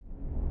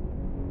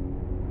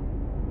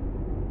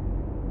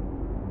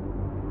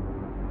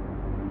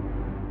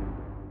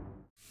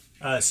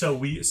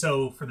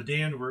So for the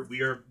Dan,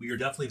 we are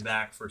definitely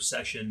back for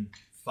session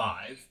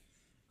 5.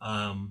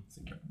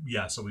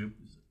 Yeah. So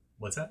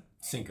what's that?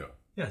 Cinco.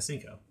 Yeah,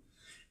 Cinco.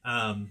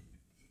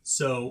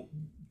 So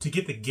to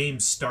get the game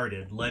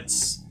started,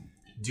 let's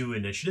do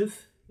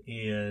initiative.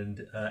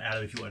 And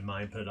Adam, if you wouldn't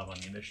mind, put it up on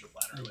the initiative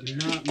ladder. I do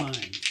not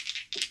mind.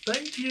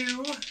 Thank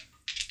you. Let's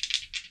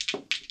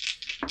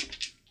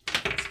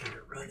get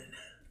it running.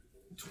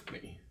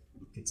 20.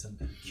 Get some,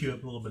 cue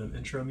up a little bit of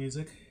intro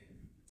music.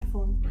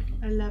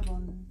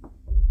 11.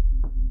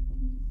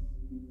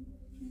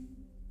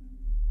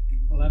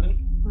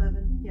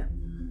 11? Yeah.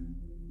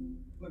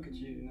 Look at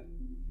you.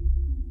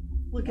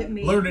 Look at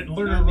me. Learn Not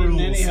the needing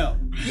rules. any help.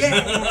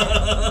 Yeah.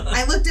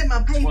 I looked at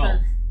my paper.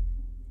 12.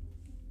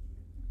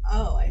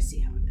 Oh, I see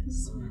how it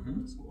is.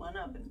 Mm-hmm. It's one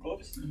up and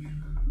Oops.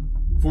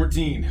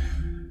 14. A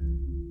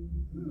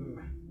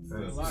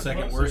That's the lot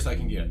second closer. worst I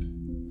can get.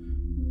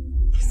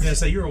 Yeah,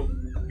 so you're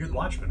the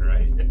watchman,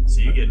 right?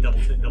 So you get double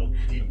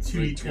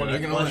 2d20 I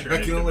can plus your only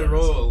initiative bonus.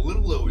 roll a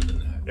little lower than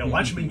that. Yeah,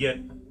 watchmen get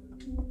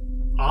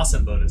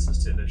awesome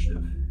bonuses to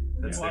initiative.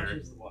 That's Watch their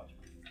is the watch.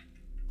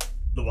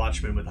 the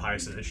watchman with the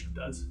highest initiative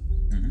does.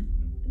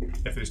 Mm-hmm.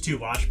 If there's 2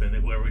 watchmen,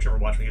 whichever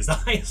watchman gets the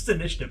highest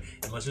initiative,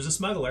 unless there's a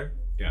smuggler.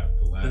 Yeah,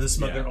 the last. And the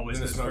smuggler always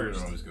then goes the smuggler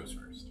first. always goes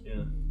first.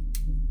 Yeah.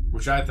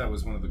 Which I thought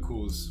was one of the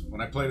coolest. When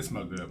I played a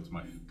smuggler, that was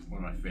one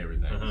of my favorite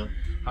things. Uh-huh.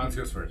 Hans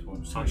goes first. Well,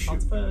 I'm just gonna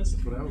Hans shoot. first.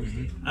 That's what I always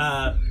do.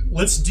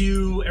 Let's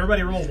do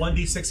everybody roll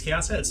 1d6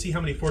 chaos head. See how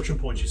many fortune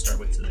points you start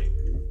with today.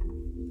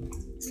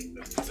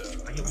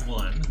 I get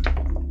 1.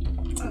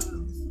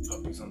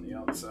 Puppies on the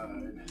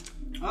outside.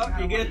 Oh,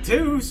 you get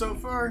 2 so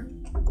far.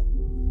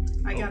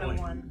 I got boy. a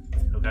 1.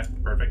 Okay,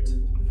 perfect.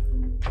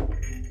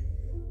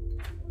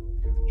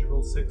 Did you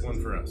roll 6?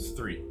 1 for us.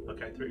 3.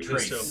 Okay, 3.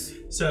 Trace.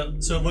 So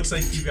it looks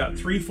like you've got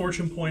 3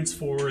 fortune points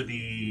for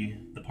the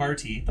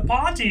party. The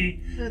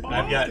party. And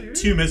I've got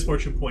 2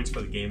 misfortune points for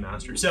the game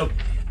master. So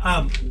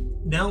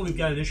now that we've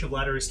got initiative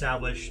ladder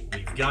established,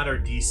 we've got our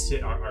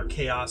our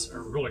chaos,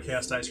 our roller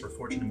chaos dice for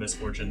fortune and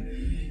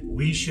misfortune.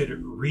 We should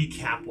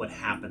recap what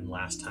happened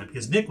last time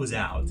because Nick was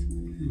out.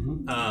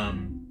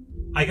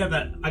 I got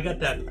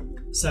that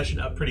session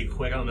up pretty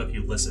quick. I don't know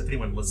if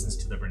anyone listens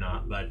to them or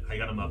not, but I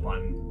got them up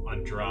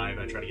on Drive.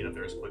 I try to get up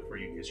there as quick for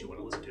you because you want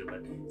to listen to it,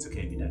 but it's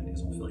okay if you don't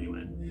because we'll fill you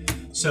in.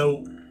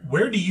 So,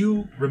 where do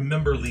you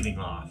remember leaving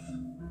off,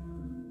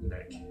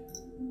 Nick?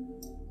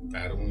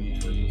 Battling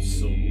for the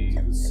souls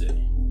of the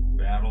city.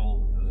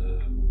 Battle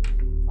the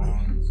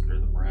bronze or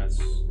the brass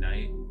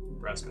knight,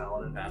 Brass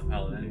Paladin.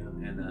 paladin,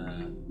 and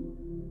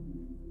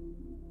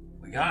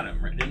we got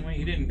him, right? Didn't we?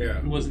 He didn't.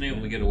 Yeah. He wasn't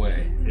able to get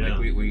away. Yeah. Like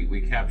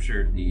we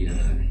captured the.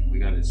 We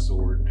got his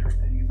sword and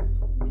everything,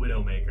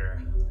 Widowmaker.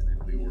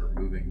 and we were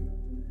moving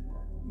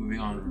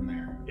on from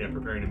there. Yeah,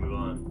 preparing to move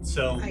on.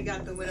 So, I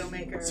got the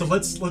Widowmaker. So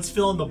let's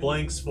fill in the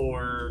blanks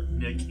for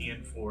Nick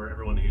and for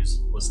everyone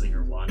who's listening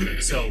or watching.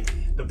 So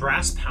the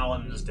Brass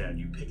Paladin is dead.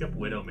 You pick up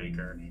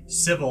Widowmaker.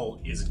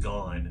 Sybil is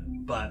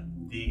gone, but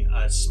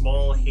a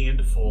small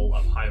handful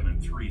of Highman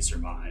 3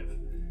 survive.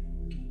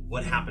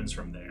 What happens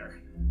from there?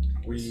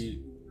 We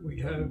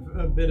have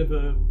a bit of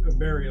a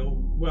burial.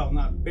 Well,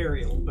 not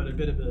burial, but a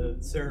bit of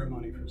a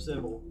ceremony for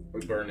Sybil.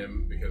 burn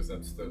him because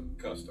that's the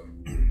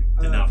custom.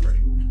 Did not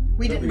bring.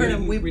 we didn't burn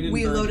him. We didn't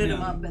burn loaded him.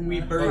 him up in We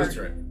the burned. Oh, that's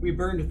right. We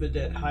burned the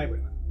dead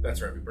highwayman.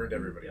 That's right. We burned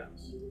everybody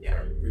else.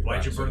 Yeah. We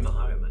Why'd you burned burn the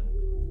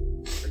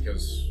Highman?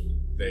 Because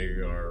they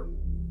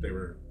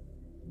were.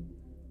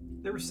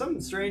 There was something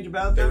strange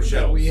about They them were that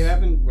shells. we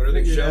haven't What are they,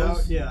 figured shells?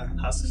 out. Yeah.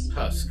 Husks.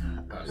 Husk.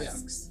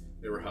 husks.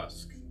 They were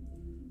husk.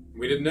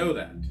 We didn't know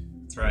that.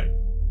 That's right.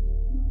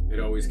 It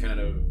always kind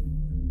of.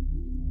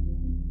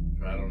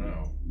 I don't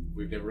know.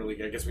 I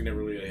guess we never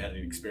really had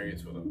any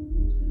experience with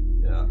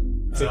them. Yeah.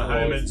 So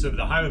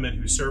the Highwaymen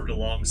who served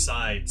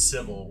alongside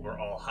Sybil were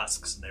all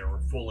husks, and they were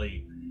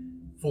fully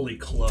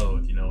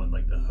clothed, in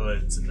like the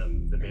hoods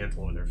and the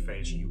mantle over their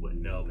face, and you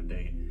wouldn't know, but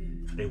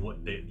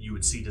you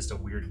would see just a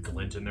weird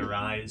glint in their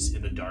eyes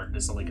in the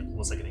darkness,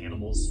 almost like an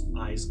animal's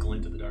eyes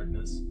glint in the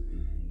darkness,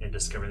 and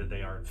discover that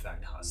they are in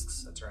fact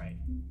husks. That's right.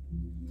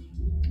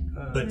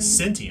 But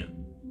sentient.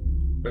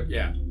 But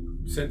yeah,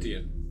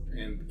 sentient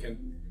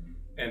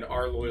and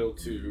are loyal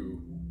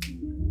to.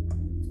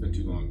 It's been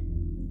too long.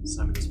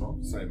 Simon the Small.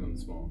 Simon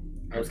the Small.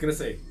 I was gonna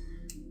say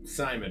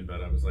Simon,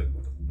 but I was like,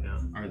 Yeah.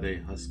 Are they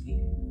husky?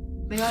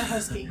 They are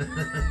husky.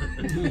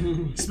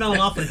 Smelling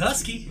awfully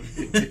husky.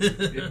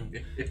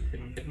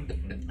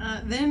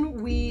 Then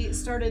we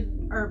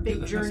started our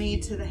big journey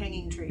to the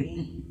Hanging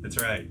Tree.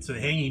 That's right. So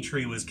the Hanging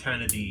Tree was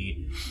kind of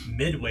the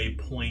midway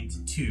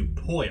point to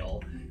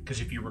Poil, because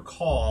if you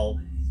recall,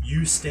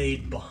 you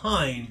stayed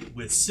behind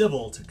with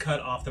Sybil to cut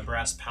off the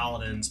Brass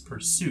Paladin's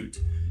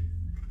pursuit,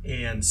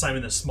 and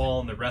Simon the Small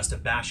and the rest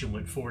of Bastion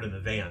went forward in the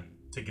van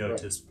to go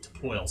to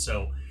Poil.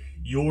 So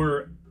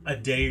you're a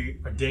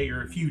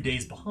few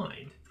days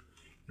behind.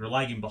 You're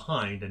lagging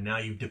behind, and now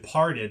you've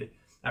departed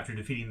after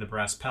defeating the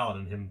Brass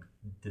Paladin, him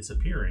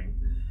disappearing.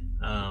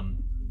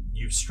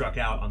 You've struck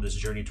out on this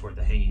journey toward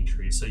the Hanging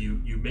Tree. So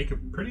you make a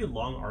pretty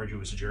long,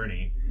 arduous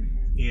journey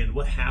And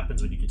what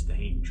happens when you get to the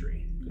hanging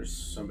tree? There's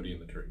somebody in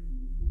the tree.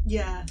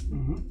 Yeah,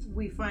 Mm-hmm.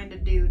 we find a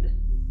dude,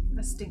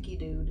 a stinky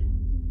dude,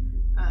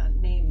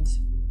 named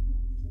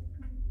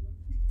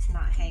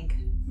not Hank,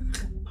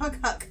 Puck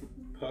Huck.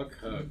 Puck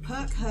Hug.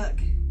 Puck Huck.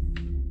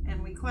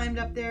 And we climbed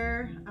up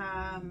there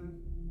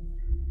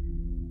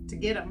to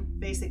get him,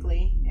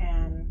 basically,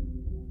 and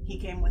he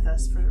came with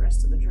us for the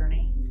rest of the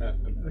journey.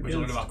 Which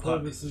one about Puck?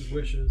 Clovis's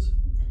wishes.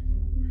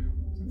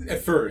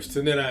 At first,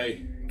 and then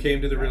I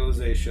came to the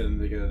realization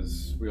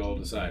because we all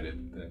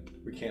decided that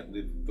we can't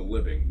leave the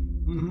living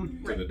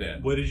Mm-hmm. to the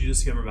dead. What did you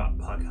discover about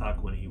Puck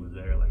Huck when he was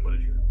there? Like, what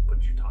did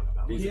you talk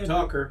about? He's Yeah. a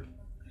talker.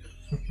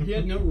 He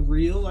had no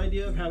real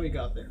idea of how he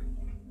got there.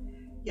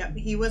 Yep,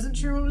 he wasn't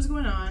sure what was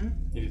going on.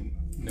 He didn't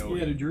know. He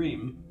had a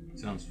dream.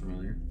 Sounds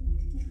familiar.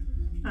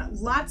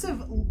 Lots of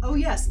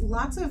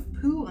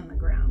poo on the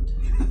ground.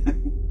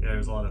 Yeah, there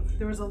was a lot of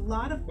There was a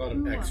lot of A lot of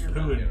poo on extra the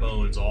poo ground. and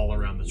bones all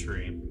around the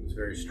tree. It was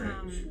very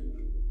strange.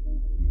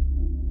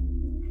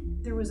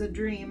 There was a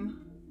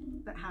dream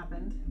that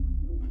happened.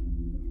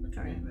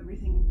 Sorry,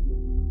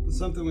 everything.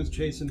 Something was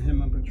chasing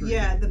him up a tree.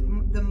 Yeah, the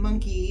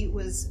monkey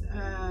was.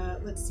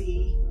 Let's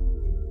see.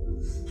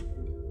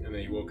 And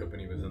then he woke up and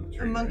he was in the A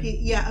tree. monkey.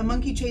 Yeah, a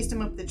monkey chased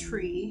him up the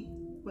tree.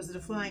 Was it a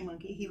flying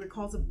monkey? He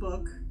recalls a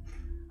book.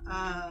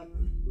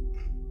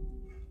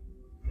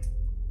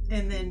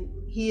 And then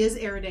he is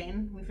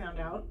Aridane. We found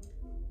out.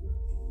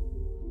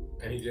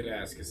 Right? And he did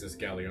ask, "Is this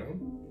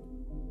Galleon?"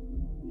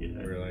 Yeah. And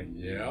we were like,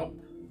 "Yep."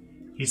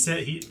 He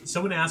said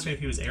someone asked me if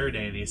he was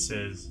Aridane, and he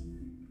says,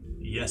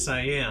 "Yes,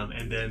 I am."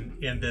 And then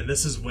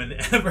this is when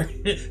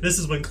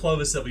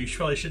Clovis said, "Well, you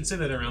probably shouldn't say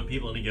that around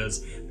people." And he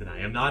goes, "Then I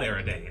am not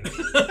Aridane."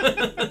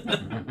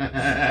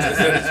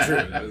 That is true.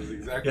 That was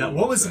exactly. Yeah.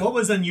 What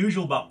was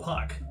unusual about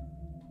Puck?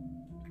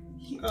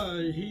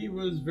 He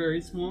was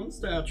very small in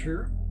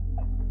stature,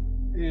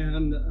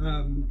 and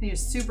He was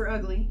super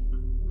ugly.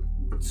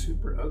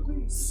 super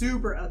ugly?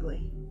 Super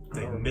ugly.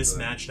 Like remember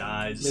mismatched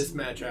eyes.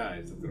 Mismatch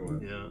eyes. That's what it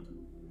was. Yeah.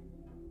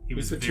 He He's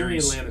was the very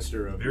Tyrion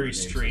Lannister of very Game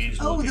strange.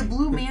 System. Oh, the looking.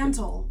 blue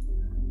mantle.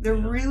 The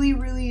Yeah. really,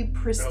 really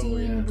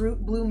pristine Oh, yeah.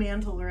 blue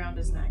mantle around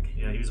his neck.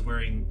 Yeah, he was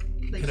wearing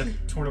Like kind he-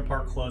 of torn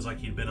apart clothes like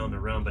he'd been on the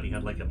run, but he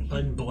had like an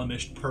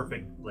unblemished,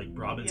 perfect, like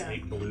Robin's Yeah.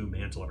 egg blue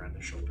mantle around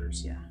his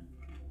shoulders. Yeah.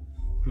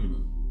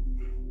 Hmm.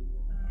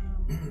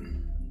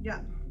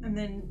 Yeah. And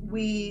then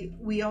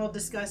we all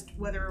discussed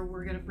whether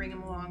we're going to bring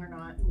him along or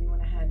not. And we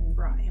went ahead and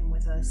brought him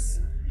with us.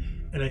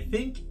 And I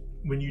think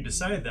when you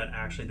decided that,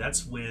 actually,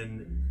 if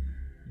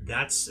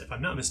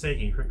I'm not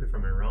mistaken, correct me if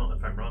I'm wrong,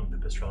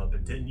 Pipistrella,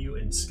 but didn't you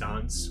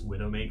ensconce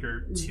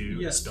Widowmaker to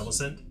Yes.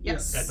 Spillicent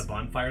Yes. at the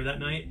bonfire that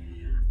night?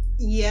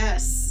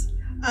 Yes.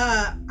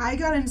 I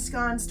got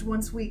ensconced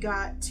once we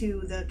got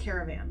to the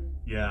caravan.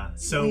 Yeah.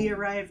 So We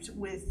arrived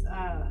with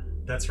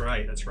that's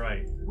right.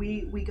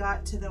 we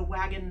got to the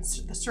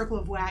wagons, the circle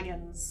of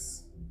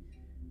wagons.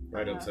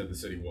 Right outside the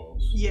city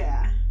walls.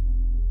 Yeah.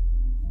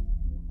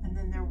 And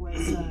then there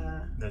was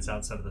That's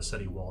outside of the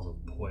city walls of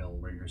Poil,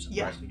 where you're supposed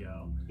Yeah. to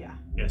go. Yeah.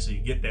 Yeah. So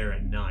you get there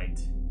at night.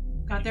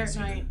 got there You at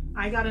can see night.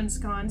 I got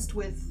ensconced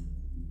with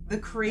the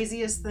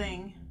craziest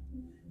thing.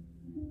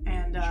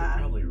 And You should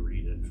probably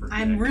read it for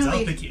I'm Nick, 'cause I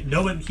really-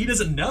 don't think he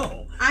doesn't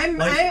know. I'm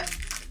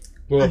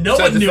Well, No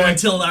one knew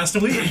until last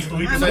week. I'm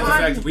Besides the on-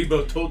 fact that we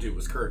both told you it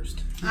was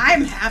cursed.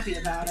 I'm happy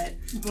about it.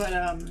 But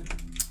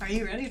are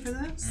you ready for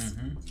this?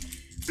 Mm-hmm.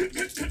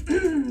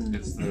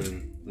 It's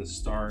the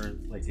star,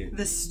 like it,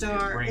 The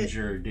star. it brings it-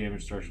 your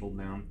damage threshold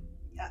down.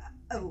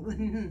 oh.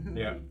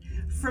 Yeah.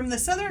 From the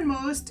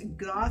southernmost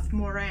Goth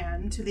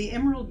Moran to the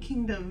Emerald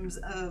Kingdoms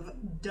of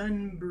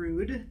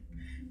Dunbrood,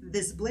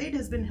 this blade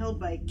has been held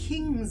by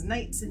kings,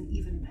 knights, and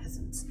even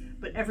peasants.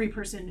 But every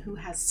person who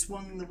has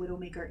swung the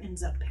Widowmaker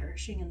ends up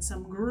perishing in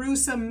some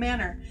gruesome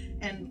manner.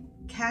 And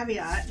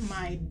caveat,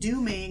 my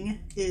dooming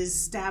is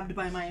stabbed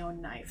by my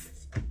own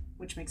knife,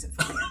 which makes it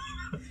funnier.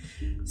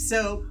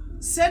 So,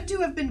 said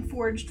to have been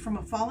forged from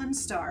a fallen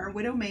star,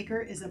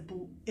 Widowmaker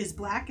is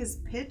black as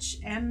pitch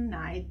and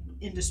nigh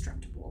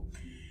indestructible.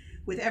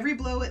 With every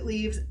blow, it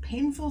leaves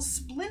painful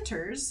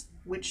splinters,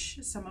 which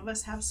some of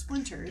us have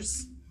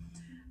splinters,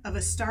 of a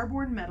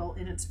starborn metal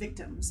in its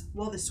victims.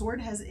 While the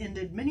sword has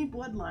ended many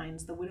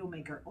bloodlines, the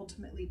Widowmaker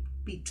ultimately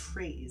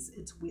betrays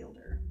its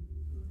wielder.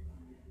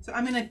 So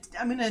I'm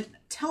gonna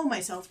tell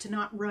myself to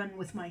not run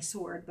with my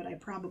sword, but I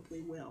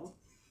probably will.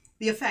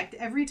 The effect: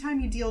 every time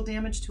you deal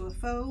damage to a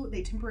foe,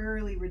 they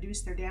temporarily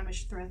reduce their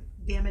damage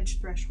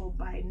threshold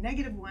by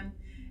 -1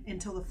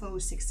 until the foe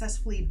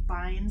successfully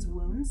binds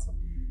wounds.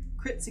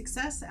 Crit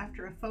success: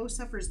 after a foe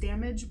suffers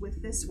damage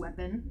with this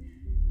weapon,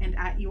 and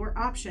at your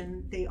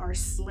option, they are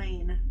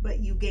slain, but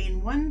you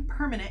gain 1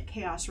 permanent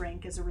chaos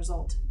rank as a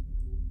result.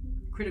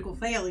 Critical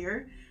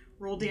failure: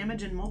 roll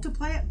damage and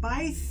multiply it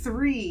by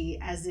 3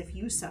 as if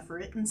you suffer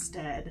it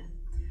instead.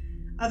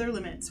 Other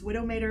limits: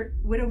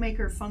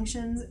 Widowmaker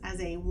functions as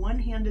a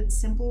one-handed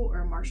simple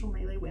or martial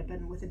melee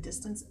weapon with a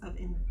distance of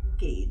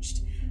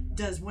engaged.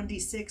 Does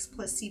 1d6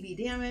 plus CB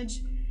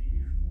damage.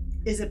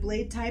 is a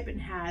blade type and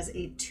has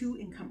a 2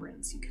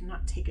 encumbrance. You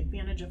cannot take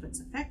advantage of its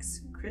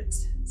effects, crit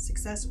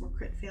success, or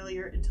crit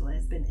failure until it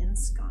has been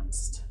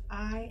ensconced.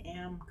 I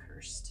am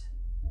cursed.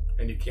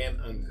 And you can't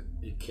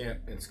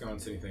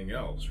ensconce anything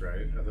else,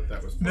 right? I thought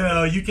that was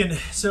No, you can.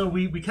 So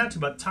we talked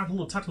a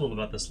little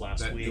about this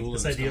last That week. dual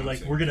This idea, like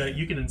ensconcing.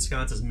 you can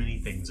ensconce as many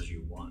things as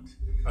you want,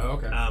 Oh,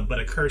 okay. but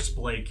a cursed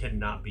blade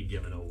cannot be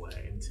given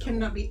away. Until,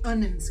 Cannot be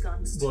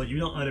unensconced. well, you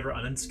don't ever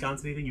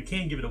unensconce anything. You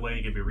can give it away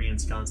and give it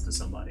re-ensconced to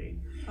somebody.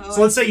 Oh,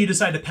 So let's say you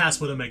decide to pass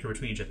Widowmaker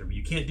between each other, but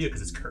you can't do it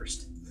because it's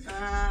cursed.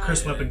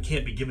 Cursed yeah. weapon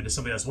can't be given to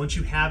somebody else. Once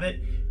you have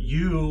it,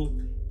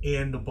 you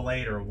and the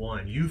blade are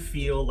one. You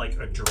feel like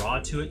a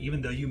draw to it,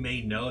 even though you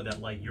may know that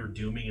like your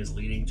dooming is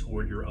leading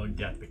toward your own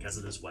death because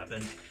of this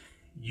weapon.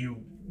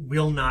 You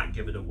will not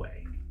give it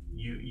away.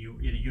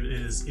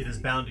 It is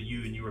bound to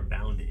you, and you are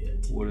bound to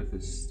it. What if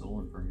it's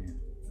stolen from you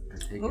or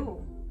taken?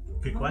 Oh,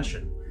 Good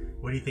question.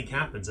 What do you think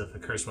happens if a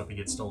cursed weapon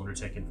gets stolen or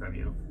taken from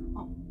you?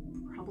 I'll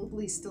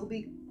probably still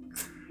be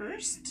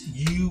cursed.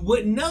 You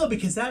wouldn't know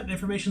because that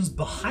information's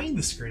behind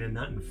the screen and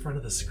not in front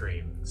of the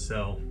screen.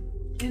 So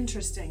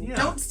Interesting. Yeah.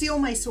 Don't steal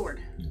my sword.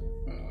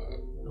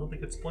 I don't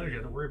think it's spoilers you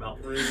have to worry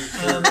about. Pretty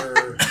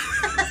sure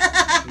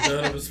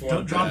none of us want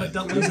Don't drop that. it,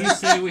 don't Did lose you it.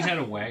 say we had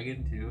a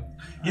wagon too?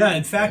 Yeah,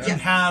 in fact, Yeah. you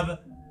have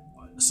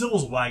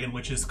Sybil's wagon,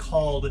 which is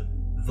called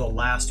the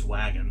Last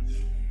Wagon,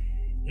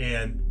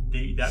 and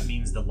that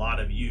means the lot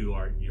of you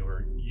are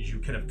you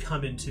kind of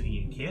come into the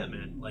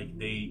encampment like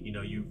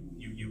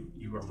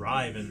you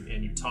arrive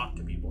and you talk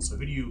to people. So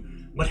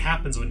what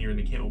happens when you're in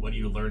the encampment? What do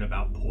you learn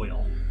about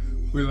Poil?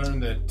 We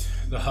learned that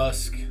the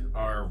Husk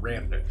are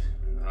rampant.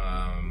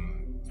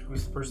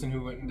 Who's the person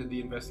who went and did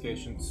the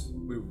investigations?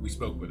 We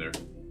spoke with her.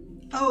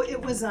 Oh,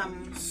 it was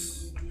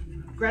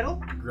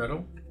Gretel.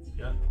 Gretel?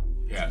 Yeah,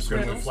 Yeah, so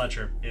Gretel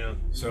Fletcher. Yeah.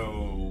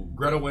 So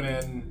Gretel went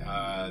in,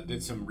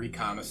 did some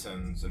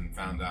reconnaissance, and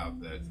found out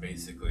that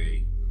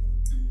basically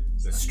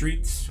the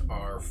streets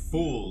are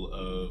full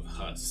of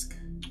Husk.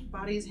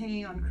 Bodies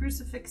hanging on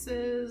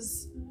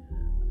crucifixes.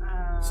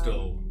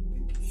 Still,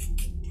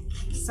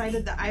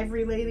 Sighted the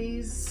Ivory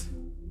Ladies.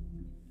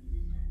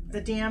 The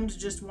damned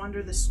just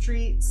wander the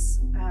streets,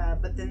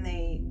 but then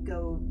they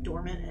go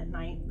dormant at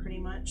night, pretty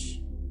much.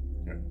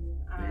 they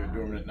go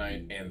dormant at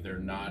night, and they're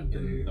not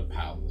in the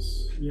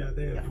palace. Yeah,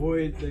 they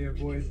avoid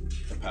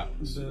The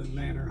palace. the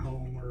manor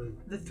home or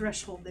The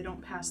threshold, they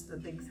don't pass the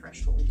big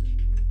threshold.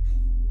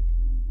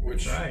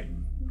 Which Right.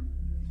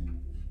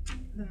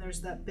 Then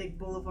there's that big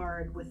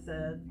boulevard with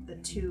the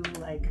two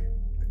like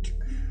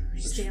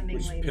standing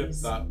which Pip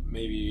ladies. thought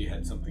maybe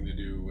had something to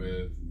do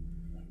with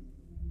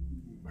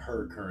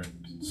her current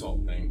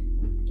salt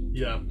thing.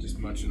 Yeah. Just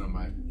munching on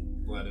my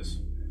lettuce.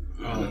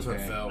 Oh, That's what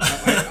okay. fell.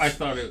 I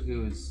thought it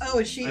was. Oh,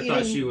 is she I eating?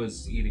 thought she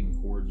was eating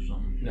cords or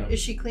something. No. Is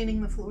she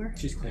cleaning the floor?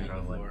 She's cleaning the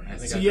Probably. floor. I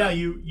think So I yeah, got-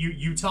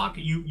 you talk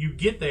you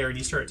get there and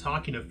you start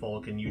talking to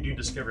folk, and you do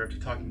discover after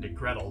talking to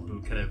Gretel,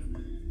 who kind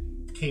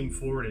of came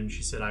forward and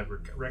she said, "I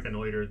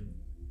reconnoitered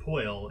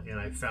Poil and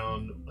I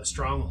found a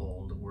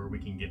stronghold where we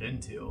can get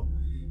into,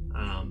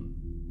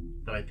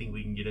 that I think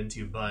we can get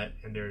into, but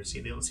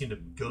they don't seem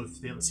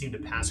to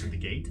pass through the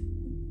gate,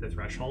 the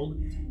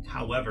threshold.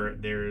 However,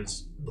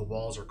 the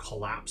walls are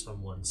collapsed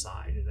on one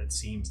side, and it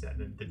seems that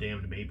the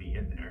damned may be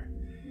in there."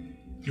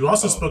 You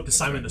also spoke to that's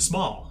Simon right. the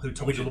Small, who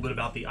told you a little bit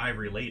about the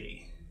Ivory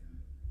Lady.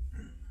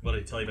 What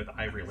did he tell you about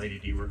the Ivory Lady?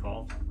 Do you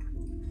recall?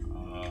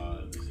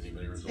 Does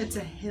anybody recall It's a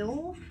that?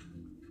 hill.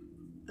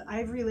 The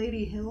Ivory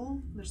Lady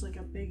Hill. There's like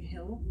a big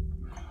hill.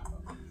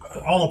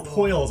 All of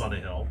Poil is on a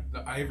hill.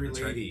 The Ivory That's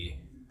right. Lady.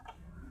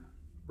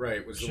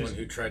 Right, was the She's- one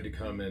who tried to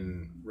come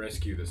and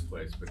rescue this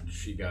place, but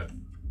she got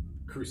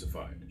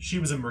crucified. She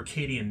was a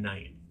Mercadian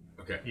knight.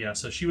 Okay. Yeah,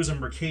 so she was a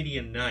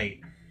Mercadian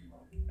knight,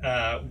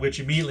 which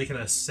immediately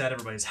kind of set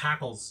everybody's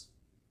hackles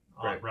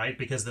up, right?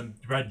 Because the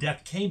Red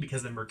Death came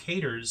because the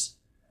Mercators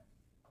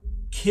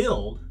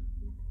killed.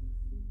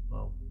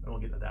 Well, I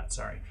won't get into that.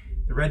 Sorry,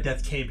 the Red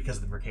Death came because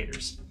of the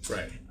Mercators.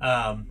 Right.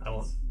 I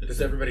won't. Does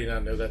everybody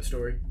not know that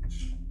story?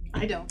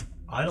 I don't.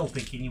 I don't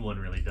think anyone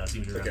really does,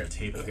 even around Okay. the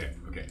table.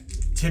 Okay.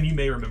 Tim, you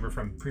may remember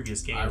from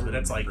previous games, but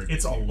that's like remember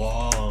it's a games.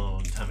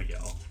 long time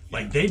ago.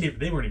 Like they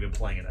weren't even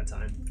playing at that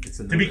time. It's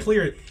To be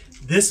clear,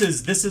 this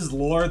is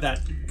lore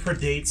that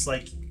predates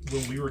like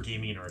when we were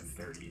gaming in our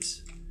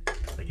 30s.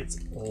 Like it's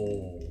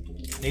old.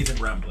 Nathan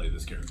Brown played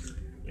this character.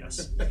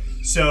 Yes.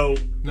 So,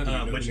 None of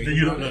you know which who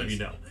you Nathan don't, Brown none of is. you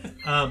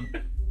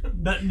know.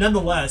 But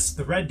nonetheless,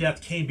 the Red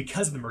Death came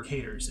because of the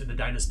Mercators, and the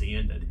dynasty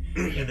ended.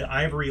 And the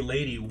Ivory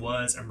Lady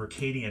was a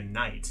Mercadian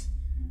knight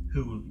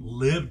who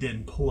lived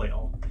in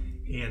Poil.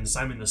 And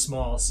Simon the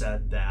Small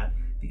said that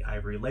the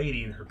Ivory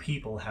Lady and her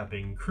people have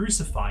been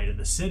crucified in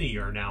the city,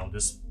 are now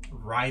just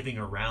writhing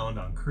around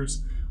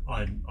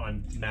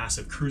on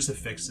massive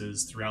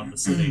crucifixes throughout the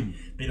city.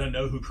 They don't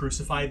know who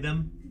crucified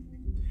them,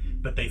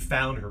 but they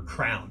found her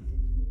crown.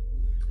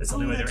 That's the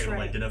only way they're that's able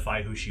right. to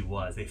identify who she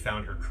was. They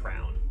found her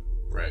crown.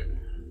 Right.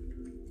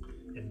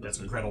 And that's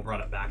when Gretel brought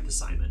it back to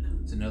Simon.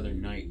 It's another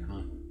night,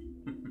 huh?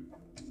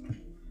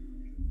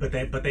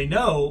 But they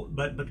know.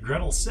 But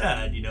Gretel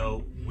said,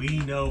 we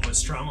know of a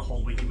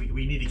stronghold.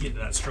 We need to get to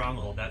that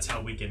stronghold. That's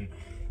how we can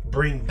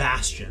bring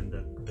Bastion,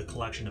 the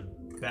collection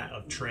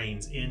of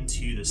trains,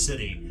 into the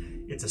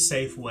city. It's a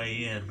safe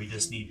way in. We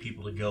just need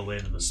people to go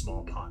in a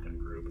small pocket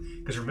group.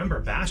 Because remember,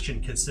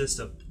 Bastion consists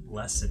of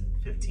less than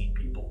 15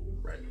 people.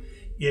 Right.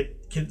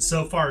 It can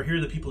so far. Here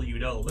are the people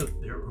live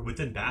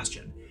within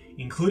Bastion,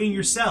 including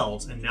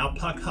yourselves, and now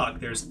Puck Huck.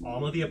 There's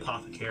Alma the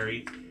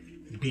Apothecary,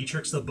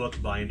 Beatrix the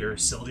Bookbinder,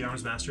 Syl the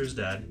Armsmaster is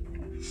dead,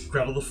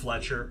 Gretel the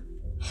Fletcher,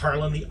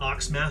 Harlan the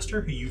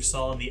Oxmaster, who you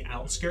saw on the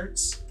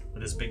outskirts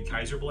with his big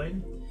Kaiser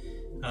blade.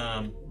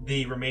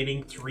 The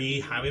remaining 3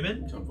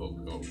 highwaymen. Some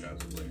folk go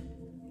passively.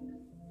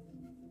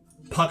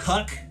 Puck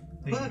Huck,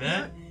 who you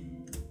met,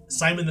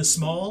 Simon the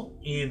Small,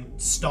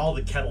 and Stahl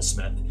the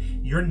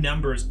Kettlesmith. Your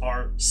numbers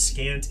are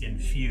scant and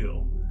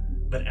few,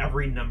 but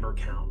every number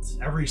counts.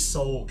 Every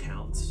soul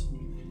counts.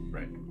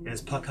 Right.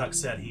 As Puck Huck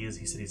said, he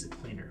said he's a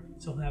cleaner,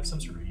 so he'll have some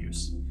sort of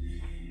use.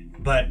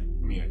 But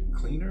You mean a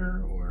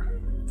cleaner or?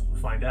 we'll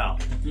find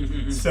out.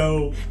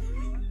 So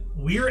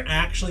we're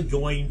actually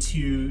going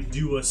to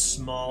do a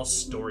small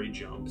story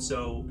jump.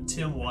 So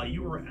Tim, while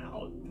you were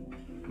out,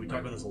 we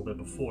talked about this a little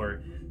bit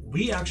before.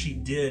 We actually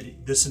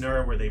did the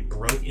scenario where they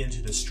broke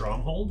into the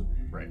stronghold,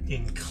 Right.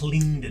 and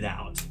cleaned it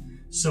out.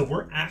 So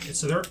what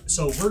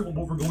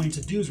we're going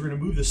to do is we're going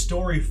to move the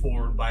story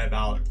forward by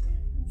about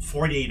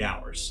 48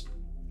 hours,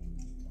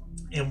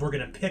 and we're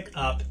going to pick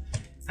up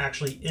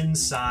actually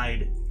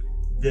inside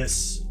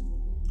this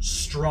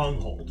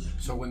stronghold.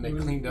 So when they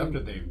cleaned up,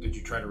 did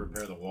you try to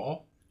repair the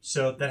wall?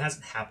 So that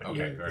hasn't happened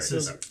Okay, yet. all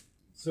right.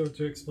 So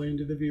to explain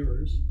to the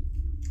viewers,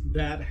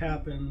 that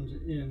happened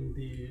in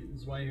the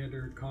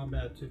Zweihander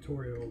combat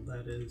tutorial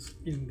that is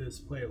in this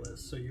playlist.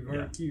 So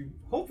you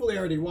hopefully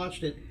already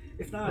watched it.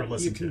 If Or not, you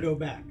listened can to go it.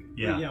 back.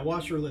 Yeah.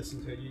 Watch or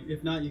listen to it.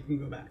 If not, you can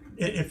go back.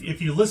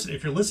 If you're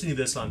listening to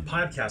this on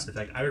podcast, in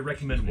fact, I would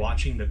recommend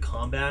watching the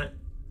combat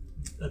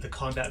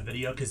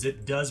video, because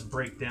it does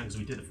break down, because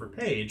we did it for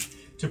Paige,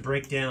 to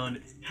break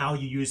down how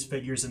you use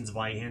figures in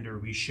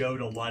Zweihander. We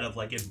showed a lot of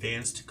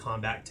advanced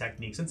combat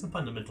techniques and some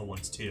fundamental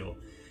ones too.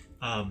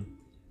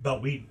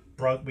 But we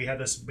had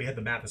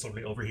the map that's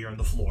over here on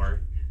the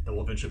floor that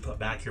we'll eventually put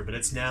back here, but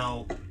it's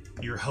now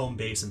your home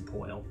base in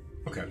Poil.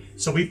 Okay.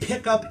 So we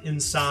pick up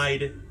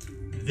inside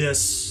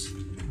this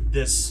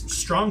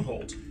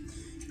stronghold.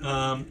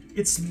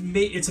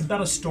 It's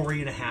about a story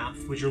and a half,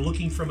 which you're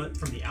looking from it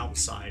from the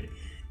outside.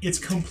 It's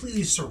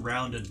completely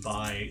surrounded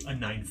by a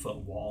 9-foot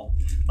wall.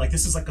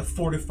 This is like a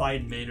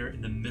fortified manor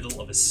in the middle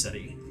of a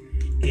city,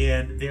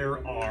 and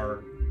there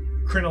are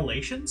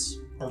crenellations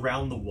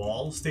around the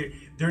walls.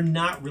 They're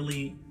not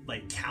really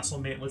like castle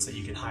mantlets that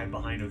you can hide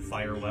behind and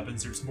fire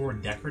weapons. It's more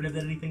decorative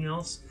than anything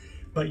else.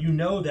 But you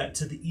know that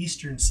to the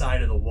eastern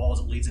side of the walls,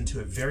 it leads into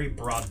a very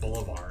broad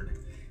boulevard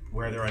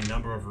where there are a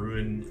number of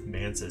ruined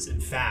manses. In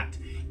fact,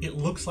 it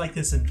looks like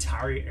this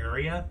entire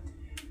area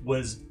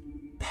was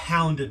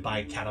pounded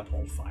by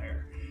catapult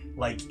fire.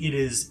 It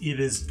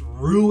is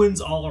ruins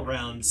all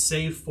around,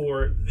 save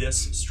for this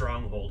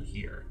stronghold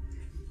here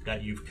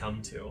that you've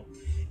come to.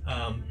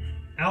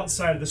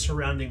 Outside of the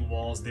surrounding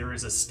walls, there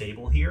is a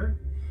stable here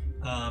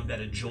that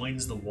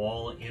adjoins the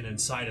wall, and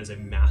inside is a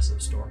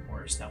massive storm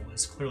horse that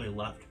was clearly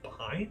left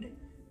behind,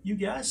 you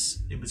guess.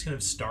 It was kind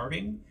of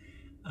starving,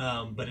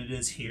 but it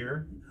is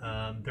here.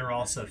 There are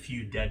also a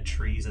few dead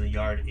trees in the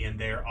yard, and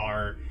there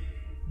are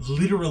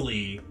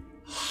literally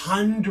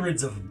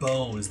hundreds of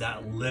bones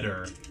that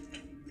litter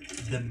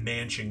the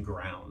mansion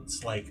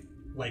grounds. Like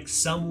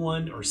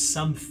someone or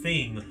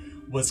something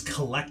was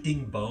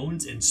collecting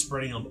bones and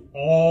spreading them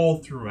all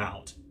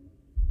throughout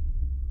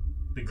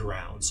the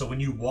ground. So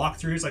when you walk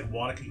through, it's like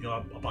water can go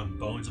up on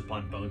bones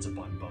upon bones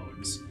upon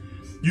bones.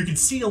 You can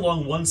see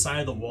along one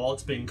side of the wall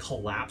it's being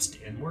collapsed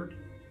inward,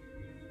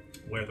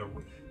 where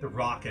the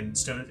rock and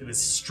stone, it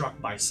was struck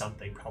by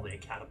something, probably a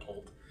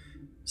catapult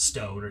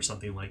stone or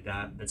something like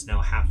that, that's now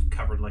half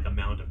covered like a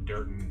mound of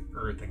dirt and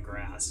earth and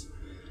grass.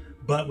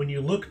 But when you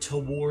look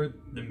toward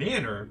the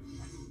manor,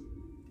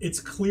 it's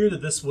clear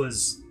that this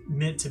was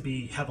meant to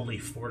be heavily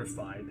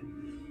fortified.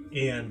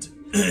 And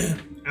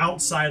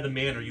outside of the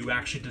manor, you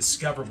actually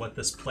discover what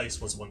this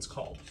place was once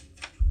called.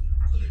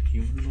 Are there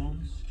human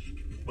bones?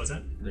 Was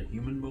that? Are there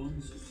human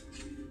bones?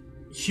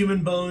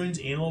 Human bones,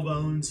 animal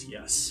bones,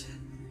 yes.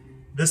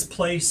 This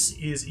place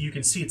is, you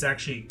can see it's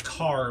actually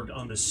carved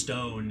on the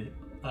stone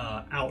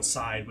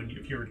outside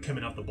if you're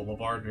coming up the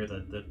boulevard near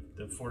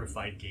the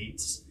fortified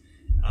gates.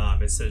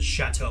 It says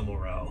Chateau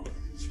Moreau,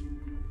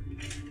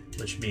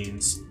 which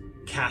means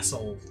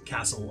castle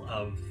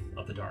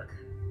of the dark.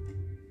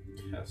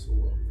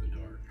 Castle of the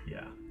Dark.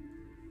 Yeah.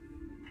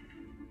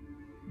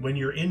 When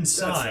you're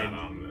inside, That's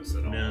not ominous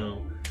at all.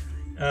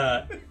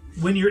 no.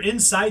 When you're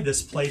inside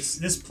this place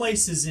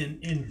is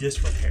in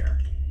disrepair.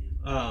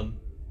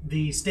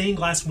 The stained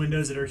glass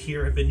windows that are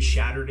here have been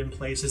shattered in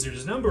places.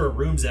 There's a number of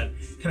rooms that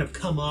kind of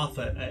come off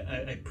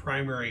a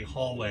primary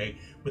hallway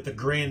with a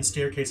grand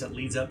staircase that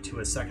leads up to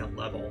a second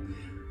level.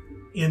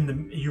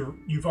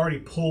 you've already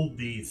pulled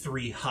the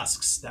 3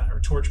 husks that are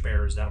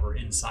torchbearers that were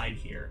inside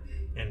here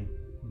and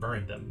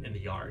burned them in the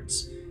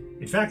yards.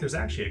 In fact, there's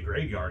actually a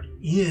graveyard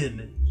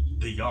in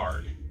the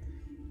yard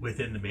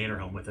within the manor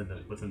home,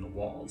 within the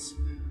walls.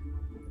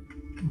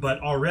 But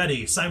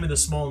already Simon the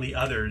Small and the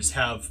others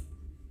have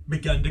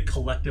begun to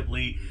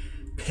collectively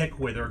pick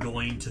where they're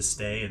going to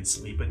stay and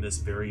sleep in this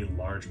very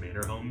large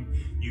manor home.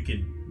 You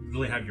can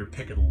really have your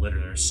pick of the litter.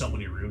 There's so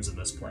many rooms in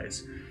this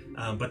place.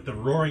 But the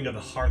roaring of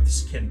the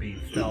hearths can be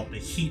felt. The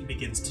heat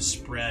begins to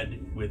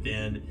spread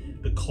within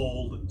the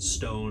cold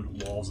stone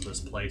walls of this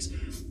place.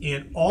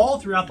 And all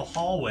throughout the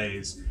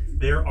hallways,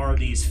 there are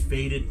these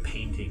faded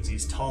paintings,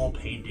 these tall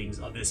paintings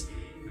of this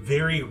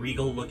very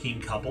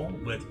regal-looking couple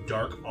with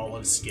dark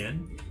olive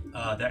skin.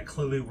 That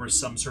clearly were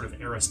some sort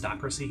of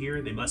aristocracy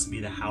here. They must be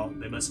the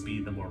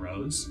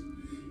Moreaus.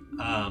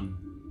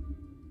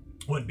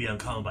 Wouldn't be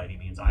uncommon by any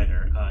means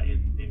either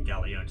in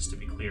Galeon, just to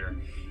be clear.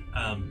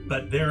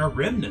 But there are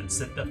remnants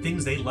of the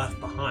things they left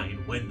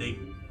behind when they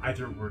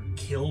either were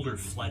killed or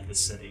fled the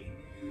city.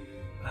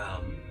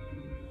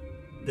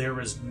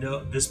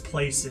 This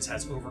place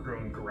has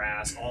overgrown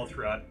grass all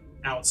throughout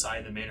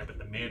outside the manor, but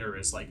the manor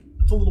is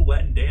it's a little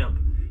wet and damp,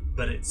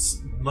 but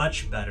it's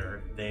much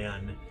better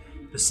than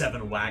the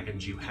 7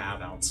 wagons you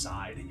have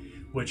outside,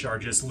 which are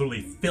just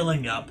literally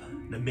filling up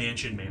the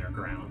mansion manor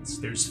grounds.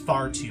 There's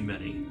far too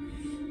many.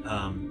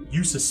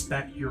 You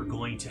suspect you're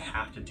going to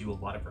have to do a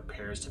lot of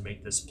repairs to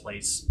make this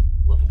place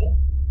livable.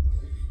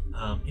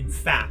 In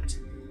fact,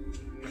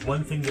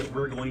 one thing that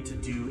we're going to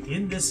do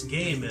in this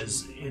game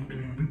is,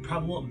 and we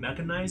probably won't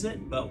mechanize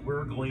it, but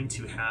we're going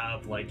to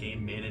have a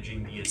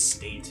managing the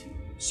estate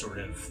sort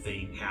of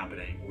thing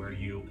happening, where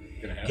you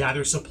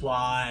gather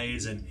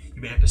supplies and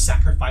you may have to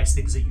sacrifice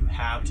things that you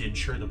have to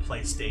ensure the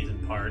place stays in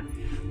part.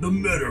 The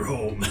Manor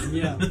Home.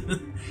 Yeah.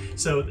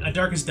 So a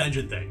Darkest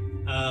Dungeon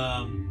thing.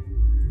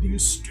 The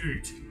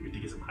estate. We have to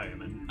get some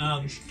highwaymen.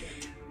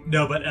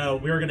 No, but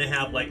we're gonna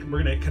have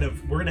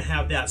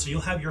that. So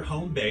you'll have your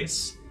home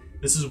base.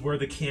 This is where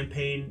the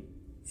campaign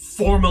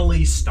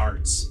formally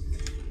starts.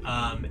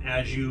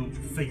 As you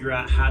figure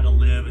out how to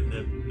live in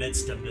the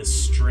midst of this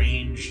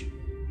strange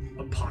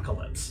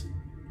apocalypse,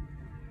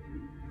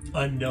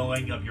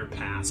 unknowing of your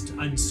past,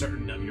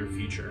 uncertain of your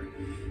future,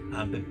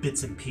 but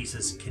bits and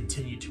pieces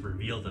continue to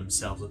reveal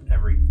themselves with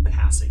every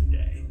passing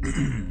day.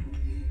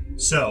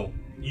 So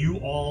you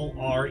all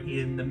are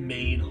in the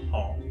main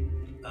hall.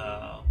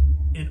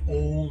 An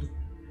old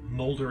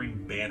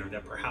moldering banner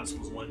that perhaps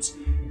was once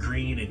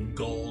green and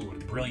gold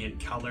with brilliant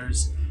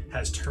colors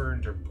has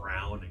turned to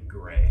brown and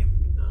gray.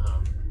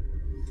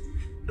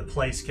 The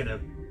place kind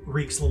of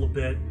reeks a little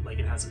bit like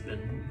it hasn't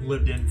been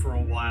lived in for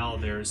a while.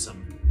 There's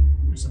some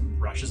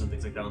rushes and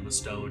things like that on the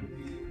stone,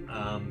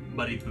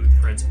 muddy boot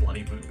prints,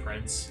 bloody boot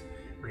prints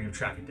where you've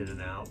trafficked in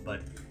and out.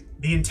 But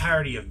the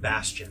entirety of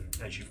Bastion,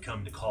 as you've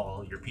come to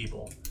call your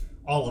people,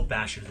 all of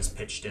Bastion is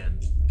pitched in.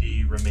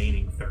 The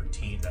remaining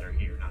 13 that are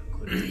here, not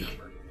including the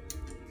number.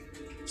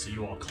 So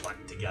you all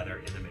collect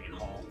together in the main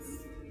hall,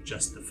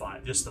 just the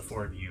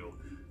 4 of you,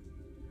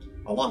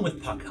 along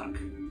with Puck Huck,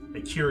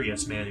 the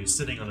curious man who's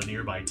sitting on a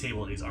nearby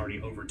table he's already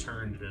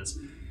overturned and is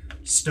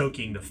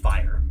stoking the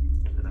fire.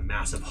 And a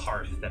massive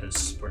hearth that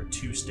is where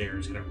 2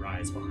 stairs going to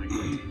rise behind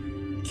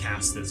it,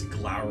 cast this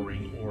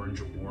glowering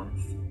orange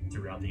warmth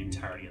throughout the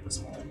entirety of this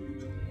hall.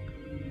 And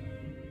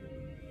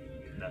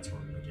that's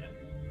where we begin.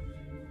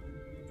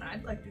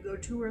 I'd like to go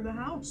tour the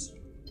house.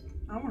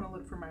 I want to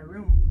look for my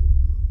room.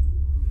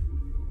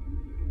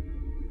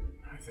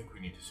 I think we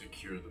need to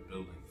secure the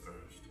building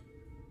first.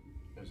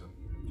 There's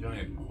a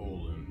giant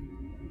hole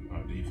in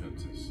our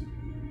defenses.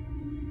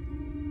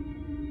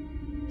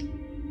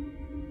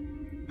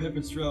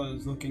 Pipistrella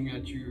is looking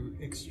at you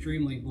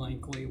extremely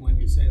blankly when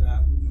you say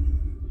that.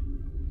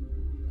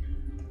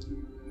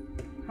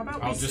 How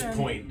about I'll just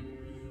point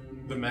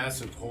the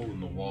massive hole in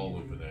the wall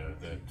over there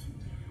that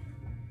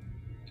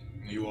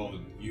you all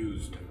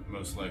used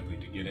most likely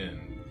to get in.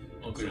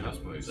 Okay, to this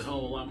place. it's a hell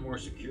of a lot more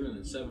secure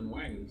than 7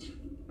 wagons.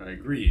 I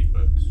agree,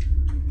 but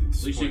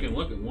At least you can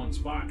look at one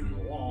spot in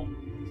the wall.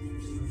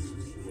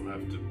 We'll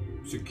have to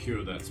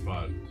secure that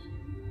spot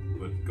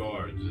with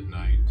guards at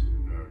night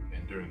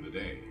and during the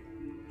day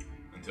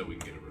until we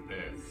can get it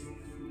repaired.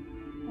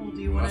 Well, do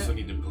We you want also to?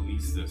 need to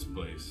police this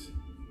place.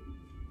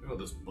 Look at all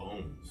those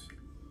bones.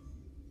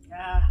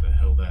 Yeah. What the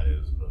hell that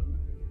is, but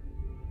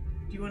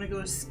Do you want to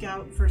go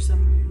scout for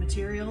some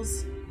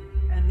materials,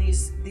 and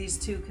these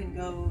 2 can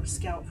go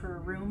scout for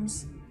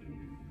rooms?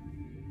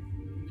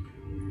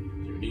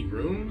 you need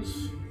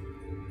rooms?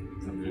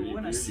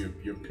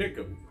 Your pick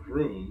of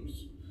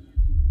rooms.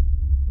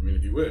 I mean,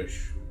 if you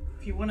wish.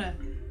 If you want to,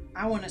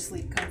 I want to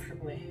sleep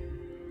comfortably.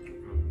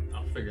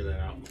 I'll figure that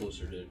out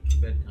closer to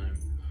bedtime.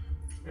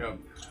 Yeah,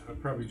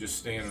 I'd probably just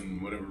stand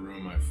in whatever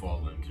room I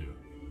fall into.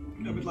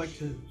 I would like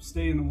to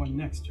stay in the one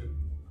next to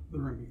the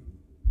room you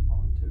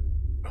fall into.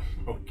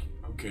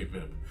 Okay,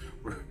 Pip.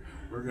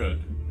 We're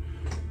good.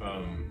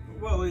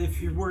 Well,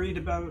 if you're worried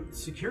about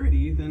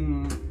security,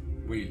 then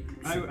We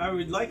I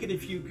would like it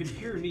if you could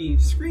hear me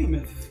scream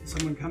if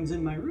someone comes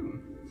in my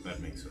room. That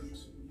makes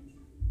sense.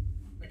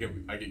 I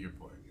get your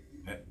point.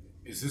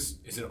 Is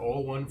it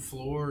all one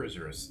floor? Is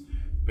there a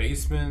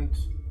basement?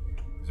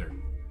 Is there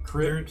a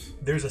crypt?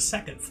 There's a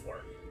second floor,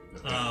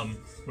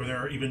 where there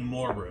are even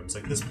more rooms.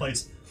 Like this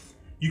place,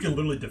 you can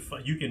literally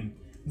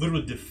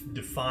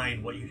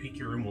define what you think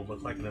your room will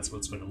look like, and that's what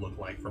it's going to look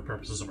like for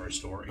purposes of our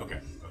story. Okay.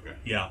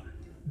 Yeah.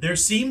 There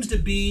seems to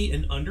be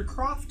an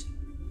undercroft,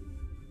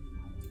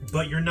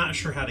 but you're not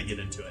sure how to get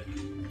into it.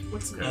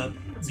 What's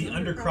The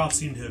undercroft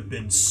seemed to have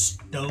been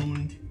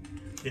stoned.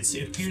 It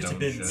appears to have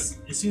been. Shut.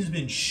 It seems to have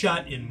been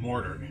shut and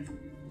mortared.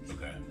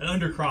 Okay. An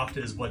undercroft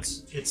is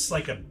it's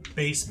like a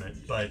basement,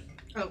 but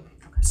Oh, okay.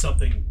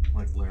 something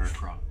Like Lara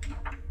Croft.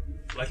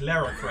 like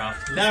Lara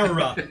Croft.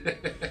 Lara.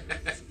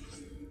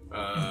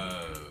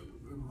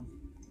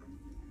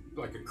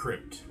 Like a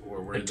crypt,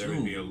 or where A there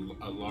would be a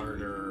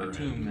larder, A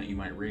tomb that you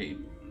might raid.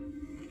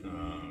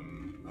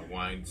 a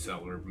wine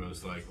cellar,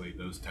 most likely.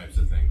 Those types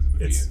of things.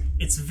 Would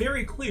It's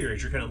very clear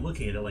as you're kind of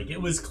looking at it. Like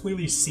it was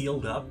clearly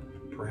sealed up,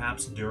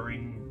 perhaps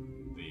during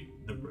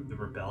the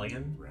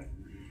rebellion. Right.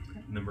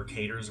 And the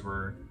Mercators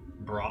were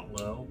brought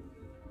low.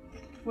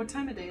 What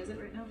time of day is it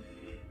right now?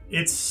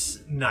 It's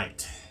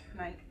night.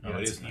 Night. Oh,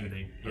 it it's is night.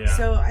 evening. Yeah.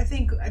 So I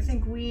think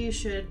we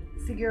should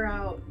figure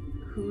out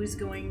who's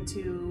going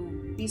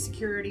to be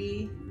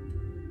security.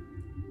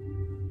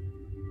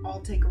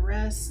 I'll take a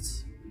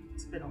rest.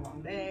 It's been a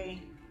long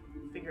day.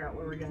 Figure out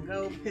where we're gonna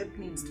go. Pip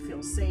needs to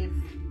feel safe.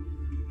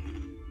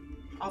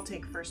 I'll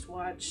take first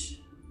watch.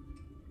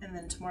 And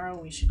then tomorrow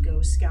we should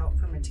go scout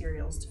for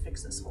materials to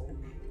fix this hole.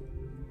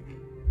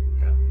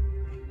 Yeah.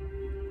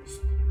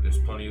 There's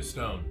plenty of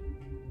stone.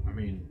 I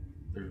mean,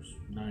 there's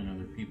 9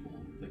 other people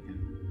that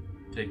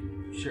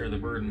can share the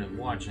burden of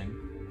watching.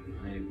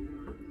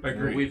 I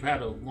agree. We've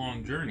had a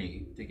long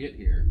journey to get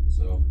here,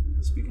 so.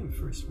 Speaking of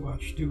first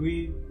watch, do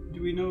we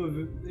know of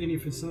any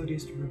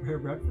facilities to prepare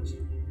breakfast?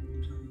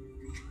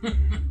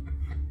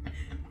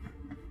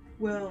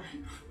 Well,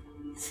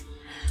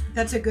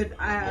 that's a good.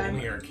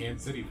 Only our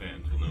Kansas City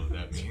fans will know what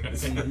that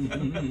means.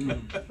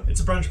 It's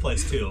a brunch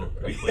place too.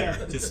 To be clear,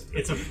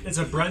 it's a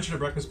brunch and a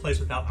breakfast place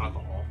without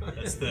alcohol.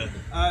 That's the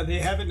They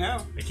have it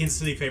now. Kansas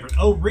City favorite.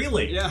 Oh,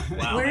 really? Yeah.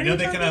 Wow. Where I are know you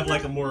they kind of have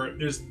talking like a more.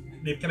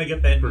 They kind of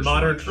get that First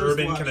modern watch.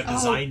 urban First kind of watch.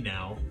 design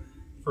now.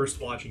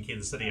 First watch in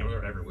Kansas City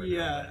or everywhere.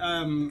 Yeah.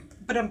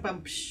 But I'm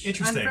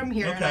Interesting. from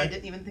here and I Okay.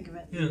 didn't even think of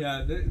it.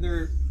 Yeah.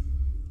 They're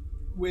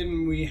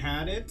when we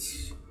had it,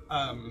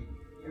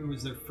 it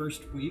was their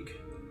first week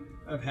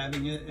of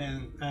having it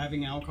and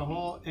having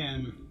alcohol,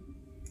 and it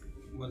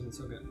wasn't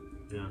so good.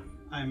 Yeah.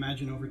 I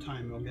imagine over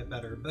time it'll get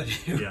better, but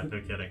Yeah. No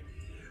kidding.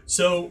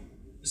 So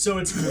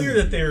it's clear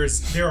that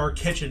there are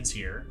kitchens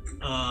here.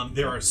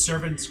 There are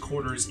servants'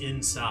 quarters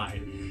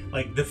inside.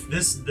 Like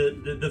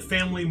the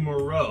family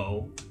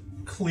Moreau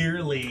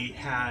clearly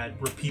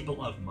were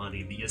people of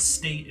money. The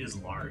estate is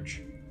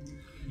large.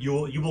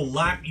 You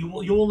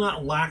will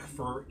not lack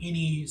for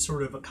any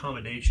sort of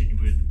accommodation you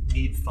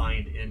would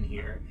find in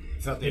here.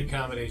 It's not the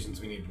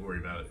accommodations we need to worry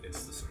about,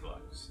 it's the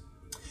supplies.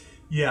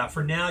 Yeah,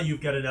 for now you've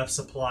got enough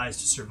supplies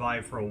to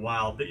survive for a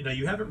while, but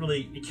you haven't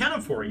really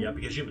accounted for it yet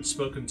because you haven't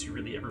spoken to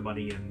really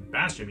everybody in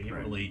Bastion. You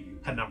haven't really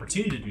had an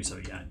opportunity to do so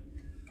yet.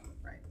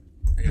 I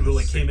got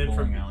really a sick came in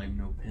from- bowling alley,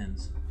 no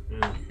pins.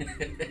 Yeah.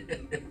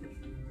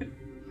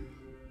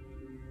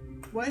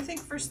 Well, I think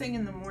first thing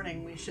in the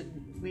morning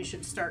we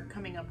should start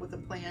coming up with a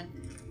plan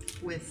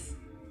with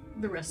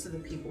the rest of the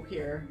people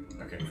here.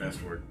 Okay, fast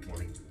forward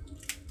morning.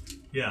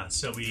 Yeah,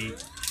 so we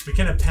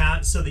kind of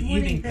pass. So the Morning,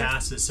 evening Pip.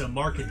 passes. So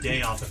mark a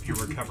day off if you're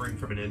recovering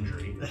from an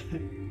injury,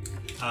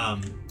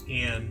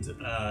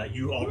 and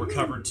you all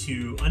recover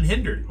to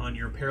unhindered on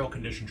your peril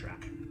condition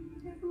track.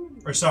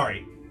 Or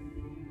sorry,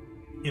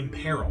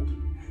 imperiled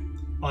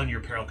on your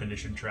peril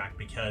condition track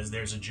because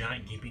there's a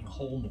giant gaping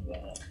hole in the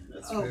wall.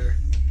 that's Oh. fair.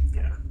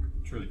 Yeah.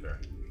 Truly fair.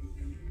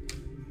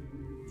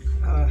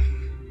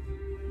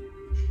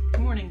 Good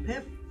morning,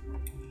 Pip.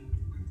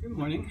 Good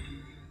morning.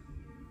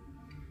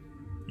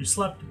 You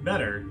slept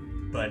better,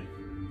 but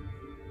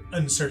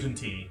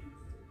uncertainty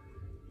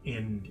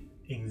and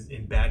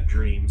bad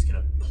dreams kind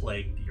of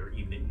plagued your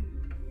evening.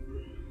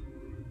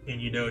 And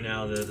you know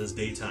now that it is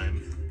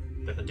daytime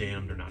that the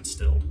damned are not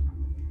stilled.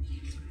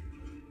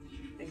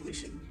 I think we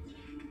should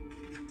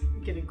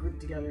get a group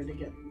together to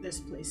get this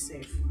place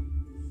safe.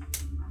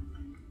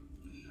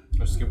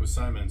 Let's get with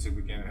Simon and see if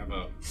we can have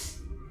a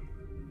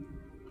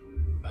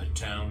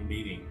town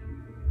meeting.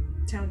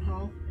 Town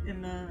hall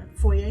in the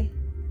foyer.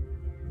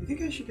 You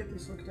think I should get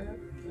this looked at?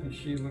 And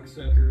she looks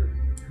at her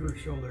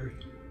shoulder.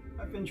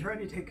 I've been trying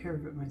to take care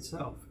of it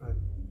myself, but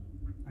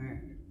I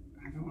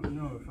don't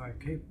know if I'm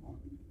capable.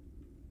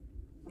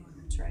 Oh,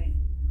 that's right.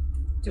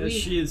 As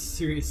she is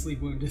seriously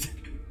wounded.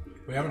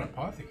 We have an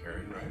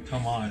apothecary, right?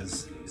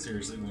 Tomas is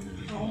seriously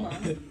wounded as well.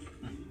 Alma.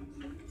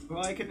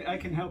 Well, I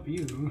can help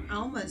you.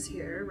 Alma's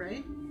here,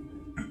 right?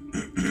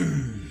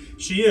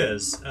 She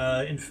is.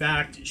 In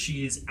fact,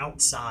 she is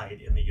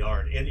outside in the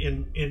yard.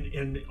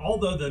 And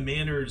although the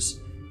manor's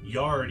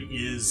yard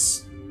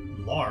is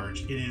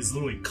large. It is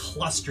literally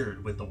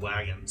clustered with the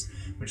wagons,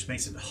 which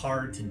makes it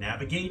hard to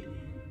navigate.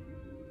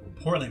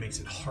 Importantly, makes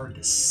it hard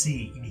to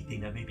see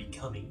anything that may be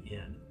coming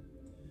in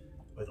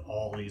with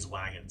all these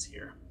wagons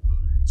here.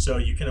 So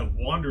you kind of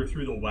wander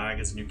through the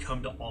wagons and you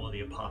come to all of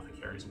the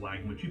apothecary's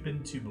wagon, which you've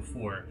been to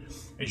before.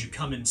 As you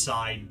come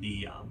inside,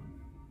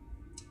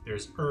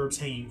 there's herbs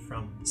hanging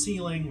from the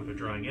ceiling, which are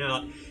drying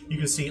out. You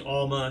can see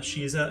Alma.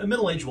 She's a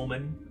middle-aged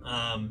woman.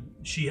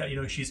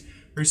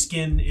 Her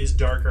skin is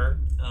darker.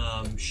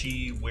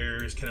 She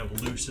wears kind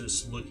of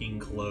loosest-looking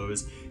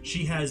clothes.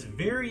 She has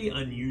very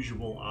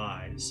unusual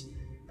eyes,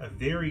 a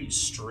very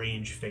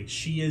strange face.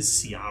 She is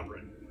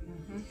Siabran.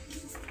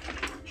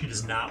 She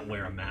does not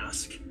wear a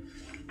mask.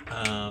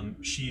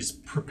 She's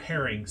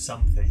preparing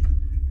something.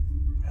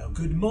 Oh,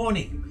 good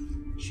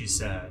morning, she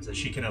says, as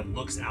she kind of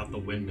looks out the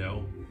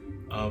window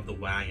of the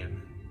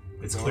wagon.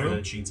 It's clear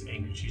that she's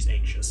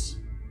anxious.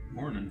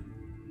 Morning.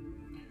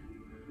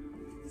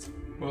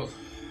 Well,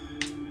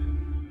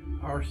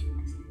 our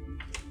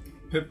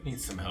Pip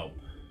needs some help.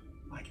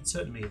 I can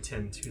certainly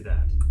attend to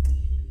that.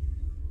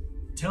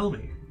 Tell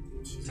me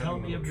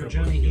of your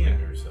journey healing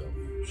here. herself.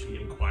 She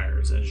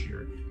inquires as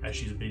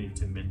she's beginning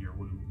to mend your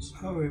wounds.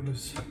 Oh, it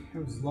was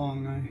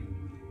long.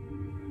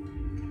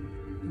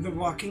 The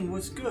walking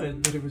was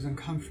good, but it was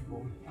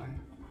uncomfortable.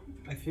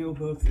 I feel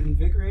both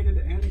invigorated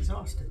and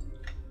exhausted.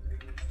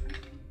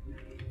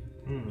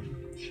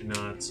 She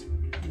nods.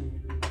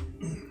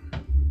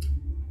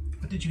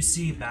 What did you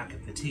see back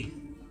at the teeth?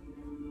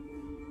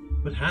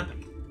 What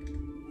happened?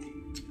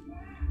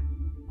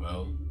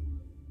 Well,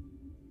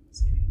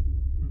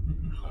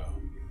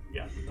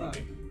 yeah.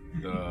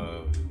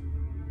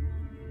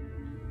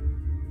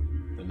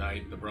 The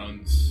night the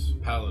bronze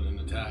paladin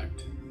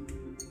attacked,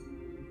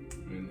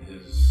 and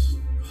his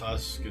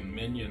husk and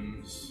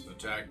minions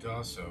attacked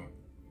also.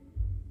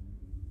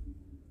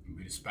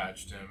 We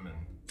dispatched him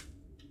and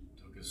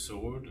took his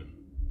sword, and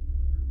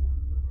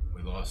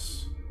we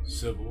lost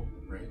Sybil,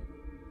 right?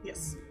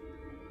 Yes.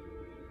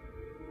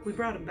 We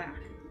brought him back.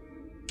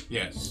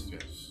 Yes.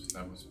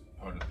 That was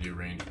part of the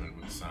arrangement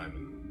with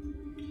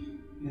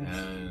Simon. Yes.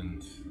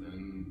 And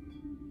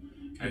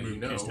as you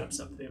know, 2 steps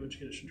up the damage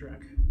condition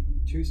track.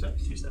 2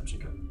 steps? 2 steps, you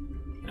go.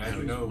 as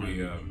you know,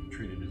 we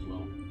treated as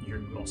well. You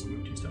can also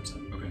move 2 steps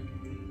up. Okay.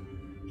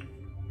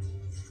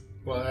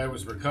 while I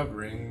was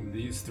recovering,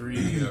 these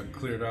three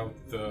cleared out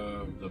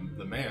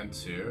the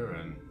manse here,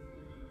 and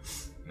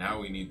now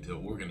we need to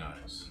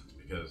organize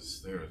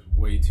because there's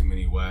way too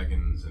many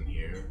wagons in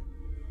here.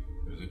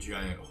 There's a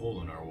giant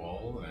hole in our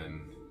wall,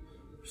 and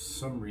for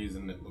some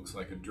reason it looks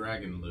like a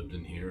dragon lived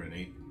in here and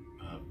ate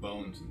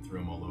bones and threw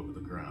them all over the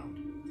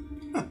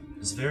ground.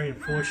 It's very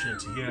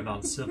unfortunate to hear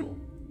about Sybil.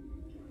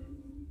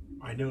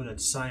 I know that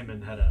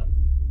Simon had a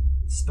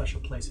special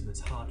place in his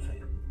heart for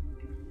him.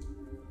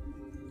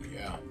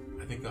 Yeah,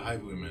 I think the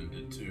highwaymen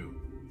did too.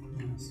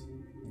 Yes.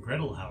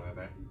 Gretel,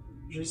 however,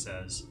 she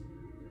says,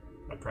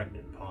 a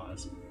pregnant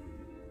pause.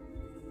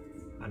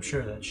 I'm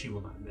sure that she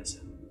will not miss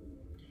him.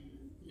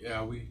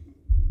 Yeah, we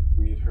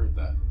had heard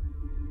that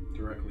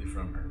directly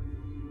from her.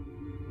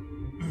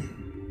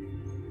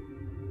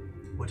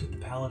 What did the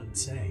paladin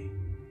say?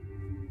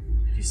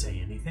 Did he say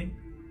anything?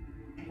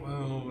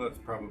 Well, that's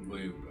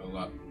probably a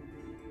lot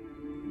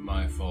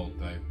my fault.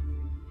 I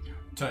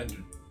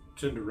tend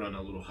to run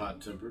a little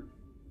hot-tempered.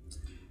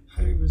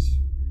 I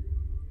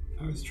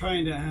was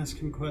trying to ask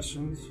him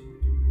questions.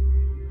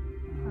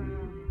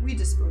 We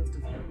disposed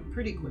of him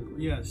pretty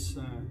quickly. Yes,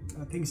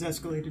 things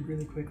escalated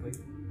really quickly.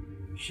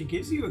 She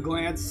gives you a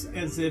glance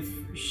as if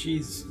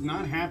she's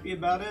not happy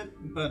about it,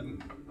 but,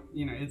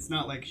 you know, it's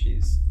not like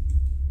she's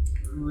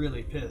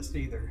really pissed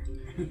either.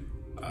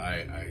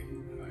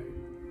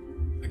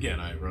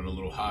 I run a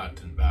little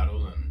hot in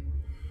battle, and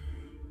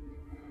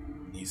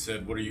he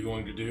said, "What are you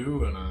going to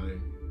do?" And I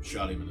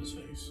shot him in his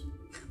face.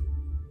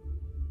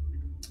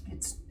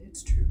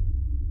 It's true.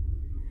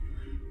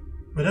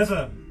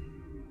 Whatever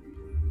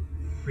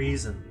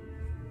reason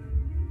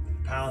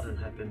the paladin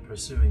had been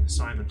pursuing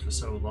Simon for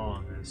so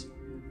long as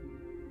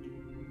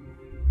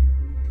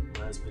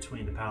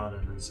between the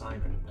paladin and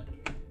Simon,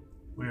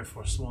 we are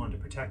forsworn to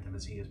protect him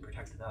as he has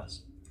protected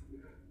us.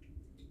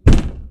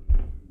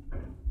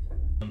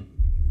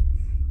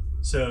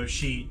 So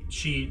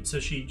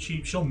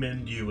she'll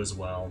mend you as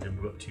well. You'll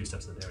move up 2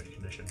 steps of the damage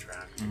condition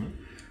track,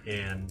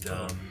 and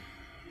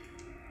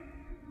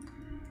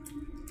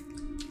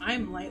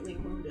I'm lightly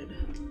wounded.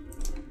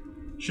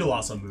 she'll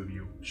also move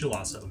you. She'll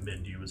also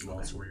mend you as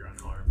well, so where you're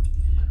unharmed.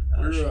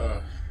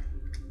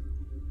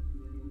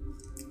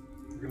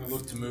 We're gonna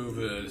look to move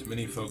as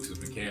many folks as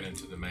we can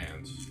into the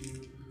manse.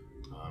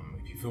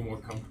 If you feel more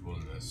comfortable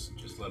in this,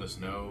 just let us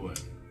know,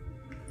 and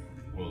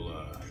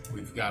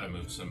we've got to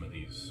move some of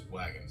these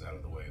wagons out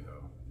of the way,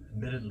 though.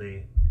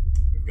 Admittedly,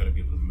 We've got to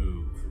be able to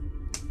move.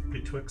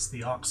 betwixt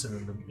the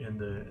oxen and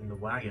the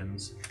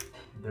wagons,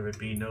 there would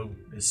be no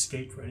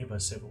escape for any of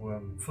us if we were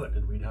on foot,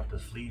 and we'd have to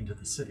flee into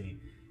the city.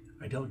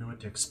 I don't know what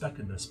to expect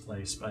in this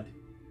place, but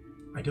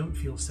I don't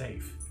feel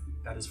safe.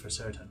 That is for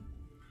certain.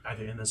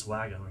 Either in this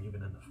wagon or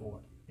even in the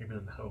fort, even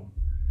in the home.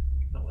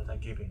 Not with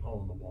that gaping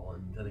hole in the wall.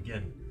 And then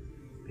again,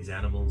 these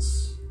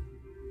animals,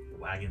 the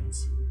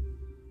wagons.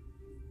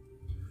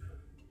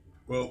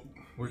 Well,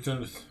 we're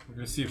gonna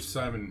see if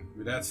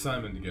we'd ask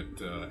Simon to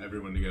get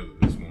everyone together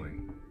this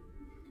morning.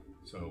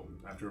 So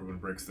after everyone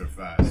breaks their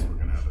fast, we're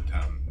gonna have a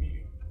town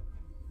meeting.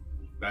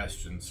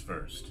 Bastion's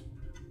first.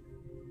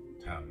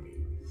 Town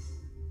meeting.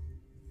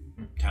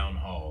 Town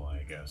hall,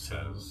 I guess,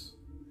 has.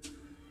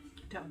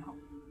 Town hall.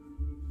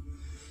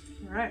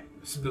 All right.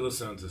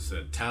 Spilisanza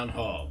said town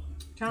hall.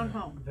 Town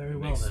hall. Very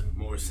well Makes then.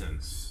 more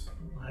sense.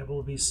 I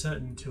will be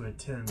certain to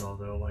attend,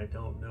 although I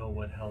don't know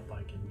what help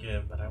I can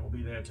give, but I will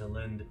be there to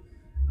lend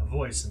a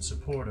voice in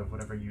support of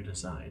whatever you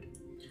decide.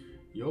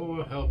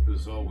 Your help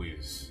is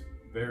always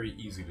very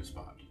easy to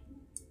spot.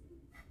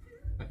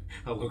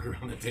 I'll look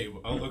around the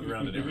table. I'll look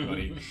around at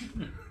everybody.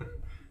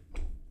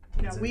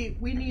 Yeah, we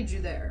need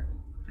you there.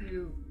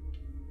 You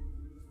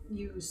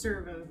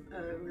serve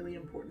a really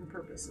important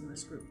purpose in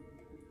this group.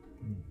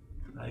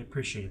 I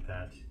appreciate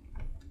that.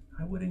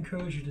 I would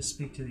encourage you to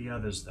speak to the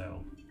others,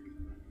 though.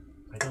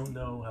 I don't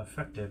know how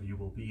effective you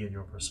will be in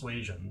your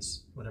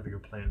persuasions, whatever your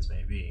plans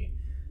may be,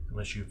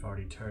 unless you've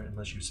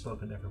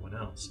spoken to everyone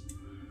else.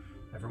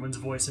 Everyone's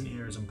voice and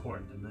ear is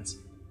important in this.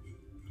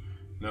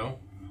 No,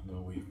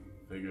 we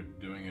figured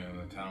doing it in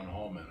the town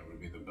hall manner would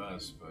be the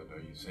best, but are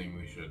you saying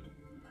we should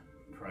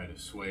try to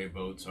sway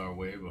votes our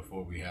way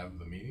before we have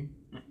the meeting?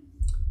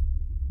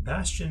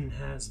 Bastion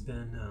has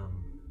been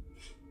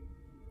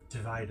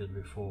divided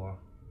before.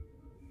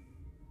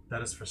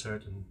 That is for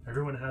certain.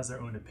 Everyone has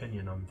their own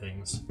opinion on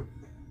things.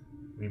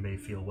 We may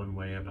feel one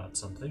way about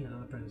something, and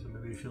other person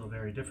may feel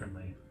very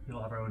differently. We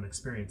all have our own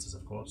experiences,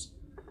 of course.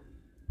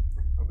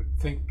 I would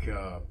think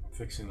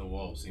fixing the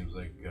wall seems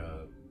like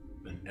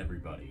an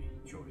everybody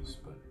choice,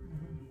 but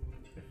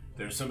if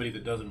there's somebody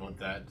that doesn't want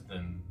that,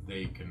 then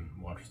they can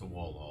watch the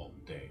wall all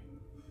day.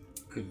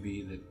 Could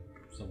be that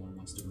someone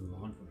wants to move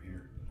on from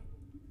here.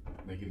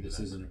 Maybe This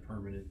isn't a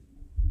permanent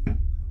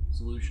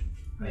solution.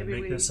 I Maybe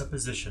make we- no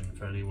supposition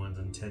for anyone's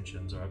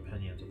intentions or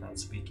opinions without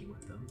speaking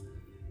with them.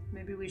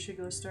 Maybe we should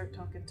go start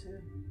talking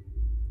to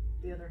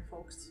the other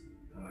folks.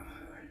 I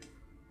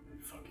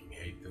fucking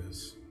hate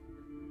this.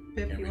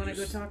 Pip, Can't you we want to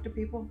go just- talk to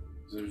people?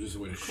 Is there just a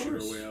way to shoot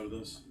our way out of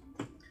this?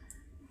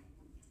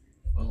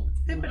 Well,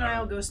 Pip and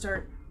I'll go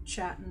start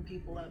chatting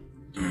people up.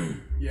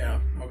 Yeah,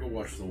 I'll go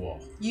watch the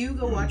wall. You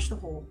go watch the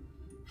hole.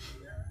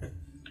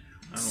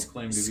 I don't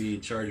claim to be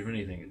in charge of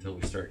anything until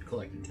we start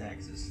collecting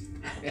taxes.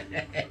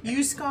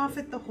 You scoff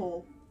at the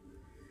hole.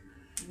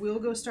 We'll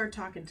go start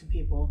talking to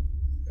people.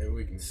 Maybe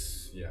we can,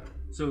 yeah.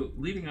 So,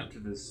 leading up to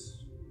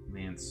this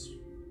manse,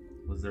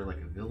 was there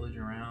like a village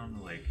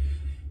around? Like,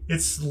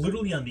 It's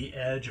literally on the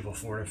edge of a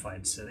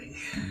fortified city.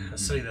 A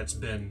city that's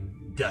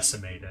been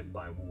decimated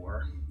by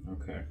war.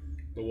 okay.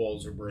 The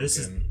walls are broken. This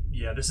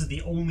is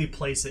the only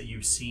place that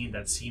you've seen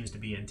that seems to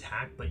be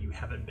intact, but you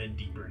haven't been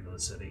deeper into the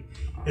city.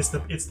 It's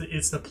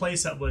the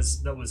place that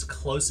was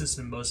closest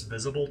and most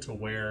visible to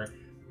where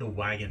the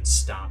wagon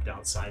stopped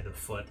outside the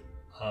foot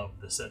of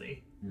the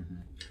city.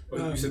 But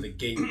you said the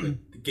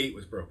gate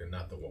was broken,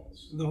 not the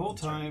walls. The whole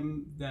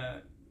time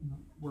that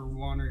we're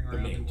wandering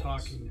around main and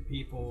walls. talking to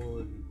people,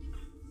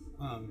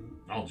 and,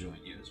 I'll join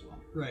you as well.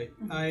 right,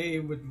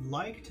 I would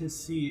like to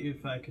see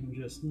if I can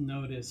just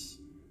notice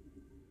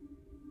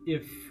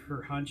if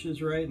her hunch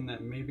is right and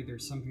that maybe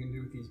there's something to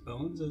do with these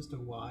bones as to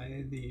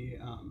why the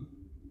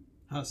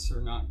husks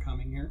are not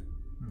coming here.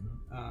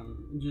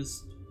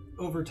 Just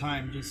over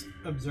time, just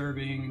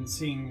observing and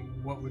seeing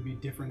what would be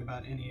different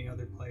about any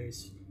other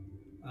place,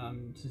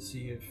 to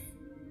see if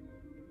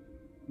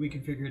we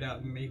can figure it out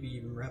and maybe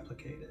even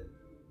replicate it.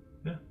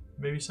 Yeah,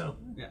 maybe so.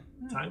 Yeah.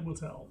 Time will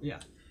tell.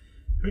 Yeah.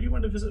 Who do you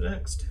want to visit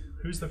next?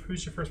 Who's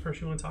your first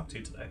person you want to talk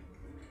to today?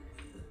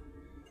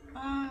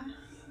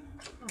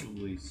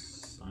 Probably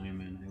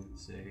Simon, I would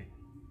say.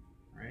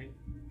 Right?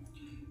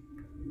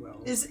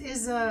 Well,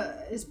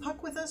 Is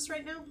Puck with us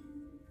right now?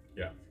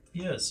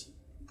 Yes.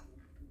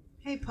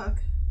 Hey, Puck.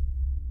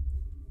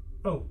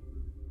 Oh,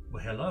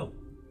 well, hello.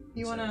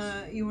 You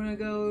wanna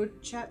go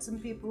chat some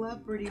people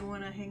up, or do you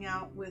wanna hang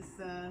out with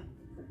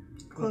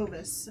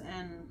Clovis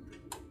and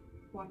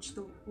watch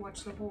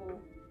the whole?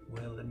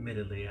 Well,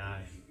 admittedly,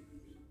 I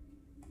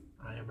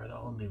am rather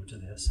all new to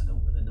this. I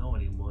don't really know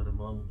anyone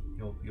among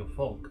your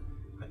folk.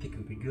 I think it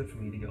would be good for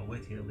me to go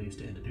with you at least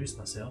to introduce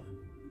myself.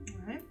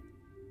 All right.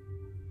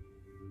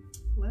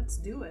 Let's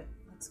do it.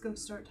 Let's go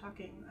start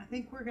talking. I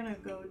think we're gonna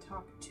go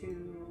talk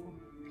to.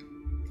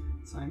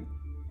 Simon?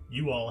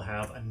 You all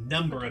have a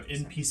number of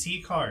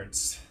NPC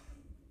cards.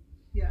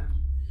 Yeah.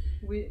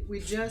 We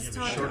just You have a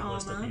talked to short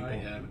list of Alma. people. I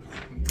have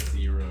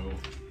 0.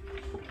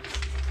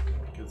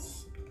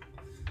 Because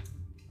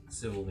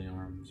Civil the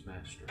Arms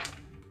Master.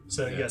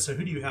 So Yeah. so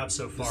who do you have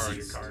so far on your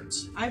Deceased.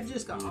 cards? I've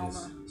just got Yes.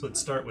 Alma. So let's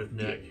start with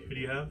Nick. Who do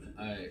you have?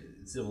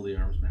 Civil the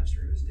Arms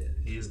Master is dead.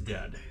 He is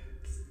dead.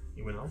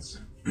 Anyone else?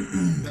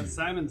 That's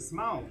Simon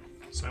Small.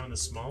 Simon the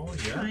Small,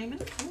 yeah. Simon.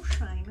 Oh,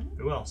 Simon.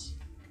 Who else?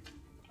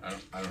 I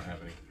don't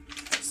have any.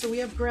 So we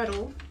have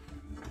Gretel.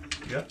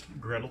 Yep.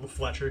 Gretel the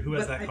Fletcher. Who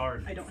has but that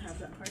card? I don't have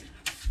that card.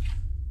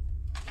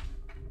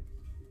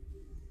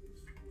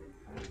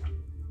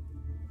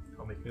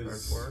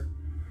 Is for her.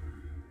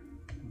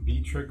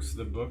 Beatrix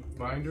the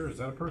bookbinder? Is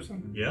that a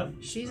person? Yep.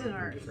 She's in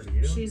our. For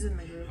you. She's in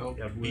the group. Help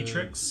You have with-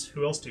 Beatrix.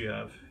 Who else do you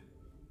have?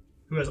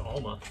 Who has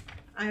Alma?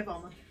 I have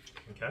Alma.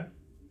 Okay.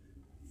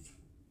 This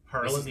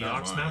Harlan is the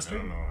not mine. I Oxmaster.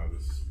 don't know how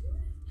this.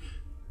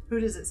 Who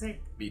does it say?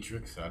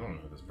 Beatrix? I don't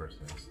know who this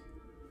person is.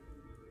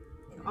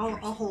 I'll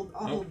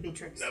hold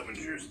Beatrix.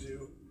 Avengers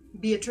do.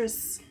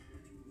 Beatrice.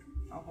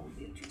 I'll hold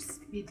Beatrice.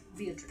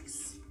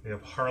 Beatrix. We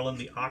have Harlan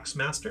the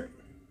Oxmaster.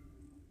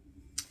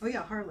 Oh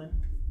yeah,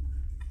 Harlan.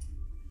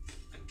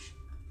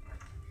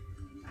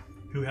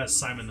 Who has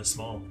Simon the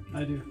Small?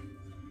 I do.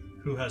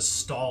 Who has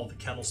Stall the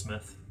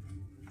Kettlesmith?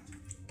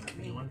 Not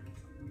me. Anyone?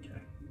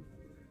 Okay.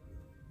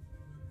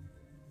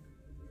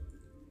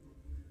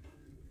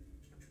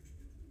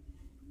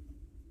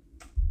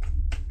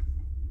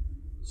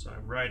 So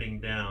I'm writing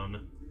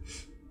down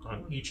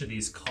on each of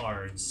these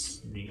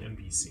cards the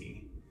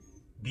NPC.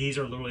 These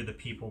are literally the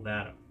people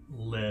that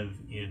live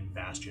in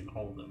Bastion,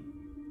 all of them.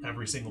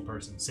 Every single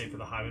person, save for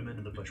the highwaymen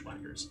and the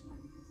bushwhackers.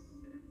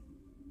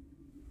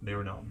 They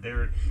were not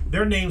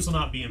their names will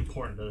not be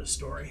important to this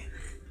story.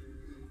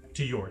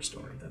 To your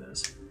story, that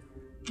is.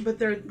 But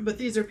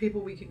these are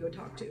people we could go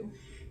talk to.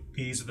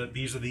 These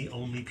are the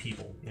only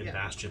people in Yeah.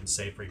 Bastion,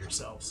 save for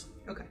yourselves.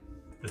 Okay.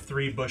 The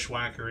 3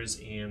 bushwhackers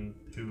and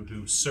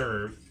who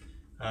serve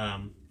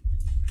Harlan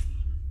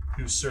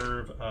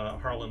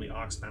the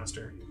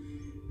Oxmaster,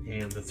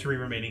 and the 3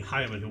 remaining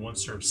highwaymen who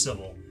once served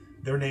civil.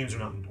 Their names are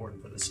not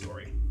important for this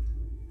story.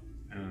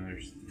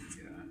 There's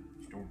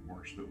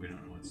Stormhorse, but we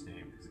don't know its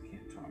name because it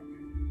can't talk.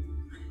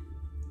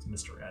 It's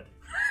Mr. Ed.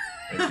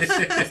 His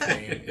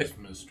name is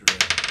Mr.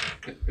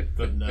 Ed.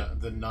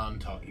 The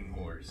non-talking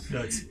horse.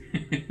 No, it's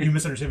you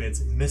misunderstand me.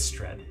 It's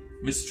Mistred,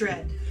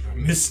 Dread.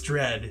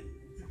 Mistred,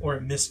 or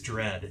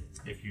Misdread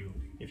if you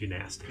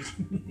nasty.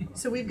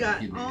 So we've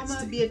got You Alma,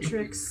 nasty.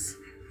 Beatrix,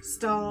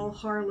 Stahl,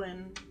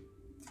 Harlan.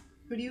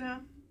 Who do you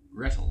have?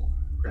 Gretel.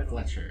 Gretel.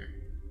 Fletcher.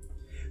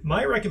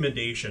 My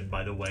recommendation,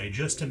 by the way,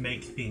 just to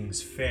make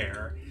things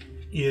fair,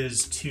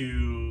 is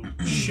to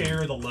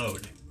share the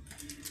load.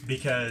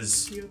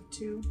 Because You have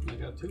 2. I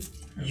got 2.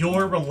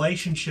 your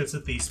relationships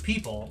with these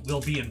people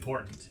will be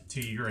important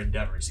to your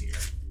endeavors here.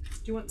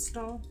 Do you want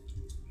Stahl?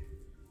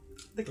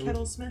 The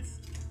Kettlesmith?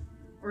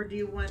 Or do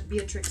you want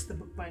Beatrix the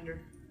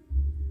bookbinder?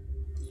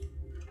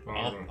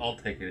 I'll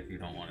take it if you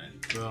don't want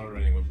it. We're not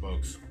running with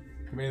books.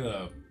 Give me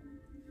the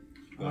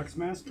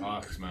Oxmaster?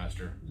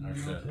 Oxmaster.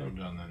 That's it. I'm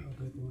done then.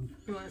 I'll take one.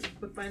 You want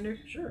bookbinder?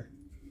 Sure.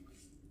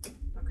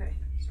 Okay.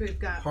 So we've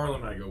got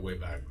Harlan and I go way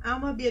back.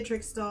 Alma,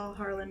 Beatrix, Stahl,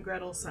 Harlan,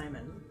 Gretel,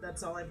 Simon.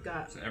 That's all I've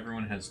got. So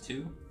everyone has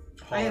 2?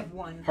 I have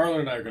 1.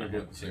 Harlan and I are going to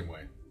go the same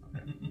way.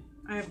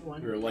 I have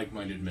 1. We're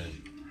like-minded men.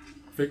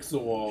 Fix the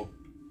wall.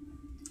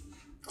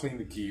 Clean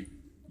the keep.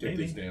 Get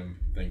Maybe. these damn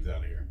things out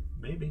of here.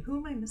 Maybe. Who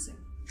am I missing?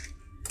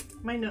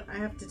 I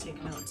have to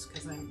take notes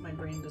because my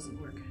brain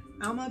doesn't work.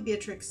 Alma,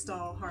 Beatrix,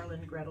 Stahl,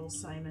 Harlan, Gretel,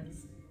 Simon.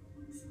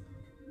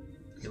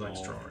 He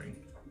likes drawing.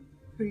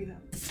 Who you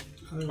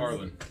have?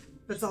 Harlan.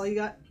 That's all you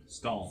got?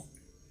 Stall.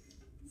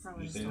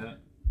 Harlan, Did you say Stahl. that?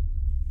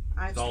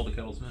 I've Stall the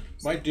Kettlesmith?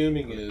 My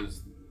dooming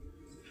is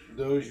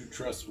those you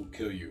trust will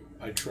kill you.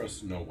 I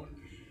trust no one.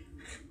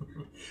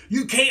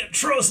 You can't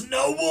trust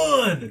no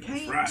one.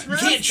 Can't Right. You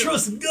can't them.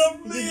 trust the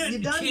government. You You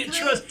done can't can't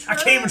trust. I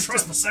can't even trust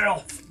trust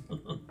myself. I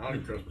don't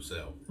even trust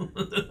myself.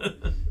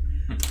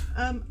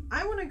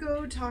 I want to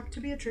go talk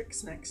to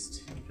Beatrix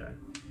next. Okay.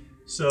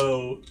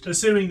 So,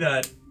 assuming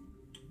that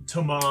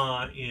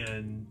Toma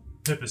and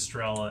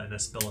Pipistrella and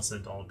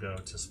Espilicent all go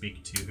to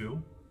speak to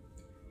who?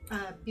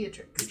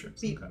 Beatrix.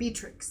 Beatrix, okay.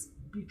 Beatrix.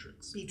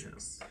 Beatrix.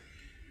 Beatrix.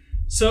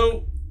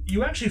 So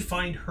you actually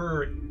find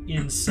her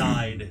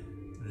inside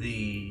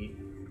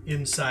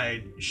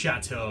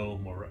Chateau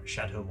Moreau,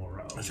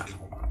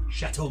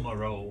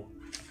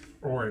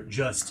 or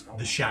just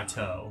the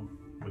chateau,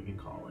 we can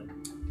call it.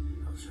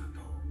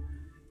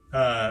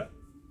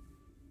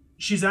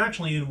 She's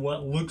actually in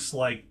what looks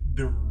like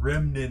the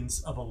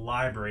remnants of a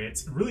library.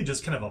 It's really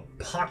just kind of a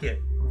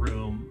pocket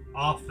room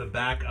off the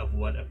back of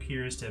what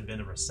appears to have been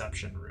a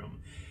reception room.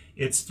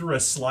 It's through a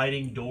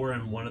sliding door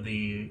in one of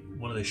the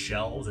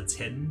shelves. It's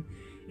hidden,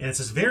 and it's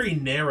this very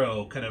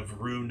narrow kind of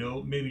room.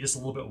 No, maybe just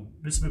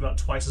about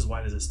twice as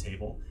wide as this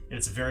table, and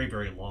it's very,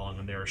 very long.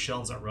 And there are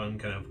shelves that run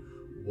kind of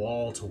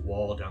wall to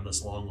wall down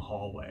this long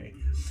hallway.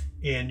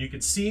 And you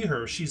can see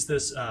her. She's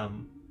this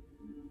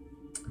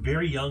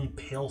very young,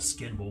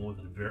 pale-skinned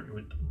woman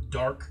with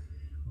dark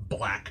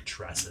black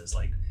tresses,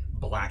 like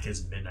black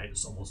as midnight.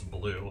 It's almost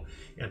blue,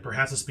 and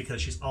perhaps it's because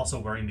she's also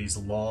wearing these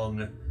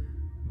long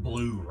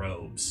blue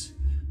robes.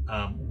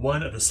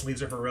 One of the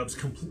sleeves of her robes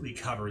completely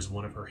covers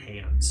one of her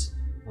hands,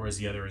 whereas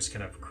the other is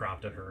kind of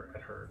cropped at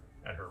her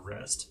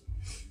wrist.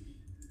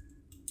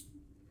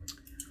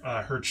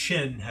 Her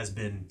chin has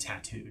been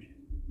tattooed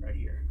right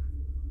here.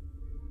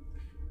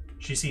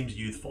 She seems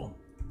youthful.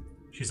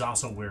 She's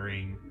also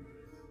wearing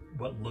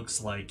what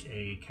looks like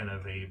a kind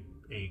of a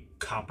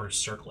copper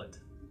circlet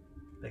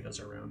that goes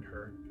around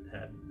her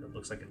head. It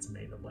looks like it's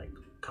made of like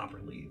copper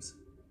leaves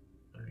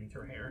underneath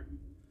her hair.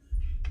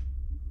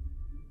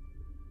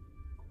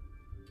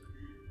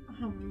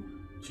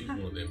 She's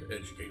one of them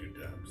educated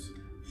types.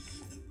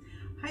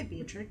 Hi,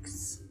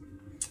 Beatrix.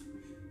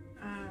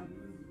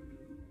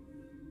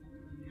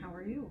 How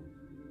are you?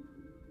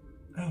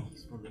 Oh.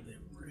 He's one of them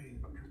brave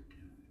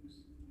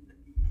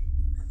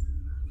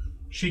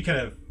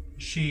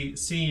She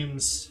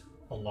seems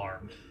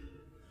alarmed.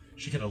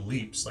 She kind of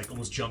leaps, like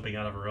almost jumping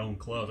out of her own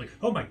clothes. Like,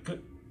 oh my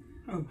god.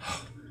 Oh.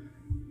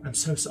 I'm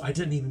so sorry. I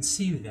didn't even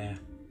see you there.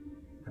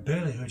 I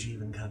barely heard you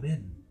even come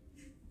in.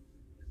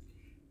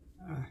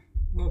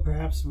 Well,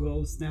 perhaps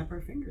we'll snap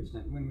our fingers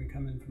when we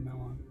come in from now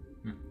on.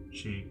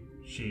 She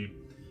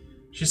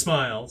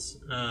smiles.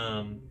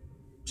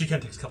 She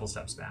kind of takes a couple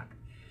steps back.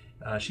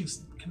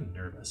 She's kind of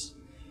nervous.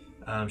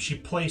 She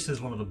places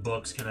one of the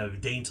books kind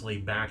of daintily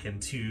back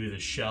into the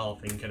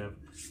shelf and kind of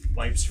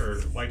wipes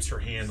her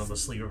hand on the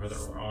sleeve of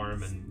her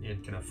arm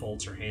and kind of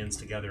folds her hands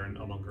together and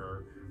among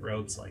her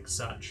robes like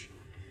such.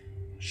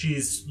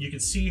 You can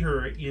see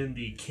her in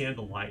the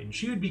candlelight, and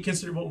she would be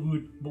considered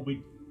what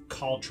we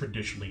call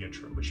traditionally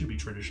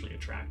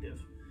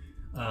attractive,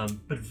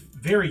 but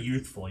very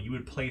youthful. You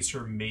would place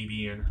her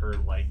maybe in her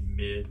like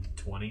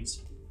mid-20s.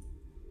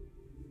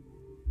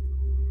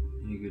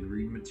 Any good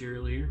reading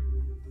material here?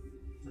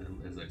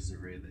 As I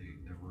survey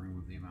the room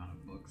with the amount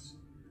of books.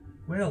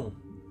 Well,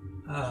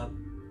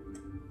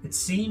 it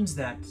seems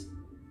that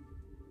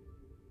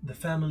the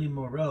family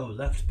Moreau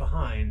left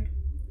behind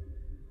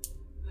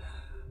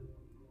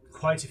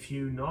quite a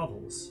few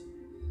novels.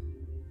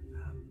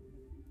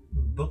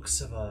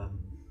 Books of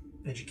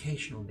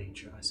educational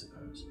nature, I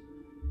suppose.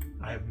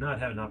 I have not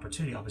had an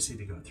opportunity, obviously,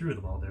 to go through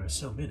them all. There are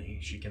so many.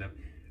 She kind of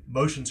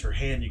motions her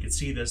hand. You can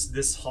see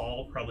this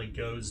hall probably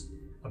goes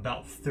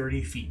about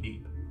 30 feet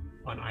deep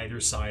on either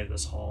side of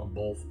this hall, and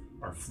both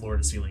are floor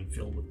to ceiling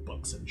filled with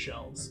books and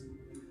shelves.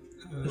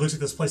 It looks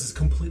like this place is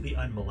completely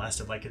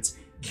unmolested, like it's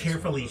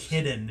carefully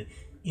hidden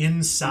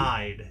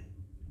inside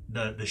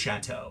the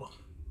chateau.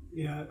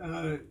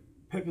 Yeah,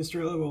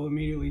 Pipistrella will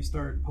immediately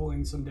start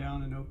pulling some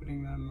down and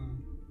opening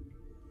them,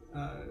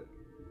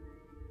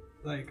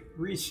 like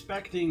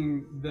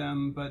respecting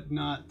them, but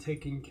not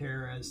taking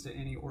care as to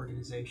any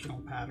organizational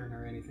pattern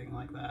or anything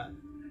like that.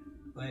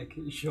 Like,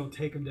 she'll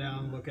take them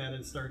down, look at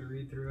it, start to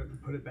read through it,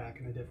 and put it back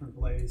in a different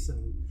place.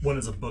 And one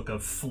is a book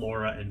of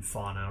flora and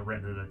fauna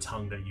written in a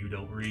tongue that you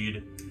don't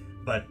read,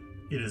 but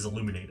it is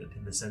illuminated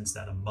in the sense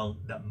that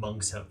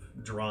monks have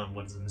drawn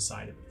what is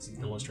inside of it. It's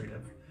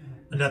illustrative.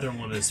 Another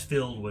one is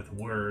filled with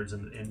words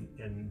in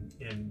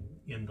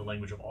the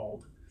language of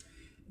Ald.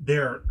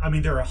 There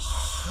are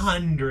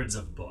hundreds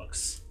of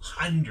books.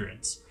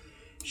 Hundreds.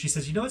 She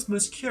says, you know what's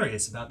most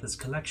curious about this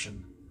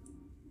collection?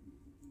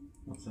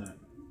 What's that?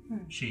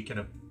 She kind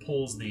of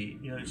pulls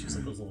she's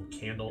like those little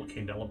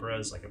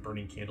candelabras, like a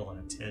burning candle on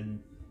a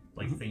tin,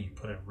 like thing you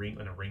put in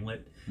a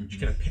ringlet. She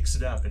kind of picks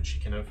it up and she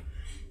kind of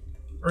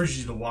urges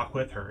you to walk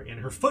with her.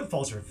 And her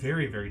footfalls are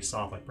very, very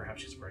soft, like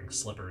perhaps she's wearing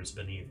slippers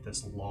beneath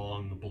this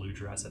long blue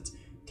dress that's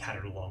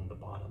tattered along the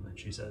bottom. And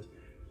she says,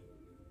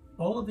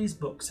 all of these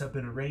books have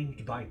been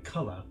arranged by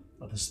color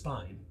of the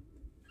spine.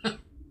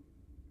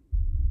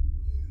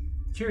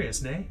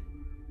 Curious, nay?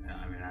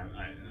 I mean,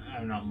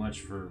 I'm not much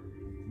for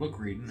book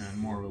reading. I'm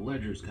more of a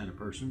ledgers kind of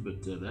person,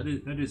 but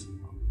that is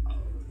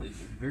a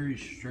very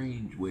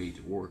strange way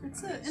to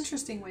organize. It's an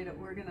interesting way to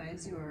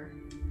organize your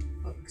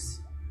books.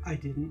 I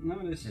didn't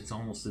notice. It's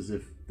almost as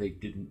if they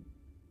didn't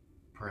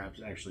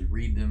perhaps actually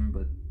read them,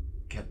 but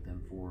kept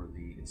them for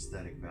the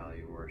aesthetic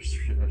value or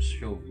a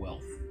show of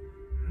wealth.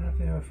 If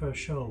they were for a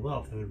show of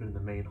wealth, they would have been in the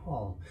main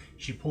hall.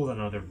 She pulled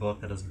another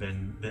book that has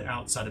been, the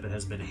outside of it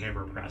has been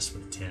hammer pressed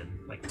with tin,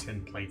 like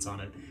tin plates on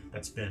it.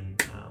 That's been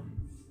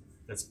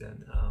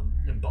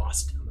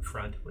embossed on the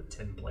front with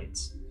tin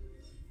plates.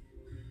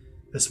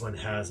 This one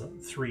has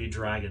 3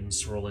 dragons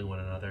swirling one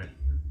another.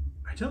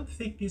 I don't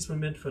think these were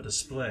meant for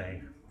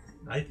display.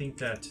 I think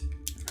that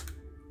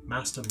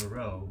Master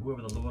Moreau,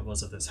 whoever the lord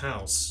was of this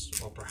house,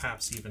 or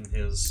perhaps even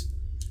his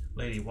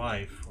lady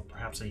wife, or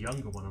perhaps a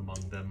younger one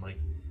among them, like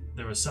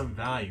there was some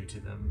value to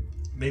them.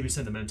 Maybe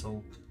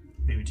sentimental,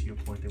 maybe to your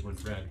point they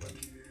weren't read, but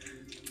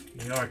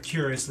they are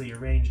curiously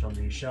arranged on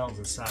these shelves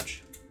as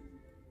such.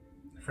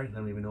 Frankly, I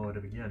don't even know where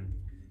to begin.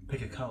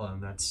 Pick a color,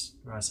 and that's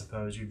where I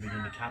suppose you'd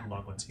begin to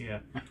catalog what's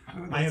here.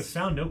 I have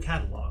found no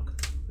catalog.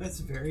 That's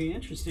very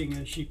interesting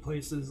as she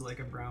places like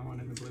a brown one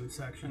in the blue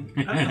section.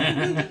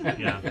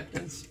 Yeah.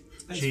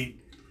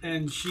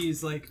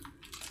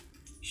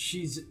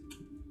 She's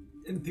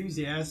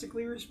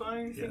enthusiastically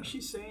responding to things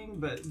she's saying,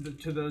 but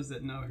to those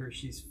that know her,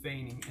 she's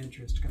feigning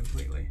interest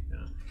completely.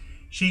 Yeah.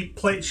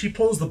 She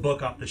pulls the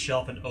book off the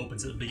shelf and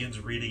opens it and begins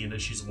reading it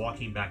as she's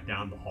walking back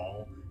down the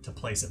hall to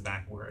place it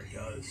back where it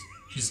goes.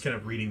 She's kind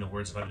of reading the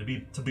words about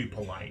it to be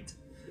polite.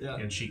 Yeah.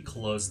 And she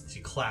clasps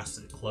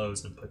it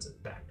closed and puts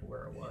it back to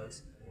where it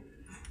was.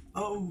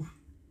 Oh,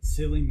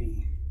 silly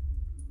me.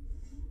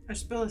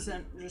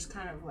 Spillicent just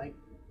kind of like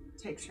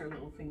takes her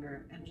little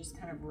finger and just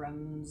kind of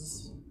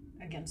runs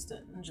against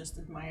it and just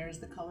admires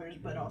the colors,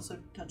 but also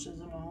touches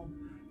them all.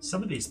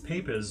 Some of these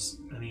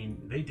papers, I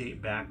mean, they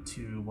date back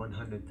to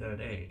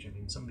 103rd age. I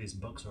mean, some of these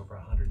books are over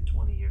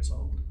 120 years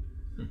old.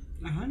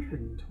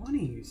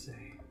 120, you say?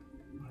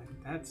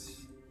 Like,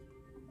 that's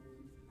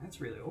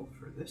really old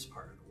for this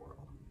part of the world.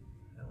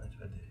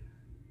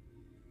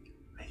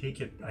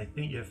 I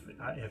think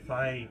if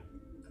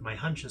my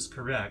hunch is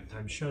correct,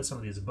 I'm sure some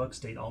of these books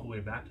date all the way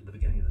back to the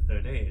beginning of the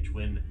Third Age,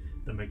 when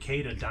the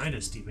Makeda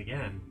dynasty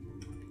began.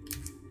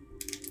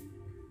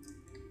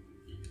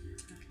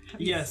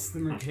 Yes, the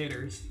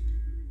Mercators.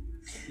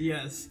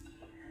 Yes.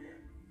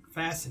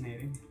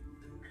 Fascinating.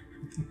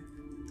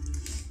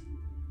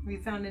 Have you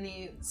found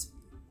any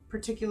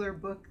particular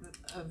book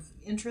of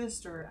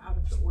interest or out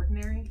of the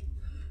ordinary?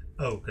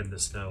 Oh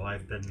goodness, no!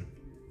 I've been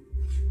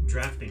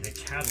drafting a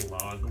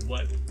catalog of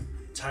what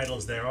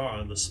titles there are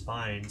on the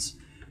spines.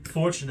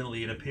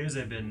 Fortunately, it appears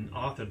they've been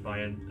authored by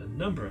a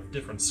number of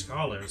different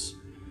scholars.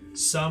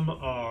 Some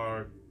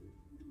are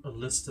a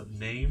list of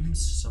names,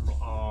 some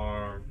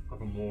are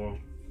of a more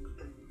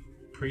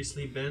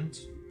priestly bent,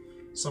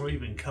 some are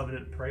even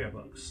covenant prayer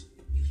books.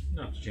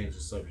 Not to change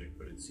the subject,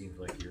 but it seems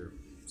like you're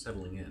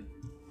settling in.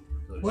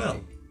 So to Well,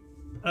 speak.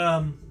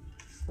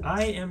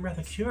 I am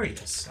rather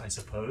curious, I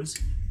suppose.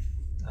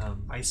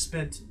 I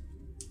spent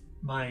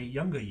my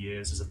younger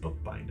years as a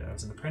bookbinder,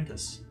 as an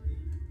apprentice.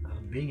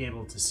 Being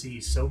able to see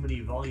so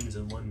many volumes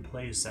in one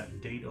place that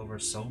date over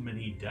so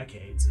many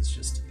decades is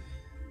just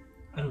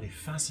utterly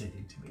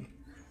fascinating to me.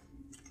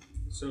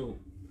 So,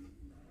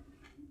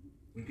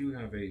 we do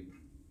have a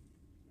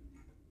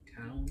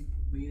town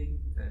meeting?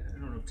 I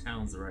don't know if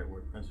town's the right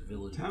word, perhaps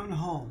village. Town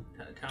hall.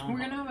 Town We're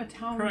gonna have a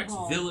town perhaps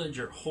hall. village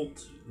or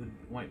holt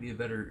might be a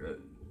better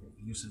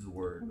use of the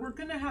word. We're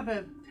gonna have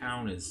a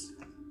Town is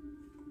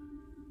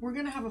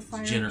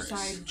fireside generous.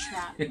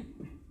 chat.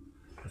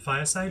 The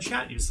fireside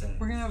chat, you say?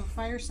 We're gonna have a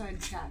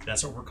fireside chat.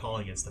 That's what we're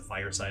calling it. It's the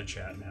fireside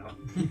chat now.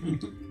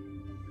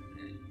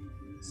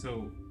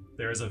 so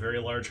There is a very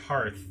large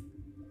hearth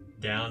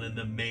down in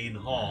the main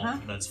hall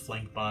that's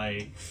flanked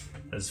by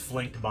those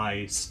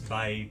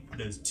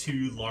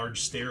two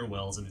large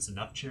stairwells, and there's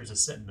enough chairs to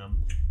sit in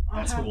them.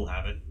 That's where we'll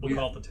have it. We'll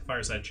call it the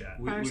fireside chat.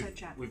 Fireside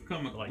chat. We've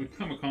come a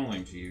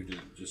calling to you to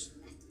just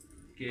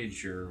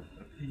gauge your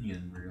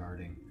opinion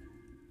regarding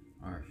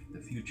the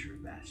future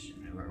of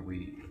Bastion. Are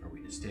we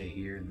to stay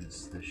here in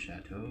this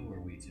chateau?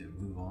 Are we to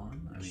move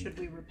on? I mean, Should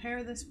we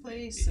repair this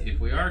place? if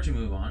we are to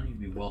move on,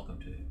 you'd be welcome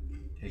to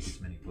take as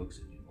many books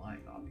as you'd like,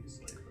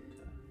 obviously.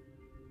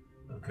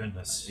 But Oh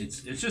goodness.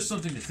 it's just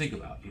something to think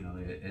about. You know,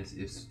 if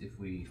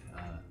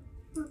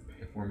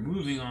we're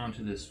moving on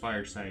to this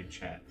fireside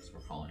chat, as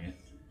we're calling it.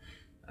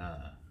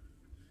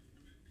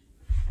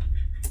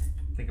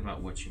 Think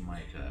about what you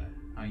might,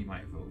 how you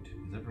might vote.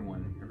 Because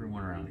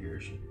everyone around here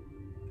should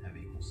have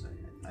equal say.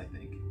 I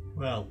think.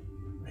 Well,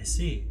 I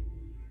see.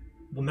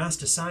 Well,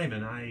 Master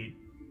Simon, I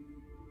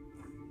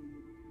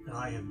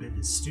have been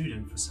his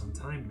student for some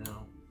time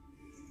now.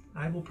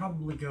 I will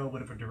probably go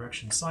whatever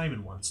direction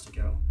Simon wants to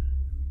go.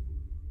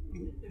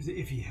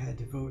 If you had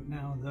to vote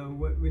now, though,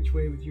 which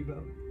way would you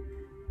vote?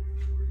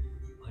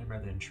 I'm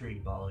rather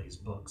intrigued by all these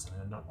books,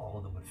 and not all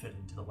of them would fit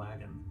into the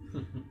wagon.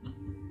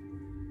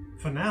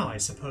 For now, I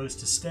suppose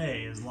to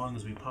stay as long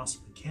as we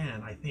possibly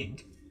can, I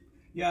think.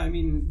 Yeah, I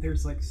mean,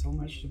 there's like so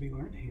much to be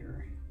learned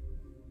here.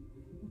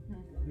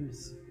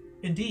 There's,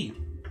 Indeed,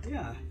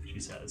 yeah. she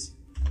says,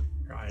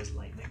 her eyes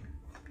lightening.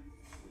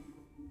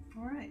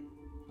 All right.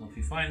 Well, if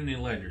you find any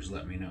ledgers,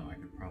 let me know. I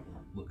could probably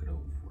look it over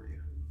for you.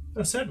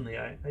 Oh, certainly,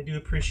 I do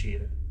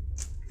appreciate it.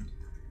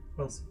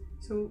 Well,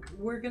 So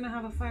we're gonna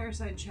have a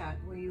fireside chat.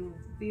 Will you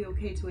be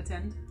okay to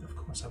attend? of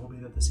course, I will be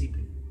there this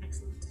evening.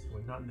 Excellent.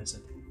 Would not miss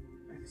it.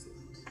 Excellent.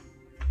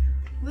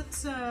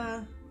 Let's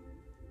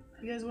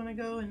you guys want to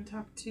go and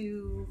talk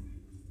to?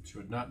 She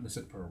would not miss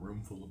it for a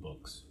room full of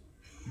books.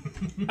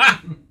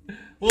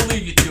 We'll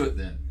leave you to it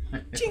then.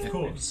 Of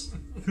course.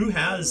 Who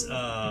has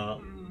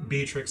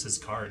Beatrix's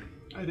card?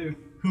 I do.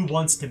 Who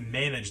wants to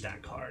manage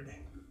that card?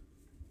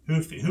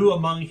 Who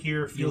among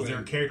here feels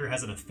their character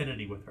has an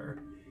affinity with her?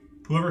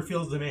 Whoever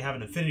feels they may have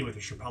an affinity with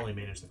her should probably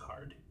manage the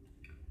card.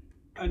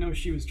 I know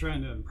she was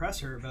trying to impress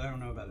her, but I don't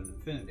know about an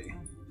affinity.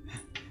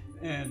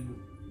 And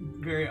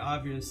very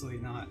obviously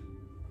not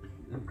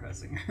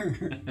impressing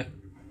her.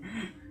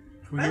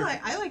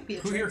 I like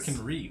Beatrix. Who here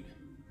can read?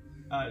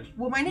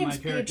 Well, my name's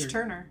character- Paige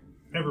Turner.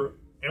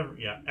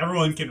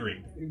 Everyone can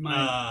read.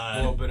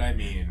 Well, but I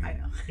mean, I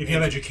know. If you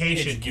have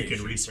education, you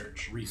can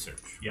research.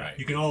 Research. Yeah, Right.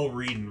 you can all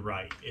read and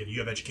write. If you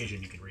have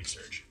education, you can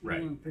research. I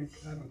Right. don't think.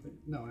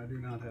 No, I do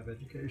not have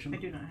education. I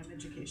do not have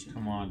education.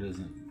 Come on,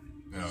 doesn't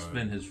No,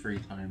 spend his free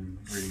time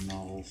reading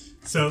novels.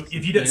 So,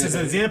 if you, so as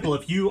an example,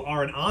 if you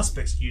are an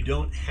Auspex, you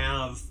don't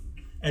have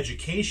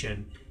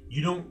education.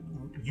 You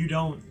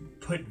don't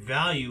put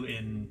value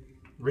in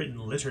written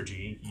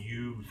liturgy.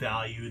 You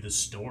value the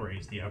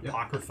stories, the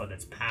apocrypha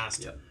that's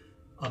passed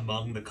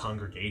among the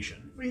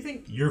congregation. What do you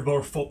think? You're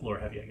more folklore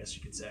heavy, I guess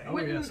you could say. Oh,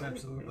 yes,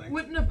 absolutely.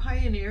 Wouldn't a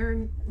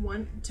pioneer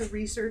want to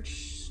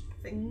research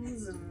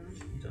things and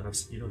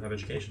You don't have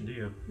education, do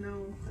you?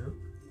 no?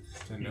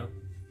 So no.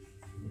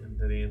 And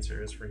the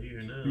answer is for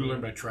you, no. You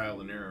learn by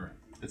trial and error.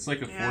 It's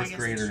like a Yeah, I fourth guess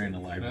grader that's in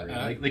a library.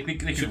 Uh, Like they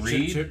can chip,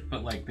 read, chip.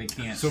 but like they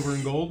can't. Silver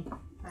and gold.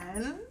 I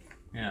don't.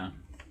 Yeah.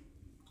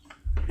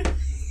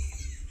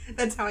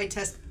 That's how I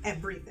test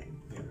everything.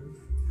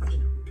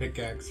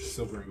 Pickaxe,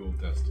 silver and gold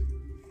test.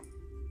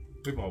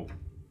 We both.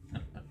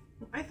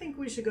 I think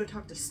we should go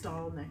talk to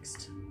Stahl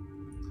next.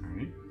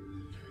 Alright.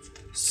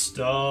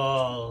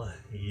 Stahl,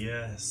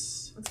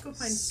 yes. Let's go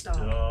find Stahl.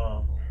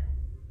 Stahl.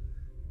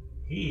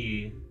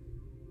 He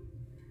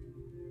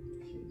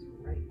She's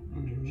right.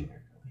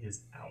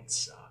 is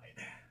outside.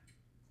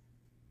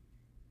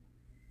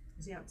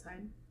 Is he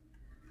outside?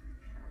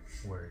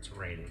 Where it's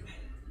raining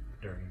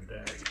during the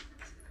day.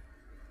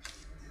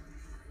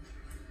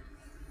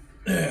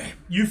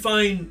 You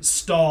find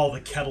Stahl,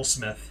 the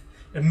kettlesmith,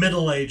 a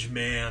middle-aged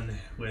man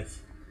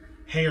with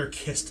hair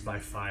kissed by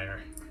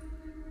fire.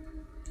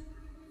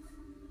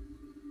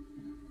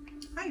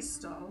 Hi,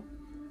 Stahl.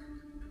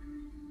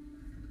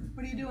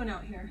 What are you doing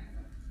out here?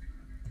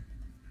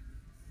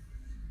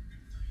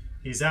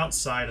 He's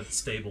outside of the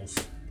stables.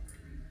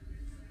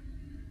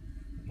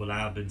 Well,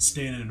 I've been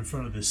standing in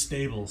front of the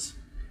stables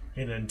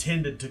and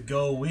intended to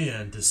go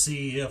in to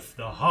see if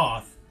the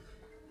hearth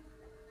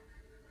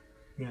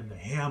and the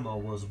hammer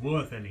was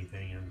worth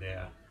anything in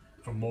there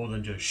for more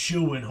than just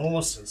shoeing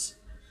horses.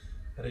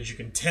 But as you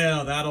can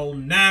tell, that old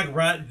nag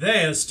right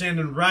there is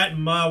standing right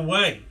in my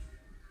way.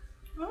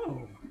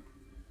 Oh.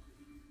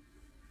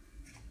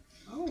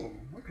 Oh,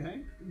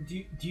 okay.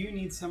 Do you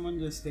need someone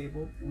to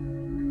stable that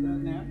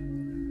nap?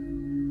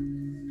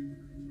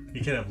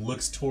 He kind of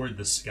looks toward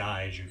the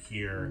sky as you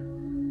hear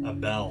a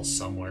bell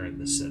somewhere in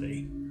the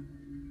city.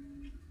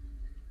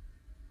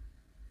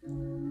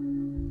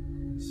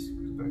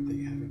 Are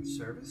they having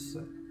service? Is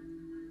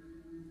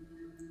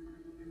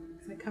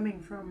it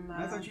coming from?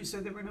 I thought you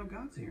said there were no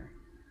gods here.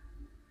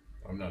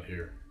 I'm not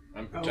here.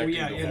 I'm Oh protecting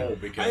yeah, the yeah. hole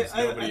because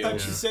I nobody thought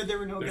else. you said there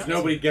were no There's gods.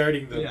 nobody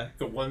guarding the Yeah.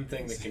 the one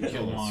thing that can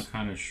kill Law us.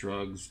 kind of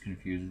shrugs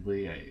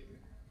confusedly.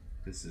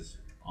 This is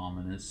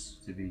ominous,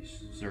 to be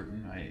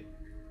certain.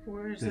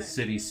 Where is The it?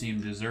 city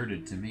seemed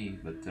deserted to me,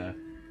 but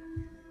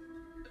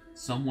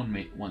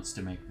someone wants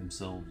to make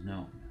themselves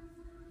known.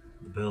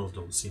 The bells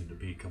don't seem to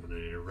be coming to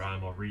any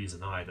rhyme or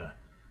reason either.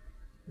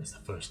 It's the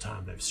first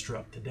time they've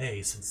struck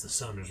today since the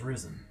sun has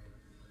risen.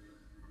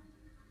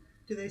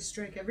 Do they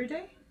strike every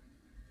day?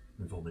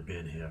 We've only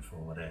been here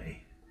for a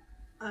day.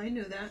 I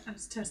knew that. I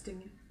was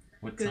testing you.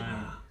 What Good.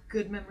 time?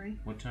 Good memory.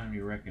 What time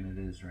you reckon it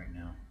is right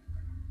now?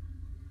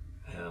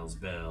 Hell's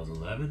bells,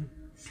 11?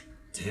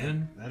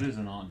 10? That is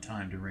an odd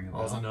time to ring a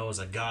All I bell. know is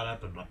I got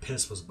up and my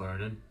piss was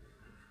burning.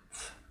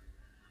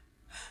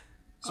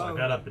 So I Oh.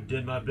 got up and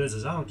did my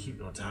business. I don't keep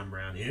no time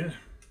around here.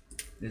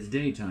 It's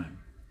daytime.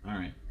 All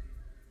right.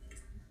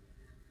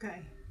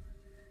 Okay.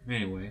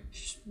 Anyway,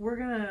 We're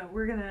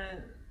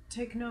gonna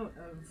take note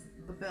of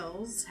the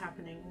bells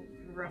happening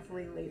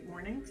roughly late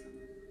morning.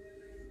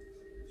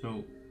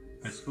 so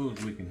I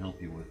suppose we can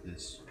help you with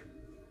this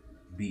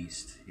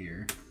beast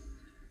here.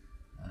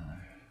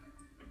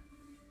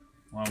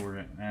 While we're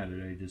at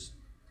it, I just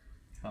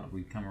thought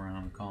we'd come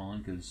around and call in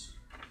because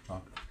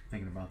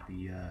thinking about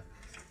the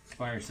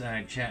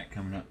fireside chat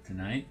coming up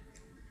tonight.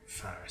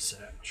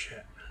 Fireside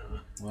chat, huh?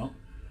 Well,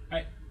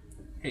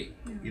 hey,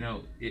 you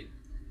know,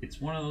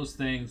 it's one of those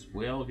things.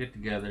 We all get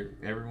together.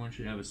 Everyone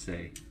should have a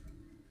say.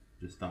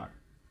 Just thought,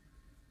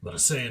 But a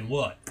saying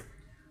what?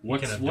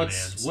 what's have what's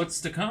demands.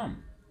 what's to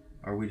come?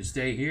 Are we to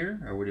stay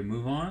here? Are we to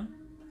move on?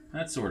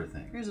 That sort of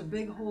thing. Here's a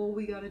big hole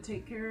we gotta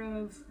take care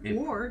of, If-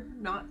 or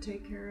not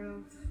take care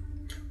of.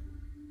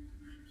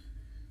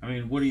 I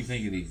mean, what do you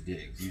think of these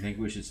digs? Do you think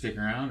we should stick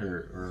around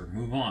or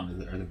move on?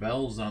 Are the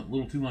bells a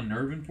little too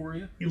unnerving for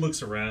you? He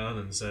looks around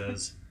and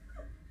says,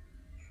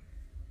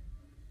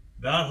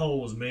 that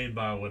hole was made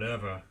by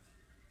whatever,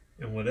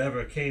 and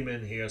whatever came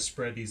in here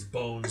spread these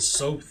bones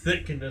so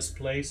thick in this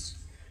place,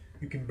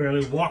 you can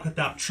barely walk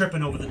without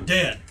tripping over the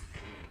dead.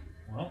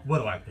 Well, What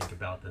do I think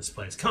about this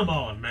place? Come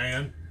on,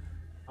 man.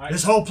 I,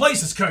 This whole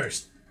place is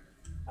cursed.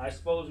 I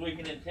suppose we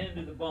can attend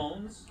to the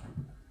bones.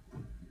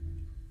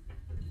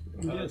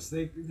 Yes,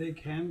 they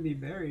can be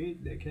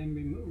buried. They can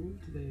be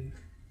moved.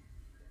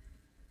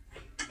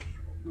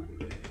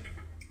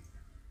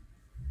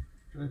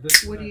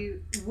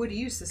 What do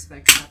you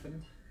suspect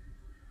happened?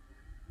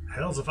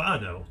 Hells if I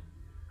know.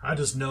 I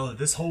just know that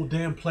this whole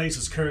damn place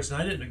is cursed,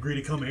 and I didn't agree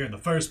to come here in the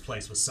first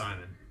place with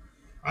Simon.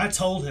 I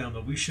told him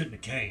that we shouldn't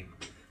have came,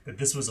 that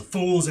this was a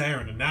fool's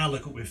errand, and now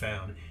look what we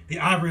found. The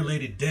ivory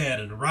lady dead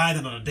and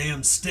writhing on a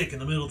damn stick in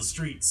the middle of the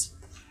streets.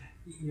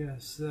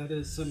 Yes, that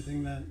is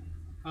something that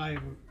I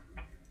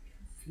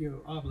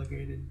feel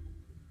obligated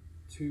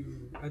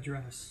to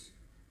address.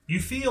 You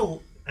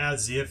feel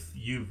as if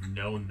you've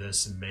known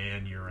this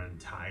man your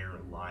entire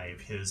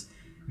life. His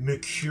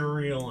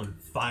mercurial and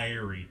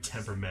fiery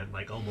temperament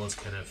like almost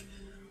kind of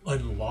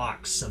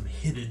unlocks some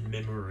hidden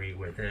memory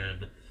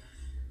within.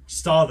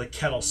 Stahl the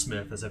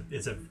kettlesmith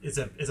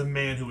is a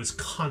man who is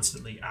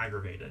constantly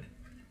aggravated,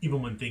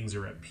 even when things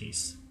are at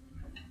peace.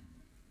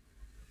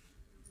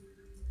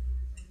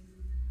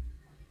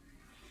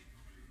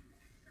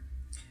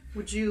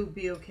 Would you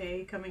be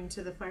okay coming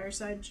to the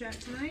fireside chat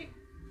tonight?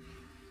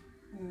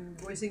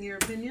 Voicing your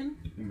opinion?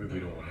 Maybe we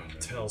don't want him there.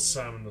 Tell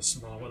Simon the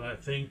Small what I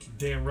think.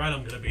 Damn right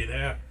I'm gonna be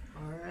there.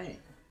 All right.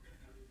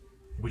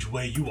 Which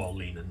way you all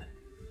leaning?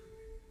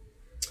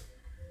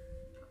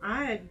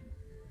 I'd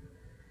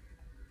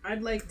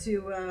like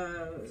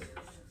to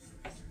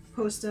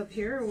post up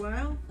here a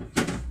while,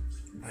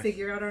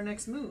 figure out our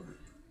next move.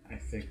 I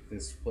think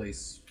this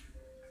place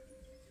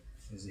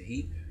is a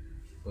heap,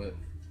 but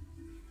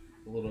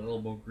a little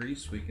elbow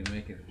grease, we can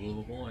make it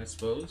livable, I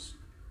suppose.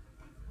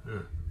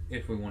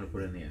 If we want to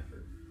put in the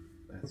effort.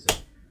 That's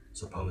it.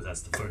 Suppose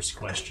that's the first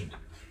question.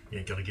 You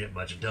ain't gonna get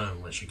much done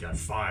unless you got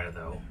fire,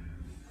 though.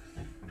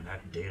 And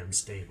that damn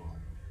stable.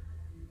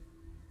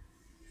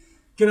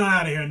 Get on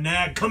out of here,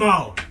 Nag! Come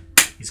on!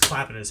 He's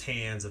clapping his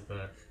hands at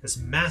this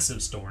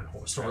massive storm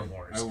horse.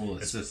 I will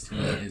assist him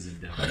in his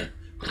endeavor.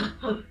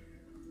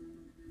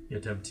 You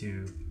attempt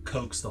to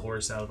coax the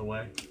horse out of the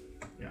way.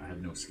 Yeah, I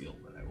have no skill,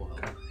 but I will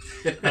help.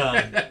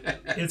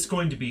 It's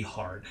going to be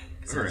hard.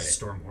 It's a Alright.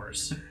 storm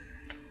horse.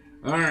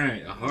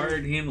 Alright, a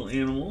hard handle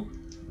animal.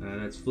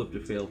 That's flip to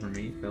fail for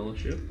me,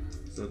 fellowship.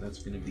 So that's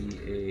going to be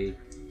a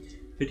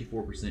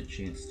 54%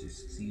 chance to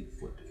succeed,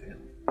 flip to fail.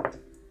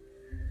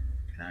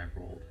 And I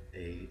rolled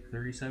a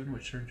 37,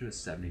 which turned to a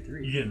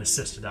 73. You get an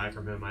assist to die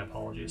from him. My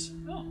apologies.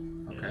 Oh,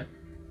 okay.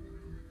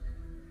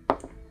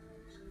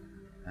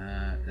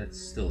 That's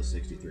still a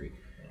 63.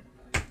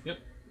 Yep.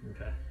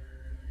 Okay.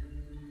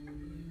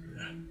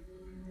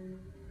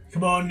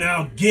 Come on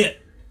now,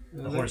 get!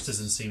 The horse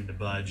doesn't seem to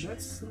budge.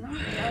 That's not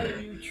how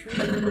you treat.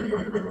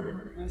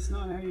 That's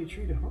not how you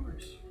treat a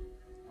horse.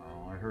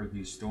 Oh, I heard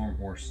these storm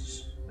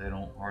horses. They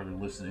don't hardly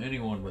listen to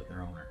anyone but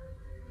their owner.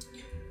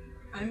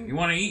 You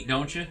want to eat,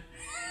 don't you?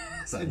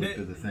 So I looked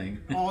at the thing.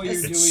 All you're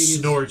It doing is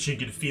snorts. You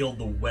can feel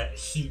the wet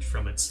heat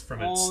from its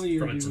all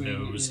you're from its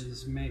doing nose.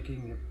 is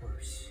making it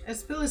worse.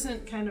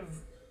 Aspillicent kind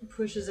of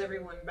pushes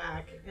everyone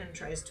back and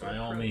tries to By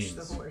all approach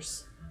means. the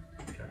horse.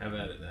 Have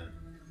at it then.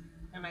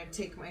 And I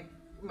take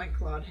my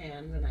clawed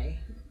hand and I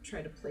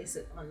try to place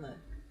it on the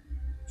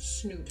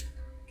snoot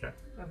Okay.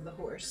 of the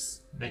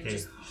horse. Make and a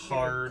just very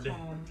hard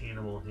calm.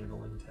 animal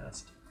handling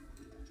test.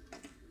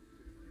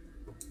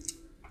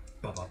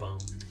 Ba-ba-bum.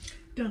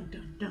 Dun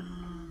dun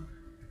dun.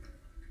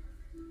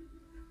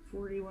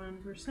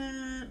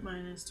 41%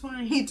 minus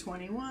 20,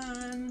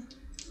 21.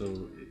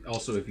 So,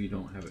 also, if you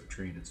don't have it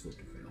trained, it's flip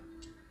to fail.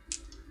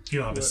 You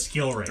don't have a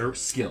skill rate. Or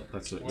skill,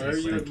 that's what Why are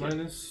you thank at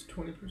minus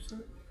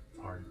 20%?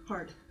 Hard.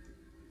 Hard.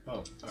 Oh,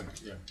 okay,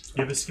 yeah.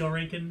 You have a skill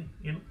rank in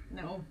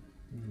No.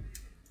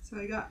 So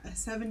I got a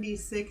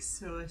 76,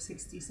 so a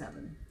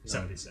 67.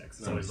 76.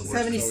 It's No, always the worst.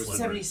 70, to flip.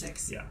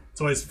 76. Yeah.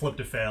 It's always flip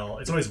to fail.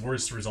 It's always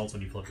worse results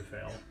when you flip to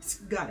fail.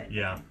 Got it.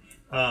 Yeah.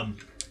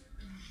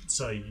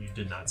 So you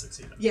did not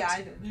succeed. on Yeah, this.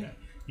 I did. Okay.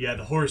 Yeah,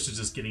 the horse is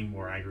just getting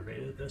more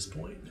aggravated at this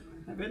point.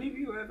 Have any of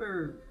you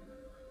ever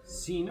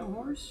seen a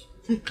horse?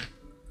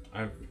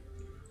 I've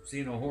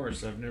seen a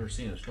horse, I've never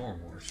seen a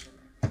storm horse.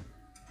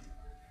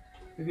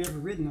 Have you ever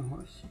ridden a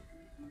horse?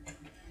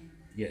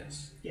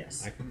 Yes.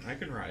 Yes. I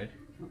can ride.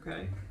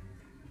 Okay.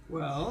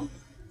 Well,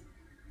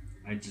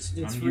 I'm It's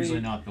usually really-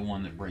 not the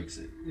one that breaks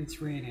it.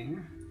 it's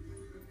raining,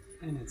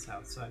 and it's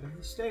outside of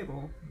the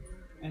stable,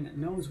 and it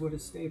knows what a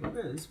stable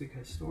is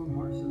because storm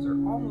horses are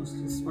almost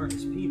as smart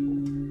as people.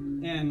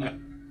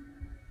 And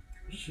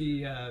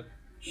she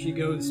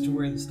goes to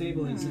where the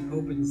stable is and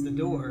opens the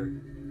door,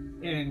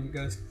 and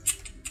goes.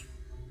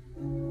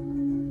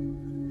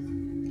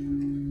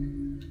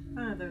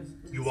 There's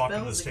You walk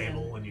into the spells again.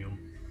 stable and you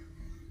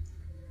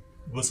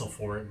whistle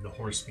for it, and the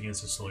horse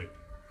begins to slowly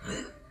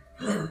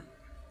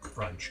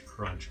crunch,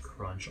 crunch,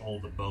 crunch. All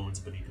the bones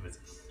beneath of its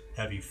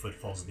heavy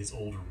footfalls of these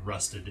old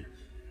rusted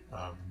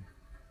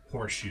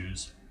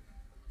horseshoes.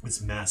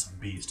 This massive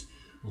beast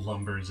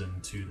lumbers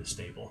into the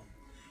stable,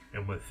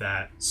 and with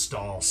that,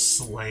 Stahl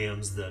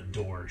slams the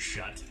door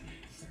shut.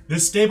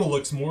 This stable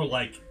looks more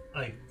like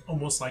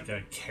almost like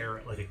a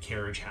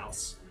carriage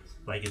house.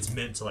 Like it's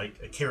meant to, like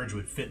a carriage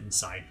would fit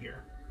inside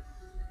here.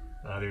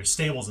 There's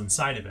stables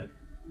inside of it,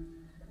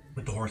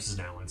 but the horse is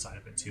now inside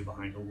of it too,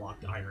 behind a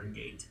locked iron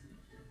gate.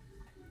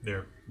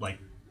 They're like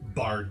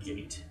barred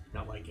gate,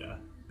 not like a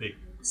big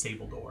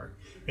stable door.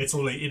 It's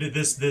literally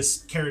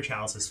this carriage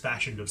house is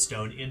fashioned of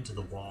stone into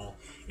the wall,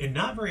 and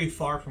not very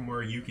far from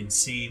where you can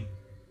see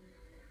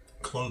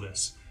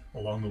Clovis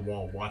along the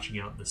wall, watching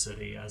out the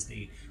city as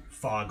the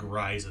fog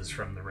rises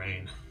from the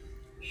rain.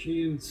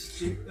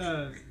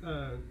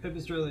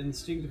 Pipistrella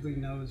instinctively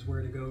knows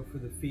where to go for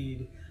the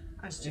feed.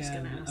 I was just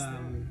going to ask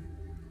them.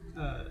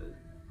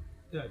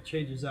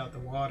 Changes out the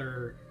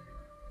water.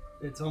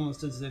 It's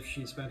almost as if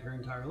she spent her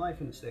entire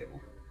life in a stable.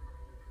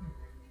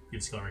 You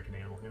have skill rank in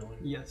animal handling.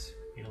 Yes.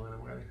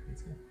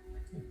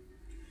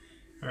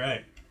 All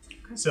right.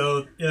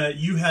 So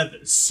you have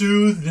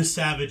soothed the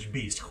savage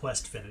beast.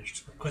 Quest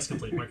finished. Quest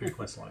complete. Mark your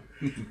quest log.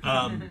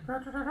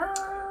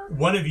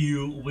 One of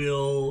you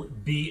will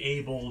be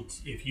able,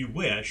 to, if you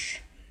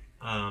wish.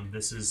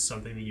 This is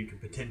something that you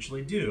could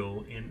potentially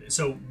do. And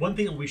so one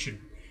thing that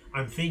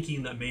I'm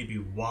thinking that may be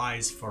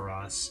wise for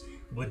us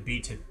would be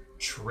to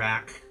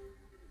track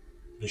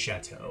the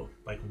chateau,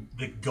 like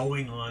the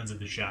going-ons of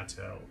the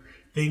chateau,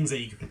 things that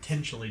you could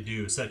potentially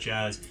do, such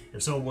as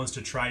if someone wants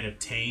to try to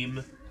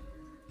tame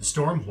the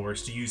storm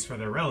horse to use for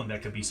their own,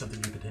 that could be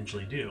something you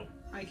potentially do.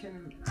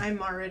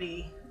 I'm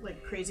already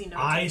like crazy notes.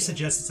 I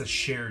suggest it's a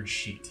shared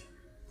sheet.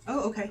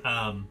 Oh, okay.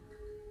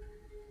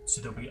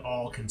 So that we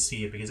all can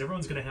see it, because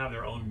everyone's going to have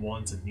their own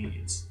wants and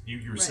needs, you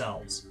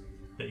yourselves,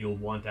 that you'll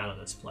want out of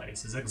this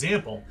place. As an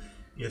example,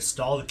 if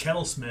Stahl the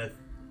Kettlesmith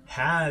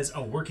has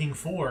a working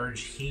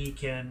forge, he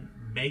can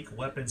make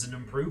weapons and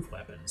improve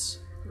weapons.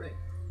 Right.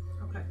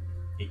 Okay.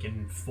 He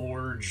can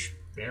forge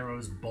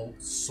arrows,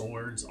 bolts,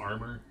 swords,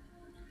 armor,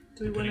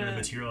 Do we depending on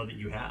want the to? material that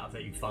you have,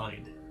 that you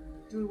find.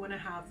 Do we want to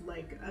have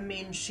like a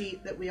main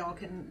sheet that we all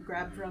can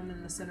grab from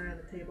in the center of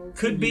the table?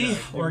 Could be, Yeah,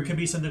 or it could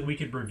be something we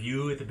could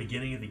review at the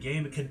beginning of the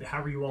game. It could,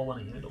 however you all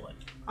want to handle it.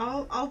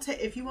 I'll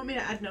take. If you want me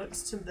to add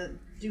notes to the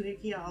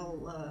doohickey,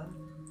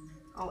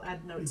 I'll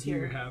add notes Do you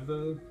here. have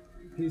a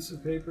piece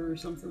of paper or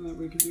something that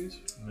we could use?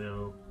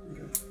 No.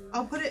 Okay.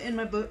 I'll put it in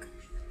my book.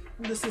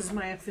 This is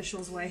my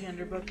official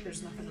Zweihander book.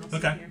 There's nothing else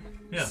Okay. in here.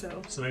 Yeah.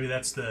 So maybe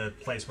that's the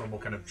place where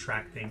we'll kind of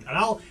track things, and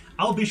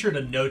I'll be sure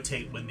to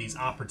notate when these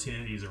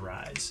opportunities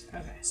arise,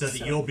 okay. so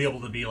that you'll be able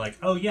to be like,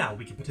 oh yeah,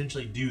 we could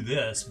potentially do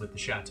this with the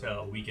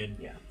chateau. We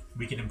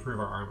could improve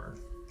our armor.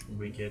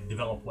 We could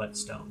develop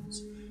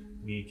whetstones.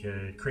 We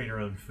could create our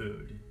own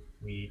food.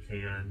 We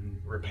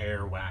can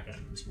repair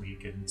wagons. We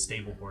can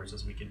stable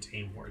horses. We can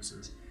tame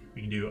horses.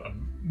 We can do a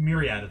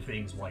myriad of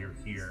things while you're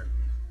here,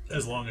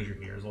 as long as you're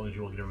here, as long as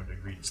you will get everyone to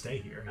agree to stay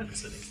here in the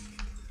city.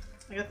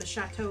 I got the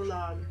chateau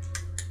log.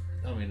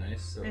 That'll be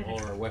nice. So all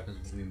our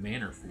weapons will be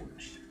manor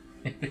forged.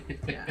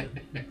 Yeah.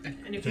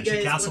 And if you Potentially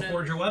guys castle wanna...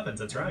 forge your weapons.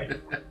 That's right.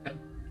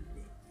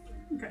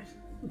 Okay.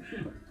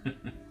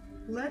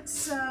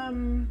 Let's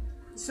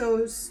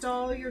So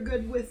Stahl, you're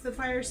good with the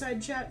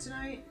fireside chat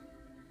tonight?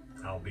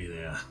 I'll be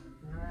there.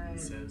 Alright. He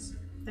says.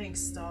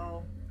 Thanks,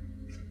 Stahl.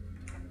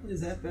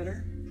 Is that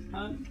better?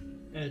 Huh?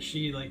 As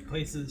she like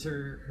places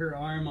her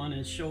arm on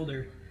his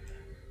shoulder.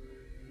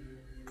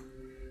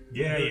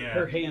 Yeah,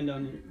 Her hand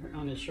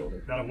on his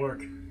shoulder. That'll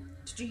work.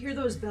 Did you hear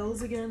those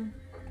bells again?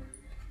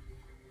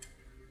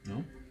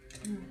 No?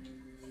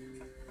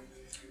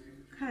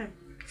 Okay.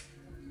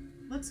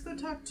 Let's go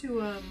talk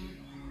to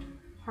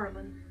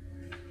Harlan.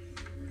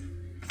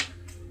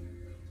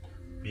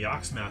 The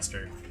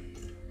Oxmaster.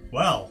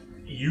 Well,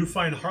 you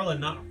find Harlan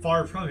not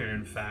far from here,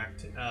 in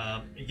fact.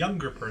 A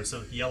younger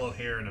person with yellow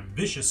hair and a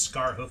vicious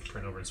scar hoof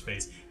print over his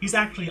face. He's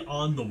actually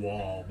on the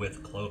wall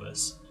with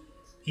Clovis.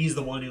 He's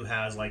the one who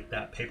has, like,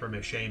 that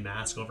papier-mâché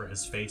mask over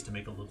his face to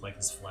make it look like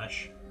his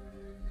flesh.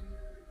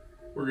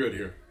 We're good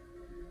here.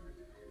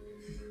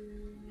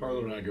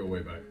 Harlan and I go way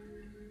back.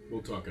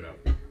 We'll talk it out.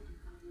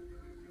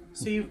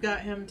 So you've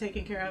got him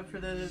taken care of for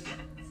the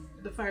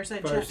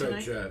fireside chat Fireside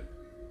tonight? chat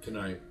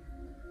tonight,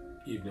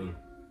 evening.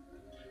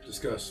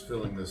 Discuss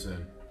filling this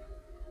in.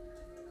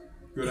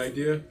 Good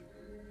idea?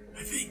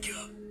 I think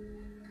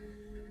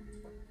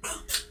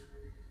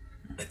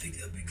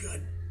that'd be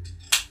good.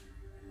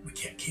 We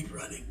can't keep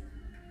running.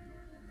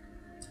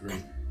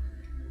 Great.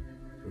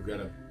 We've got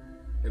to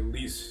at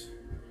least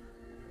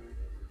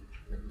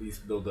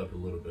build up a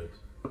little bit.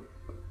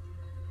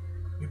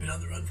 We've been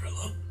on the run for a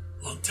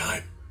long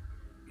time.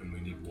 And we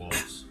need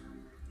walls.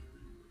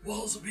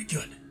 Walls will be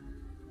good.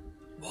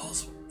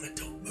 Walls that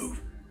don't move.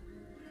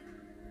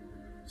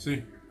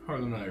 See,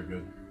 Harlan and I are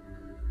good.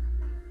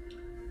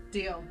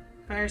 Deal.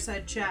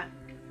 Fireside chat.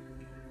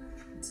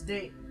 It's a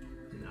date.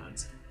 He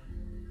nods.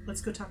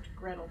 Let's go talk to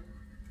Gretel.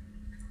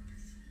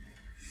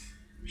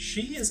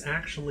 She is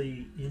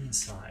actually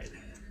inside.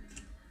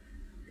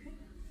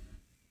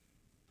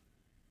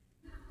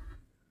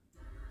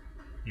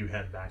 You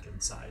head back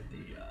inside the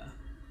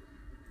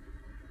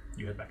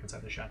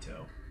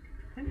chateau.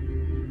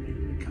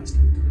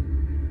 Accustomed to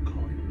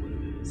calling it what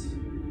it is.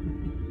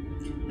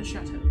 The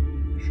chateau.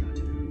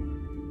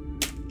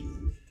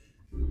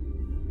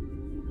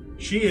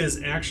 She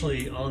is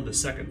actually on the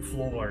second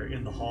floor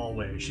in the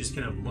hallway. She's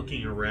kind of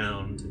looking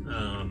around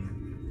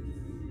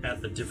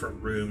at the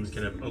different rooms,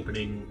 kind of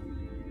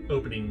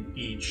opening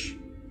each.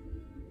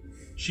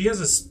 She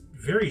has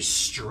very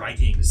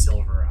striking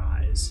silver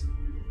eyes.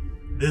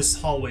 This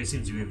hallway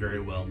seems to be very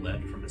well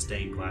lit from a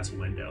stained glass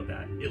window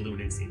that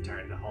illuminates the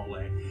entirety of the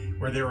hallway,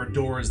 where there are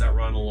doors that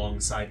run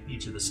alongside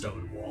each of the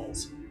stone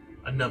walls.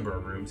 A number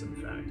of rooms, in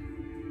fact.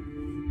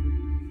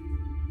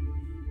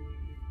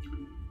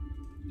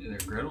 Hey there,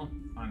 Gretel.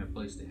 Find a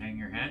place to hang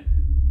your hat?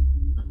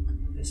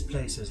 This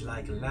place is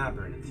like a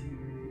labyrinth.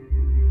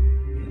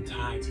 The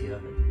entirety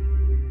of it.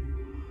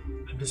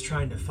 I'm just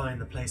trying to find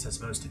the place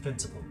that's most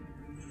defensible.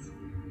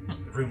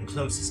 The room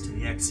closest to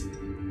the exit.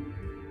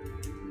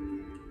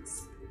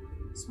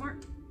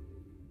 Smart.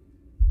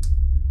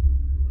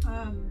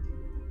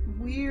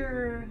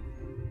 We're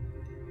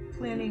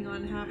planning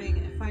on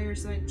having a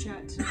fireside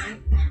chat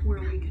tonight where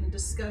we can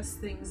discuss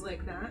things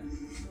like that,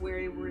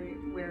 where we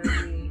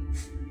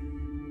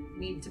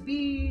need to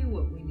be,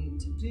 what we need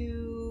to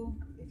do.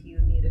 If you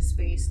need need a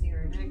space near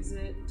an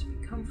exit to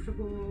be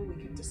comfortable, we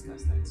can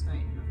discuss that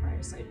tonight in the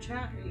fireside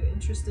chat. Are you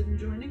interested in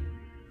joining?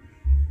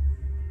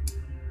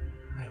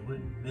 I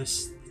wouldn't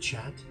miss the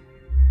chat.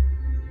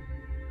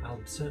 I'll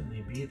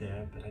certainly be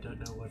there, but I don't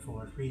know for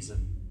what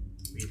reason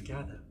we've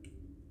gathered.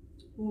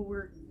 Well,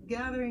 we're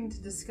gathering to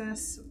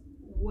discuss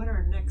what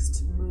our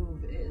next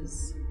move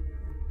is.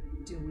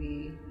 Do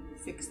we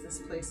fix this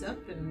place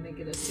up and make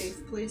it a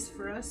safe place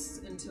for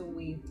us until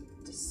we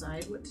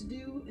decide what to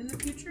do in the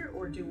future,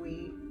 or do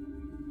we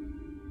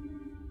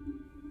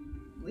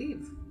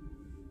leave?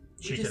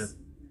 She We kind just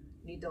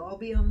need to all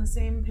be on the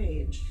same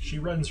page. She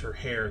runs her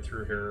hair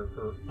through her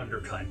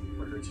undercut,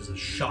 where it's just a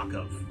shock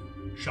of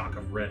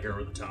red hair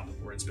over the top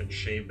of where it's been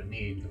shaved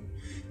beneath. And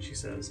she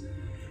says,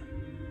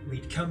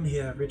 "We'd come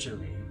here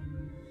originally.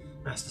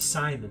 Master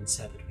Simon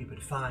said that we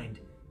would find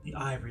the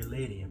Ivory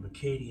Lady, a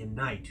Mercadian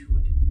knight who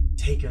would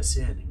take us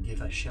in and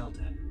give us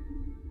shelter.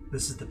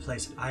 This is the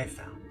place that I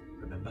found,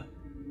 remember?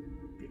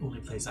 The only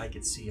place I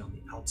could see on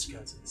the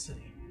outskirts of the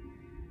city.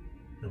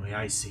 The way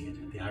I see it,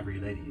 if the Ivory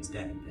Lady is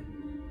dead, then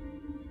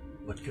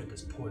what good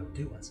does Poyle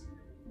do us?"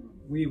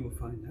 We will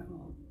find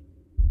out.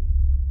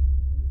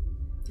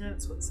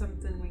 That's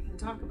something we can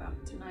talk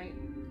about tonight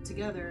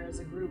together as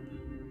a group,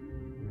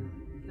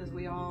 because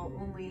we all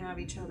only have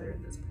each other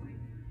at this point.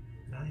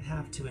 I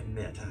have to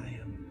admit, I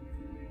am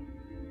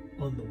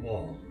on the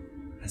wall,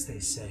 as they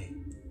say,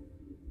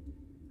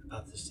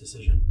 about this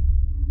decision.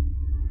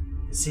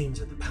 It seems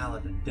that the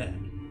Paladin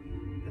dead,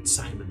 that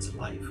Simon's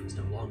life was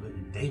no longer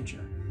in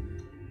danger.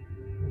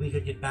 We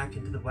could get back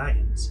into the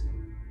wagons.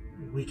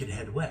 We could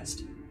head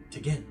west to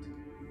Ghent.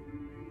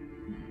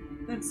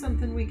 That's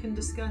something we can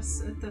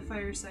discuss at the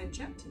fireside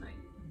chat tonight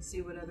and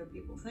see what other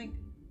people think.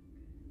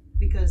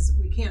 Because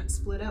we can't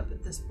split up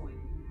at this point.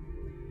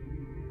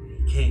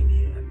 We came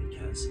here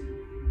because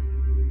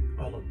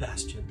all of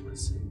Bastion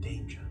was in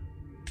danger,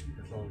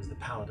 as long as the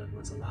Paladin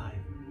was alive.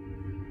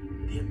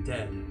 With him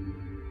dead,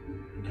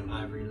 and no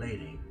Ivory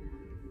Lady.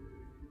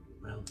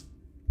 Well,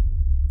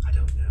 I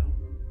don't know.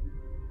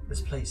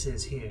 This place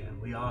is here,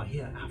 and we are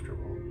here after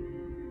all.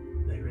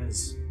 There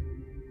is,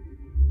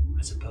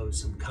 I suppose,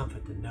 some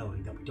comfort in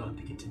knowing that we don't have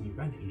to continue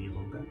running any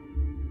longer.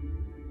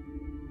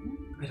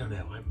 I don't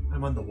know,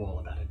 I'm on the wall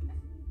about it.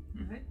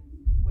 Alright.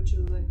 Would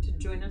you like to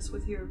join us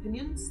with your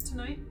opinions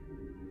tonight?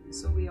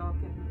 So we all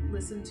can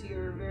listen to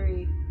your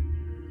very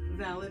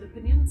valid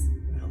opinions?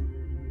 Well,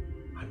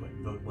 I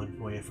wouldn't vote one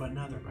way or for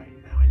another right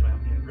now. I don't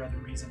have any other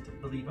reason to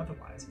believe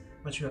otherwise,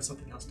 unless you have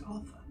something else to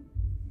offer.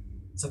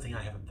 Something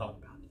I haven't thought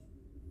about.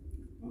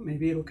 Well,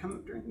 maybe it'll come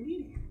up during the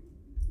meeting.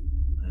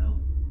 Well,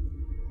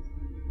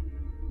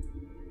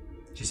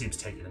 she seems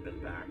taken a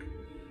bit back.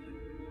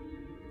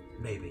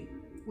 Maybe.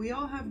 We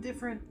all have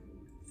different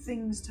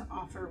things to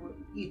offer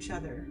each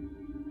other,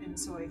 and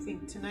so I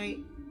think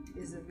tonight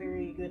is a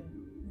very good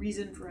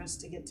reason for us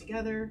to get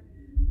together,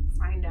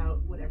 find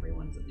out what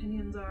everyone's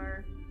opinions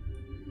are,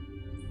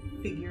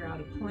 figure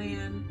out a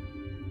plan,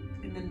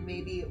 and then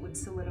maybe it would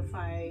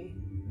solidify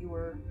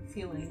your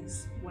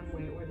feelings one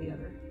way or the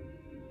other.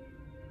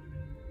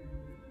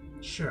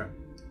 Sure,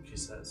 she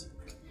says.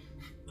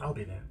 I'll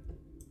be there.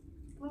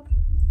 Well,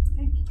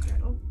 thank you,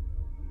 Gretel.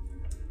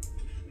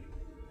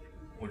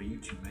 What do you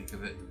two make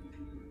of it?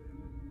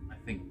 I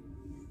think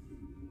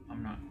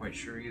I'm not quite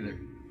sure either.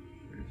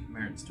 There's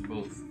merits to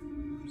both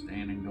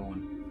staying and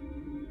going.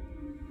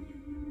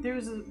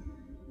 There's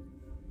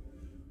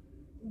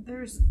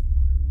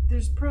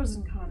pros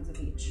and cons of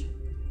each,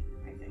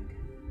 I think.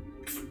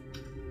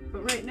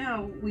 But right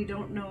now, we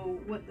don't know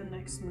what the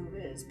next move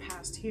is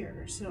past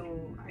here,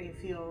 so I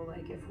feel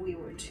like if we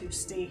were to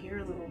stay here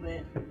a little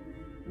bit,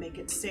 make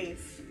it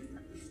safe,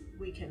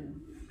 we can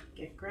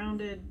get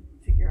grounded,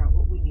 figure out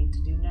what we need to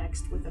do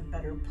next with a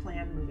better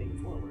plan moving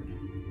forward.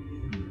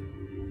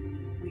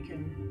 We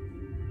can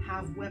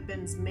have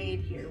weapons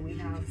made here. We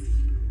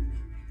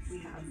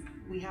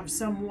have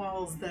some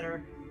walls that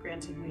are,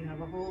 granted we have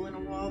a hole in a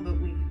wall, but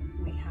we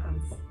have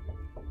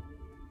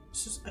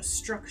just a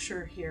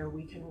structure here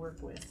we can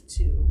work with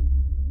to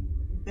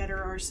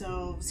better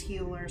ourselves,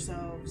 heal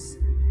ourselves,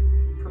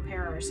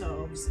 prepare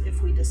ourselves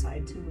if we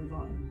decide to move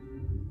on.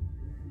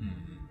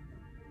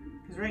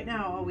 Because right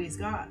now, all we've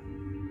got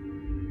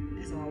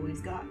is all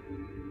we've got.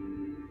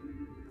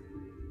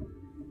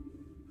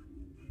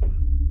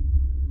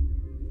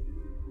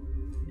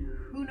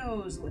 Who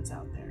knows what's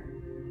out there?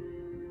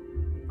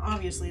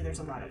 Obviously, there's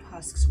a lot of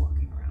husks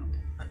walking around.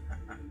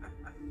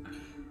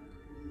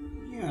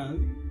 Yeah,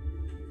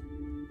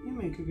 you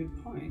make a good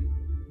point.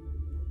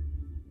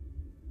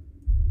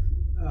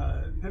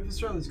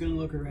 Pipistrel is going to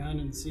look around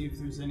and see if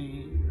there's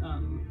any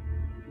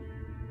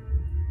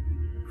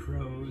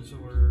crows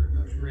or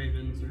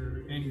ravens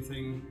or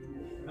anything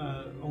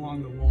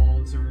along the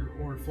walls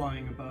or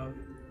flying above.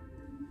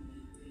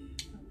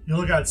 You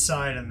look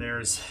outside and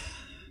there's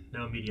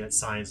no immediate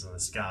signs in the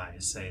sky,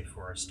 save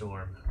for a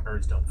storm.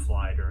 Birds don't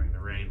fly during the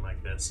rain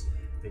like this.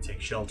 They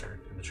take shelter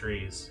in the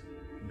trees,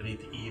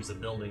 beneath the eaves of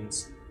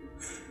buildings.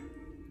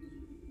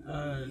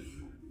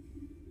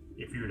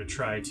 If you were to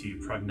try to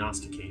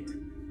prognosticate,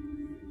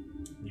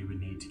 you would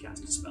need to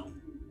cast a spell.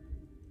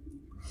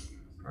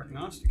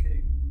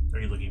 Prognosticate. Are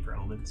you looking for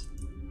omens?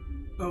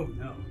 Oh,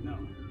 no.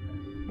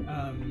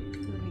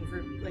 Looking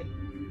for like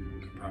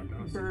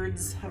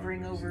birds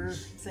hovering over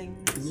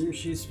things.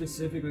 She's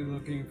specifically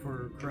looking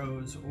for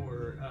crows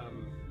or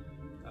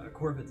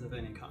corvids of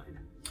any kind.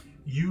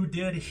 You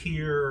did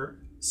hear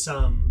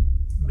some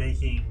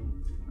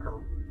making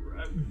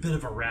a bit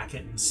of a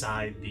racket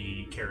inside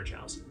the carriage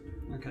house.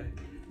 Okay.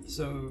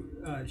 So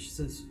she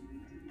says,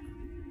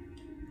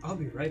 I'll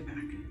be right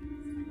back.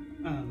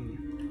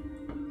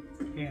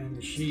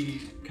 And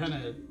she kind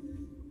of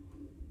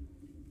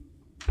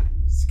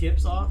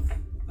skips off,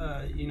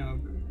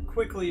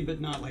 quickly, but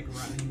not like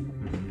running.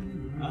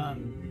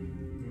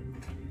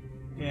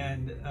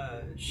 And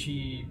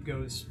she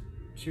goes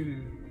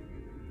to,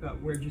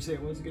 where'd you say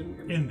it was again?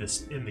 In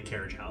the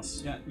carriage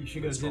house. Yeah, she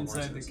goes Small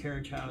inside horses. the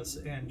carriage house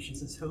and she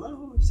says,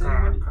 hello,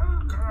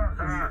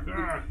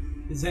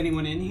 is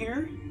anyone in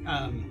here?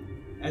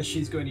 As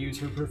she's going to use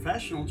her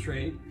professional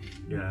trait,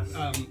 Yeah.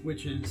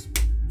 which is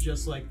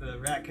just like the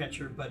rat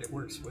catcher, but it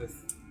works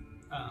with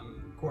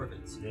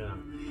corvids. Yeah.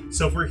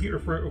 So if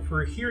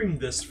we're hearing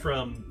this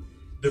from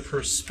the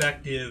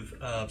perspective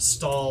of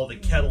Stahl the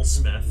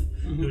kettlesmith,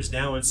 who's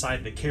now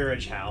inside the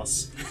carriage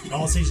house,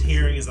 all he's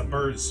hearing is the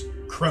birds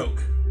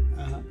croak.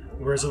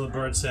 Whereas the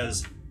bird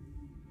says,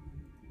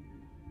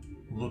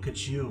 "Look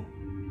at you!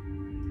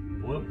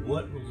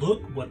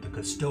 Look what the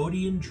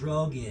custodian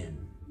drug in."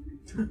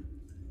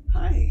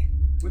 Hi,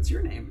 what's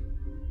your name?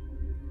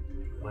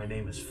 My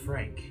name is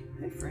Frank.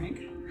 Hey, Frank.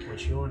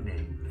 What's your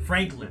name?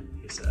 Franklin,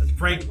 he says.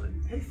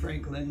 Franklin. Hey,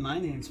 Franklin. My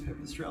name's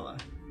Pipistrella.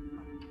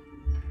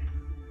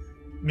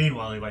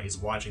 Meanwhile, anybody who's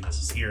watching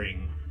this is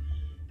hearing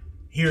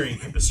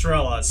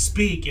Pipistrella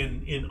speak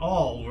in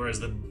all, whereas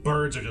the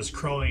birds are just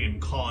crowing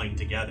and cawing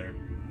together.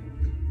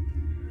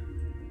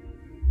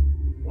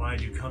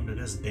 Why'd you come to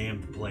this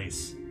damned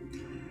place?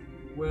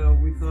 Well,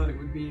 we thought it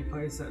would be a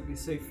place that would be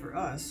safe for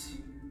us,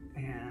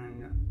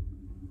 and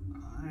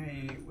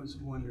I was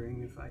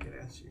wondering if I could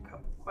ask you a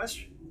couple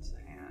questions,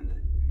 and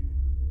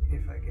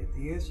if I get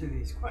the answer to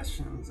these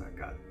questions,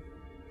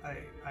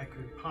 I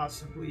could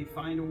possibly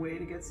find a way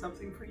to get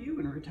something for you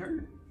in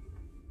return.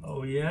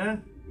 Oh, yeah?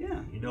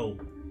 Yeah. You know,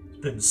 it's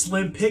been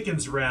slim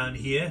pickings around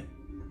here.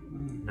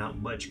 Not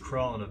much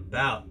crawling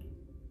about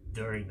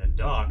during the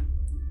dark.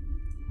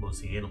 Most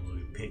of the animals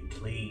we pick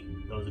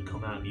clean. Those that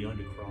come out of the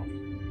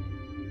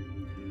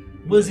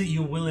undercroft. What is it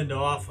you're willing to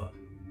offer?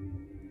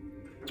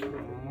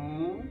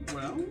 Oh,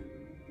 well,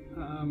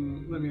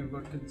 let me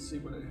look and see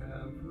what I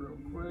have real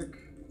quick.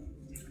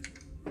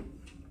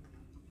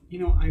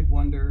 I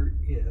wonder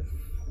if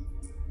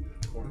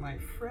my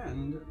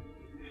friend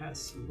has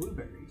some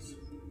blueberries.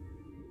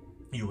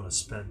 You want to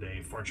spend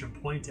a fortune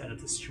point to edit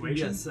the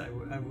situation? Yes, I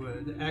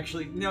would.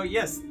 Actually, no,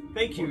 yes,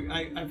 thank you.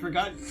 I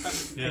forgot.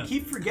 I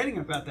keep forgetting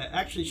about that.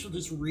 Actually, she'll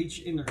just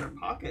reach into her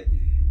pocket,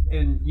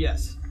 and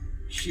yes,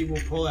 she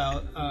will pull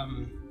out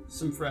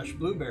some fresh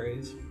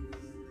blueberries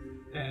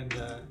and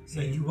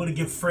say, Hey, you want to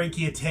give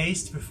Frankie a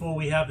taste before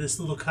we have this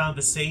little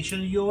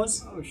conversation of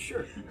yours? "Oh,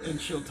 sure," and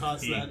she'll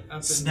toss He that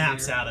up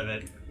snaps in the air. out of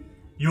it.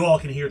 You all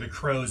can hear the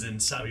crows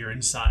inside. You're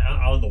inside,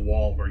 out on the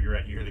wall where you're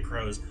at. You hear the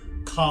crows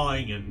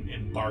cawing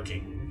and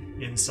barking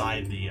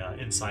inside the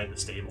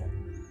stable.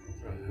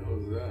 What the hell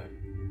is that?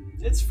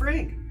 It's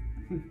Frank.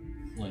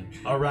 Lynch.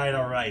 All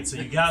right. So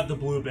you got the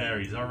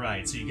blueberries. All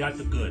right. So you got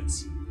the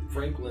goods.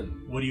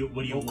 Franklin. What do you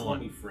Don't call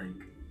want? me Frank.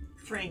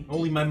 Frank.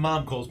 Only my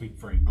mom calls me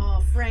Frank.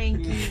 Oh,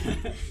 Frankie.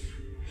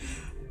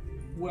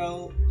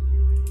 Well,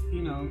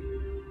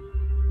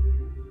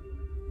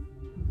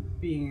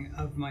 being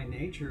of my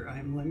nature,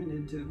 I'm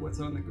limited to what's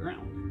on the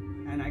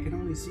ground, and I can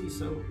only see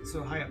so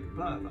high up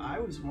above. I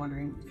was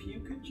wondering if you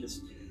could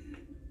just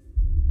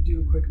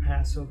do a quick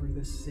pass over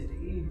the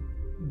city,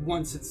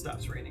 once it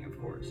stops raining, of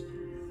course,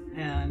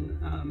 and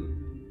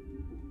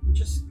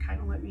just kind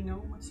of let me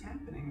know what's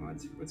happening,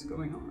 what's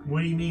going on.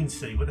 What do you mean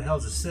city? What the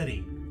hell's a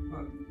city?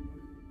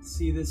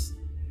 See this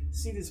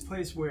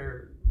place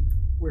where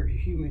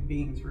human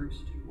beings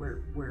roost,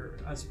 where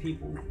us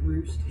people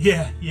roost.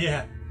 Yeah.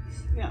 Yeah.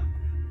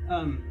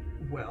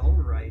 Well,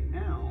 right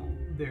now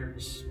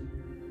there's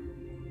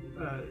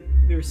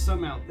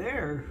some out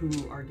there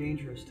who are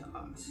dangerous to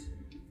us,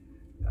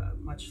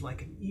 much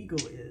like an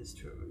eagle is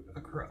to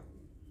a crow.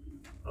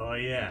 Oh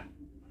yeah.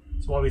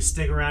 That's why we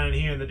stick around in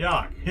here in the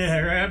dark. Yeah,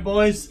 right,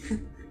 boys.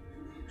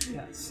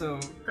 Yeah. So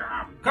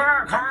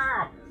Caw,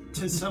 caw.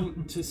 to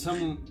someone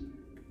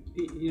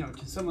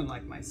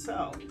like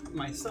myself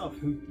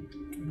who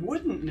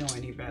wouldn't know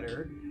any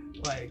better,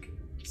 like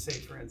say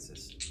for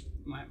instance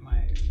my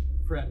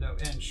friend,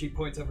 and she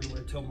points over to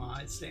where Toma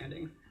is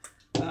standing.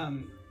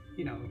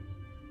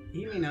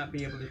 He may not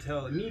be able to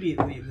tell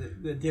immediately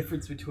the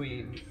difference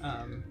between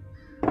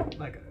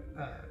like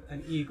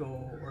an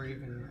eagle or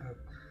even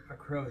a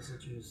crow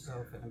such as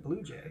yourself and a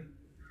blue jay,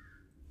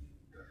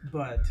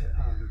 but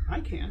I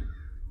can.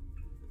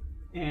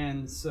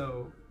 And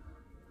so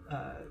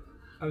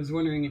I was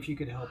wondering if you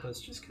could help us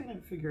just kind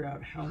of figure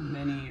out how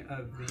many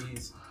of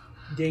these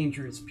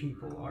dangerous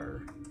people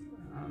are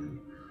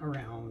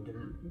around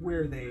and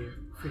where they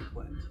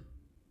frequent.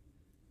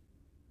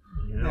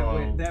 You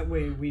know, That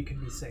way we could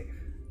be safe.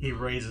 he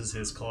raises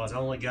his claws.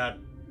 I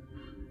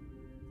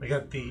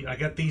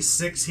got these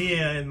 6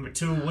 here and my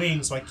 2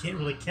 wings, so I can't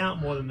really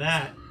count more than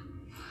that.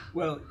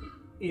 Well,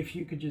 if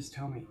you could just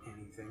tell me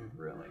anything,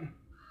 really.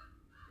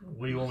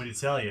 What do you want me to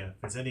tell you?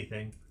 If it's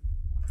anything.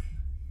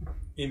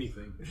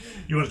 Anything.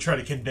 You want to try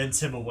to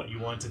convince him of what you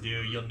want to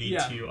do, you'll need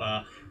Yeah.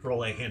 to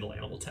roll a handle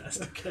animal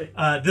test. Okay.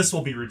 This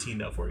will be routine,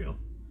 though, for you.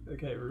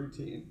 Okay,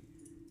 routine.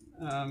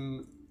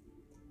 An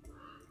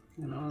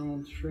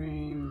animal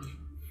trained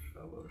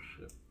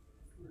fellowship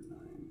for 9.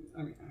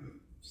 I mean,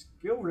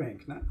 skill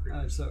rank, not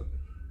so.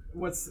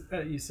 What's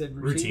you said?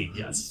 Routine,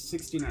 yes.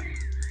 69.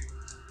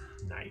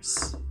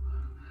 Nice.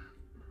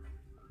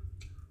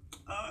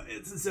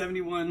 It's a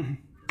 71.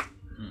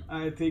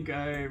 I think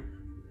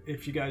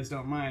if you guys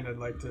don't mind, I'd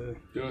like to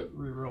Do it.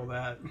 re-roll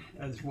that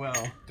as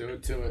well. Do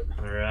it to it.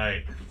 All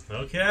right.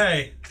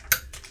 Okay.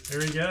 Here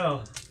we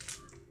go.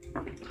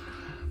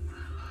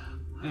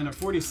 And a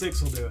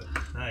 46 will do it.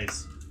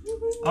 Nice.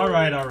 All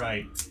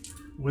right.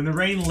 When the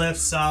rain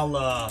lifts,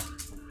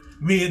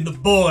 me and the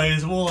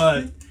boys,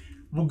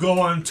 we'll go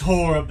on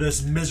tour of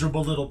this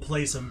miserable little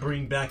place and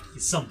bring back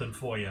something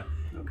for you.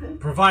 Okay.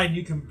 Provided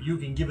you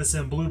can give us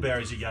them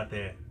blueberries you got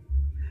there.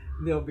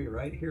 They'll be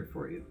right here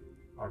for you.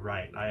 All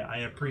right. I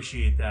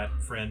appreciate that,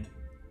 friend.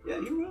 Yeah,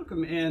 you're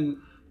welcome. And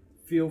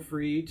feel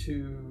free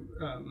to,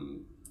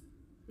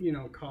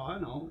 caw,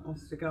 and I'll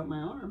stick out my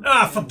arm.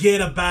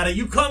 Forget about it.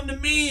 You come to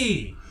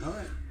me. All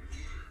right.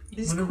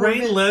 These When the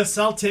Corvid- rain lifts,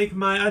 I take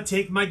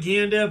my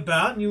gander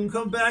about, and you can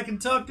come back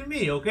and talk to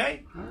me.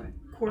 Okay? All right.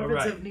 Corvids All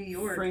right. of New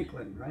York.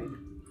 Franklin, right?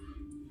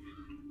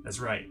 That's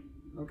right.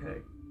 Okay.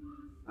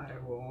 I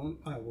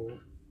will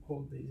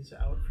hold these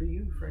out for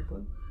you,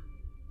 Franklin.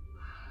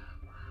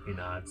 He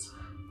nods.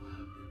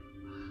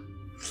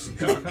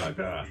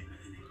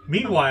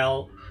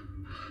 Meanwhile,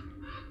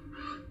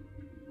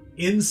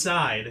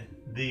 inside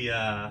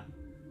the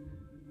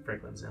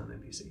Franklin's now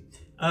an NPC.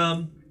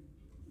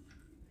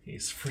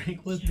 He's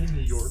Franklin the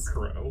New York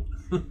Crow.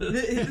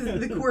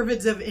 the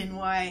Corvids of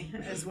NY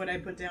is what I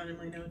put down in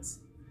my notes.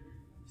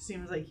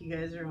 Seems like you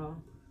guys are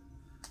all.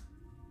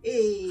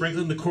 Hey.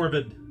 Franklin the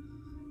Corvid.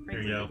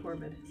 Franklin you go. the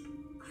Corvid.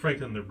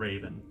 Franklin the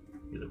Raven.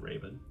 You're the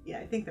Raven. Yeah,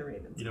 I think the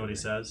Ravens. You know what he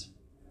says?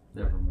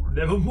 Nevermore.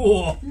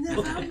 Nevermore.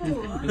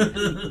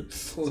 Nevermore.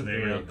 So there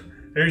you go.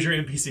 There's your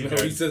NPC. No,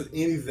 card. he says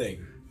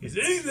anything. He's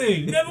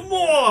anything,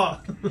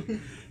 nevermore.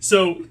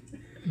 So,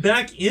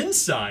 back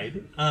inside,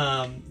 you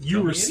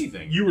Tell were me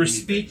anything. you were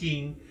Anything.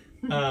 speaking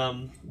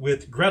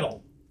with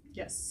Gretel.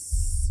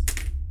 Yes.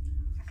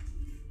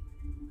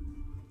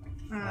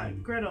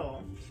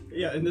 Gretel.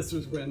 Yeah, and this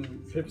was when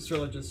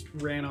Pipistrella just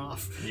ran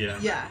off. Yeah.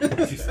 Yeah.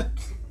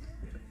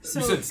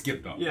 You said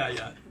skip though.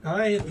 Yeah.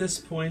 At this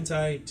point,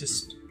 I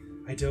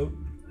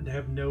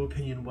have no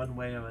opinion one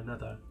way or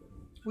another.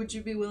 Would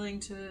you be willing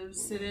to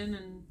sit in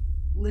and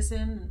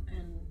listen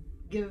and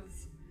give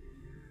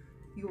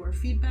your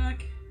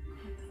feedback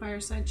at the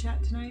fireside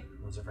chat tonight?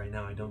 As of right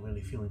now, I don't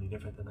really feel any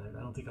different than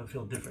I don't think I'll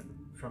feel different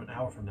from an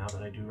hour from now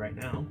than I do right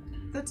now.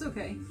 That's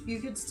okay. You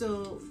could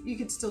still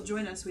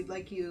join us. We'd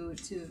like you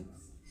to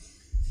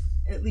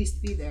at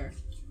least be there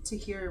to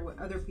hear what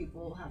other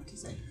people have to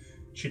say.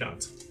 She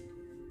nods.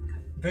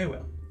 Very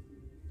well.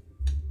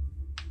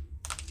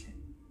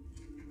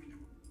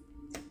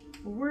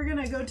 Well, we're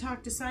gonna go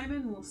talk to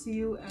Simon. We'll see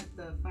you at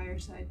the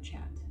fireside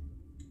chat.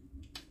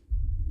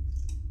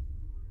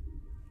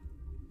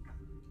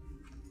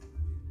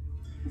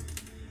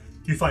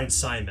 You find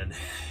Simon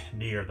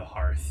near the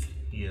hearth.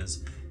 He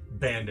is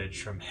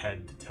bandaged from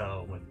head to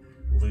toe with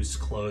loose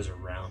clothes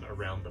around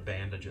the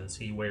bandages.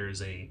 He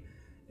wears a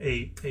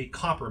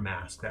copper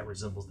mask that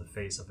resembles the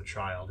face of a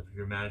child. If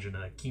you imagine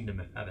a kingdom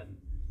of heaven,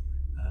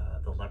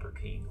 the leper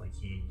king, like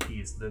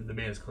he's the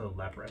man is clearly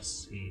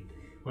leprous.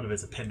 One of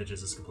his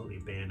appendages is completely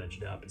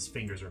bandaged up. His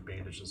fingers are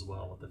bandaged as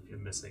well with a few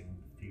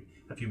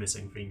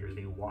missing fingers.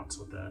 He walks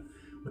with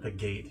a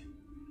gait.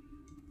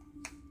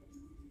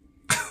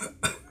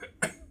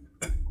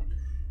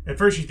 At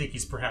first you think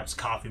he's perhaps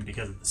coughing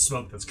because of the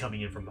smoke that's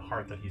coming in from the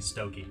hearth that he's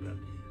stoking, but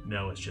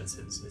no, it's just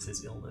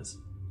his illness.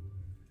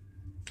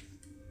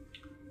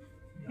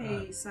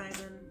 Hey,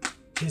 Simon.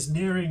 It's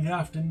nearing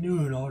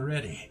afternoon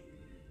already.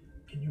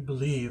 Can you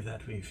believe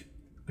that we've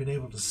been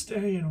able to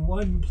stay in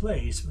one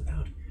place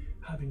without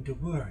having to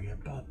worry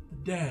about the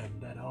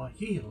damned at our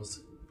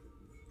heels?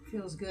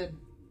 Feels good.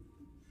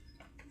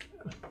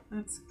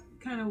 That's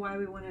kind of why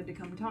we wanted to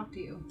come talk to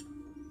you.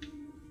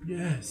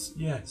 Yes.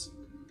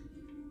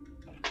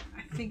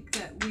 I think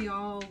that we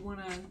all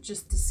want to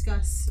just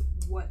discuss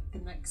what the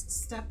next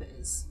step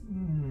is.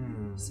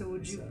 So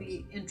would you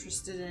be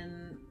interested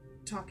in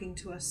talking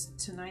to us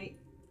tonight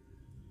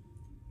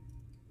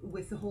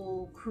with the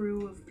whole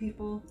crew of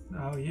people?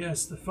 Oh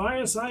yes, the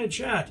fireside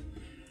chat.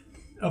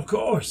 Of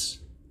course.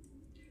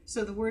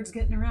 So the word's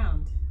getting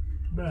around.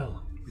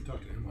 Well, We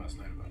talked to him last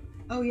night about it.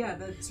 Oh yeah,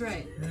 that's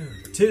right.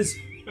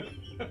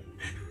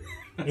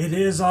 it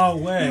is our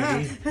way.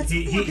 Yeah, that's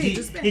 4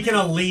 pages back. He kind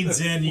of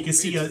leans in. You can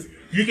see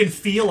You can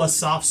feel a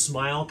soft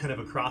smile kind of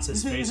across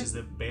his face as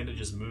the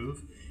bandages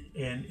move,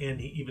 and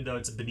he, even though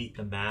it's beneath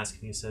the mask,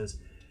 and he says,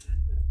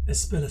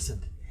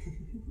 "Espillicent,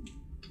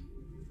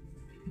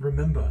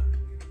 remember,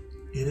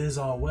 it is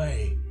our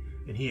way."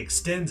 And he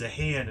extends a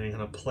hand and he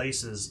kind of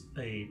places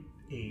a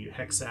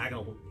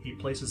hexagonal. He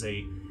places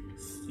a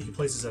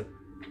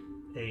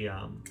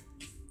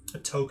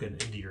token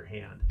into your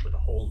hand with a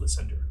hole in the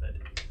center of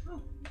it.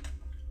 Oh,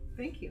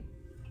 thank you.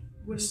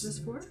 What is this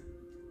for?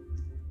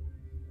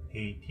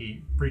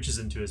 He reaches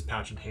into his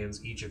pouch and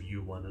hands each of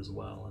you one as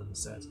well and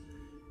says,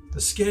 "The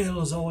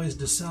scales always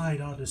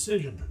decide our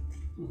decision.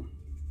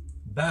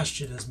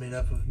 Bastion is made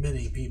up of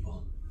many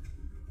people,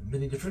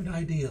 many different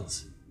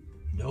ideals.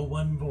 No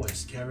one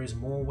voice carries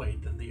more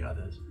weight than the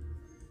others.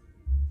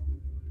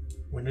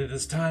 When it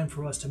is time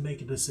for us to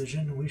make a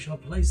decision, we shall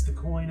place the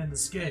coin in the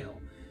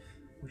scale,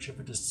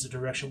 whichever is the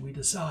direction we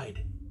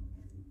decide,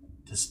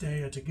 to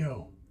stay or to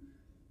go."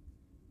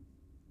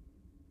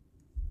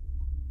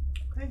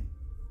 Okay.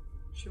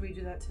 Should we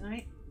do that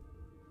tonight?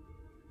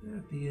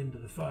 At the end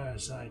of the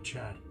fireside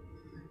chat,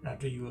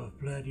 after you have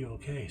pled your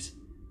case,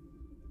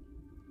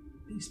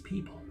 these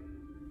people,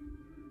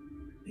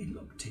 they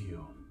look to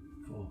you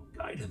for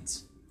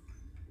guidance.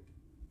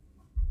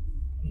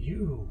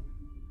 You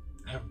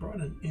have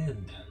brought an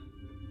end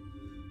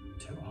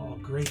to our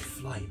great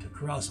flight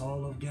across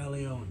all of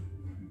Galleon.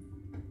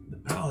 The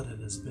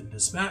paladin has been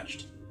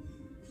dispatched.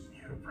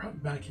 You have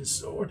brought back his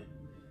sword.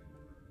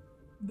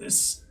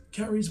 This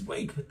carries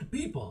weight with the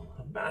people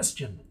of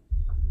Bastion.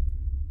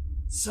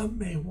 Some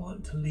may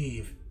want to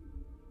leave.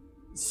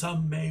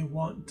 Some may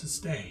want to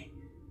stay.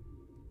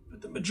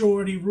 But the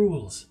majority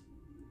rules.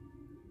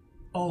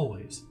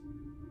 Always.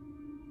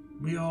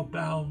 We are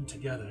bound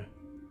together.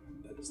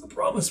 That is the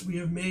promise we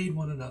have made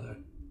one another.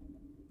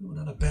 We will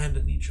not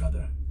abandon each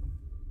other.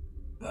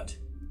 But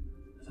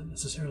it doesn't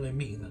necessarily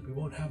mean that we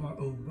won't have our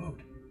own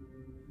vote.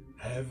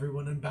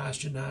 Everyone in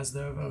Bastion has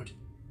their vote.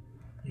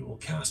 You will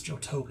cast your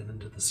token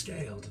into the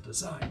scale to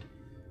decide.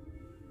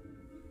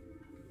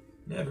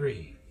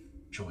 Every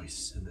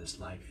choice in this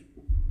life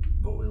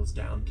boils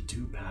down to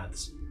two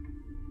paths.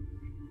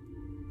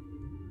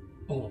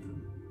 All of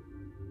them.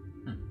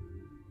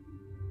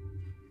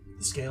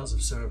 The scales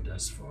have served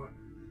us for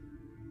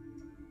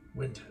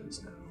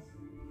winters now.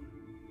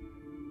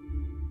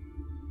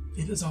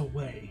 It is our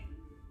way,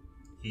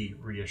 he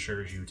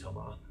reassures you,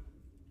 Toma.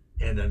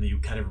 And then you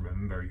kind of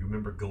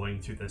remember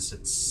going through this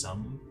at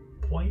some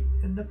point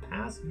in the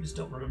past. You just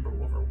don't remember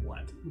over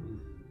what.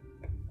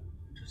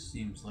 It just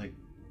seems like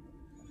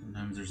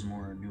sometimes there's a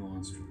more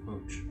nuanced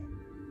approach.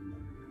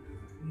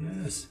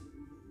 Yes.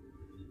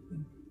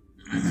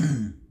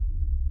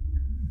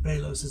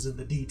 Balos is in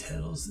the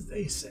details, as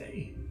they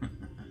say.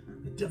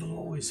 The devil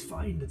always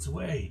finds its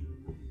way.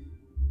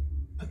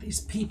 But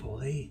these people,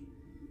 they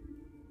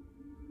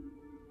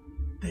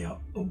are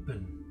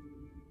open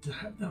to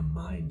have their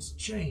minds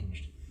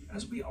changed,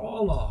 as we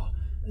all are,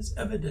 as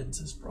evidence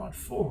is brought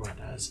forward,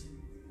 as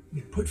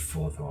we put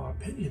forth our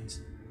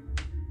opinions.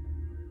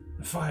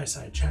 The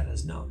fireside chat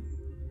is not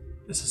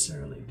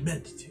necessarily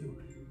meant to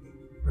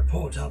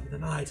report up with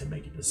an eye to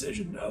make a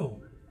decision,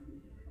 no.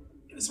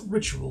 It is a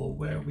ritual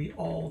where we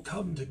all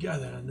come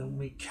together and then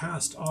we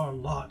cast our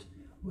lot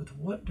with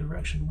what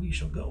direction we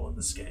shall go on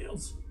the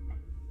scales.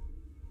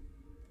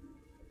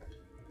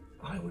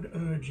 I would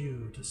urge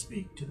you to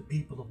speak to the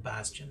people of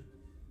Bastion,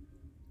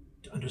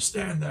 to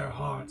understand their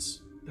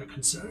hearts, their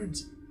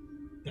concerns,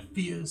 their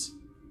fears,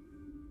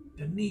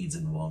 their needs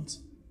and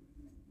wants.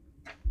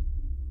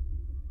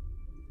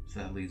 So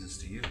that leads us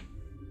to you.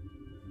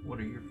 What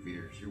are your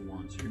fears, your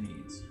wants, your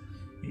needs?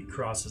 He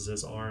crosses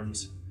his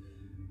arms.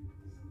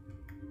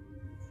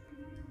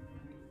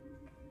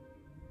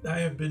 I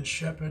have been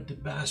shepherd to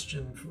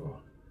Bastion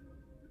for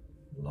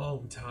a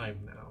long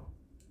time now.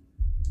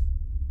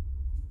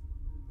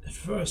 At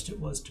first it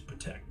was to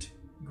protect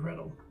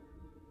Gretel,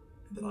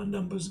 and then our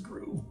numbers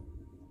grew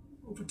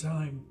over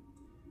time,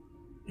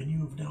 and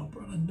you have now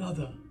brought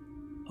another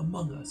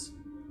among us,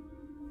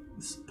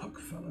 this Puck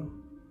fellow.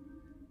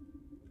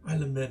 I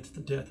lament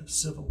the death of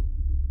Sybil.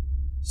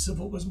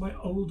 Sybil was my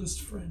oldest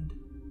friend,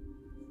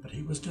 but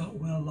he was not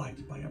well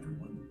liked by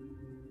everyone.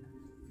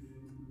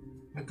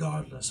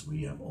 Regardless,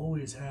 we have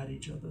always had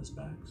each other's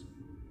backs,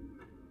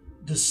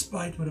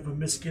 despite whatever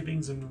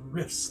misgivings and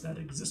rifts that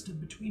existed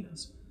between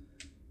us.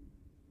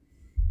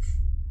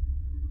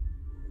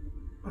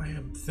 I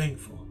am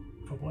thankful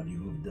for what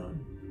you have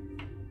done.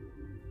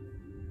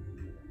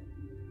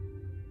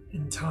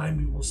 In time,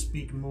 we will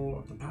speak more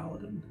of the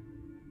Paladin.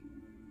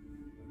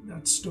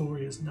 That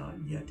story is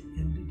not yet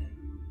ended.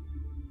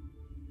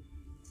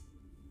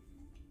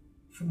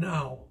 For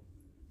now,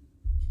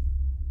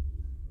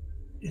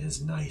 it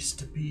is nice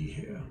to be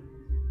here,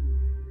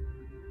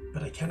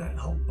 but I cannot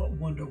help but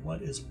wonder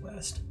what is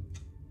west.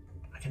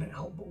 I cannot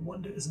help but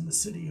wonder is in the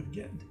city of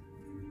Ghent.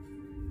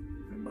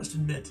 I must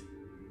admit,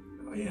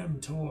 I am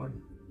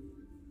torn.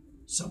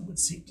 Some would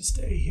seek to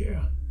stay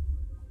here.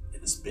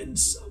 It has been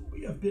some.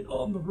 We have been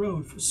on the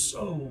road for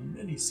so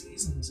many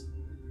seasons.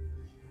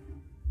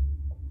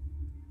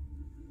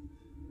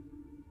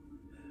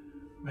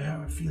 I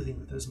have a feeling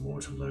that there's more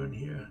to learn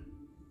here.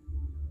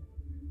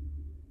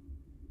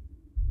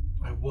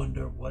 I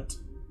wonder what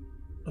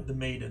of the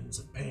Maidens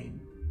of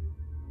Pain,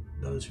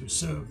 those who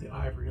serve the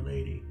Ivory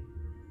Lady,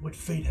 what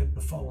fate had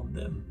befallen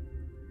them.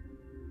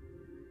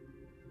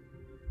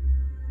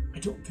 I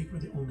don't think we're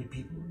the only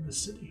people in this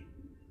city.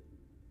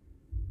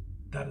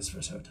 That is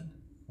for certain.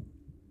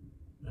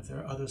 If there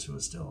are others who are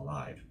still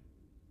alive,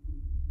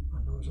 our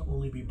numbers will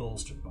only be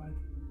bolstered by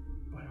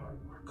our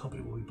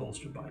company will be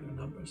bolstered by their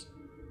numbers.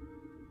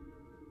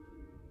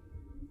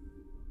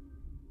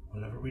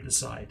 Whatever we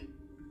decide,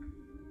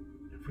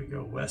 if we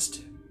go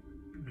west,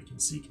 we can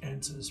seek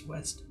answers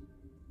west,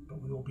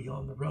 but we will be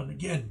on the run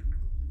again.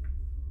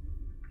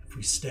 If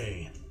we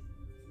stay,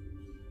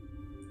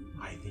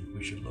 I think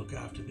we should look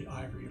after the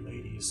Ivory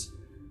Lady's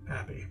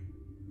abbey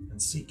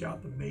and seek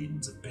out the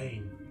Maidens of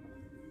Pain.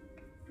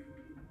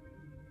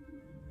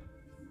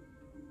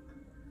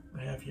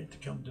 I have yet to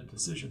come to a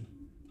decision.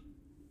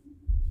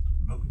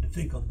 I'm hoping to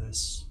think on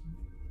this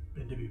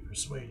and to be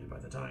persuaded by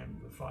the time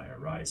the fire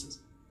rises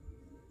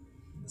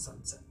and the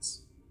sun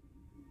sets.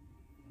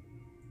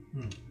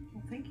 Well,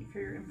 thank you for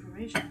your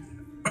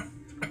information.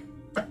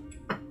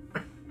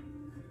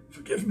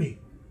 Forgive me.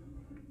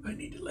 I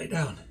need to lay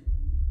down.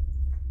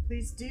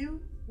 Please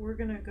do. We're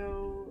gonna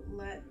go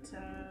let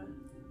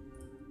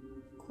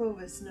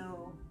Clovis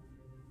know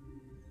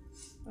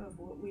of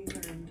what we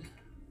learned.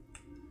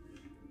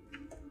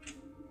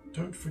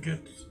 Don't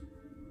forget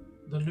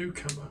the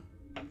newcomer.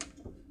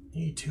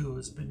 He too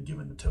has been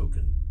given the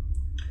token.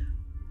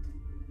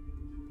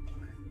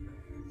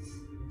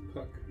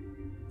 Puck.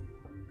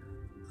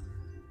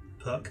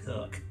 Puck.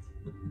 Puck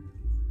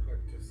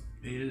just.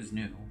 It is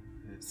new.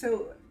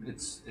 So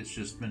It's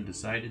just been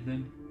decided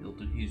then.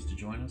 He's to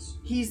join us.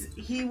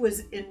 he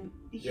was in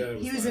he Yeah, it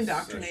was was last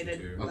indoctrinated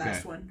session, too.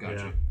 last one.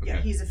 Gotcha. Yeah,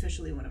 Okay. he's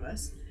officially one of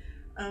us.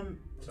 Sorry,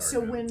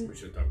 So man. when we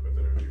should talk about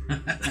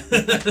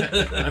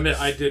that earlier. I mean,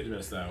 I did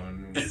miss that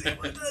one.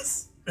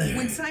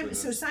 when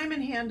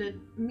Simon handed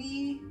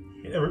me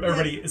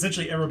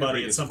Essentially everybody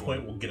Everybody at gets some one.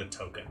 point will get a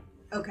token.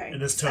 okay.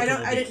 And this token will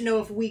I be- didn't know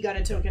if we got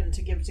a token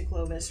to give to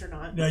Clovis or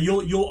not. Now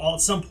you'll all,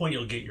 at some point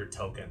you'll get your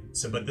token.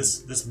 So, but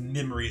this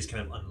memory is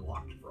kind of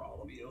unlocked for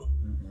all of you.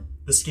 Mm-hmm.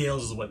 The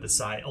scales is what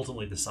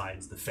ultimately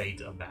decides the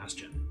fate of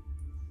Bastion.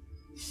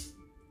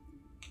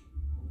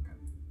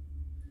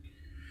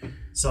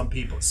 Some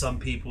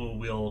people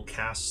will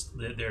cast.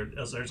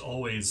 There's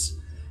always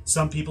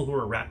some people who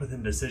are wrapped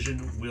within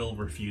decision will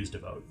refuse to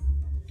vote.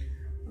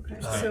 Okay.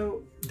 Uh,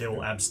 They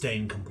will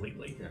abstain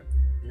completely. Yeah,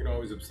 you can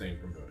always abstain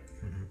from voting.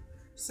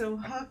 So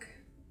Huck,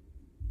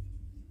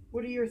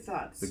 what are your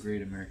thoughts? The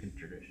great American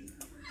tradition.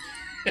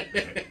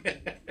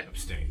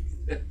 Abstain.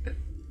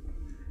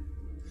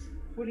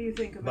 What do you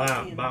think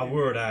about being By there?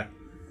 word,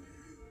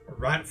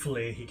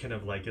 rightfully he kind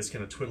of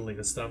twiddling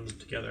his thumbs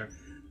together.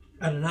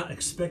 I did not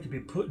expect to be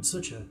put in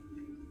such a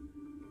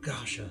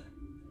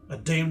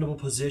damnable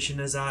position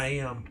as I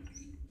am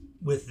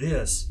with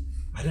this.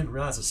 I didn't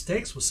realize the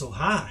stakes were so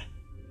high.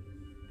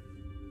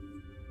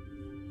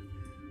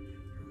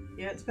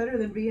 Yeah, it's better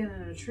than being in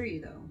a tree,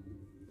 though.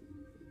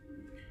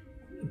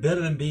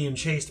 Better than being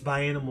chased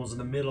by animals in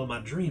the middle of my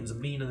dreams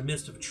and being in the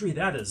midst of a tree.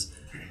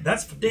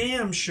 That's for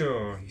damn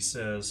sure, he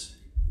says.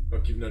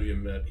 Look, you've not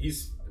even met.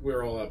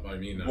 We're all up by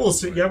me now. We'll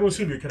see. Yeah, we'll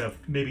see if you're kind of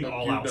maybe Look,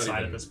 all you've not outside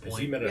even- at this Has he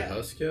point. met a Yeah.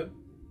 husk yet?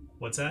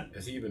 What's that?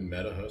 Has he even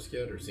met a husk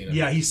yet or seen a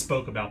Yeah, husk? he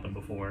spoke about them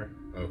before.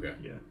 Okay.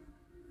 Yeah.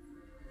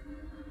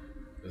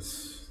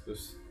 There's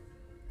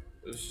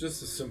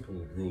just a simple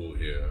rule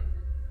here.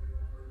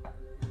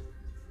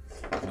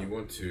 When you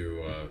want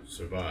to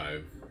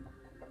survive,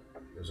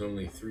 there's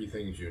only 3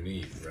 things you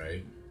need,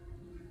 right?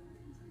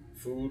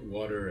 Food,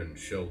 water, and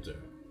shelter.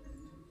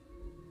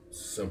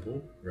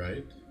 Simple,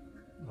 right?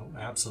 Oh,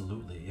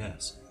 absolutely,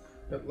 yes.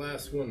 That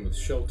last one with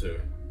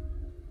shelter,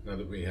 now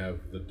that we have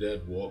the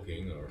dead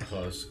walking, or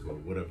husk, or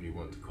whatever you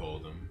want to call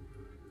them,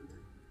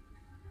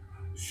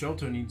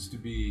 shelter needs to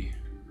be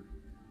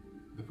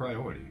the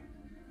priority.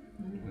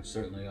 We've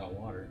certainly got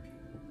water.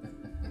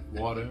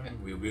 Water,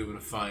 we'll be able to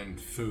find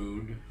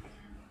food.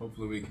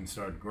 Hopefully we can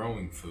start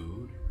growing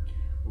food.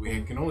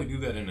 We can only do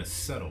that in a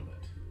settlement,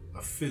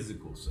 a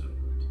physical settlement.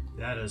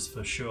 That is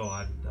for sure.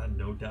 I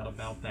no doubt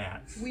about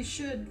that. We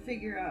should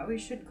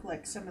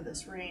collect some of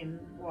this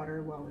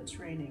rainwater while it's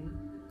raining.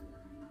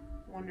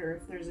 Wonder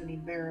if there's any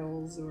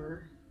barrels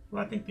or...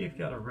 Well, I think they've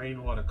got a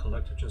rainwater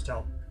collector just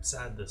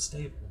outside the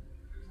stable.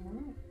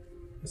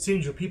 It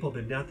seems your people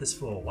have been at this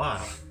for a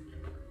while.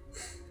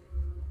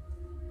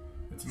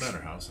 It's a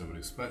manor house, I would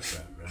expect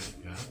that, right?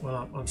 Yeah.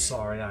 Well, I'm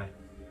sorry.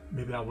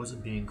 Maybe I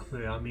wasn't being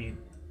clear. I mean,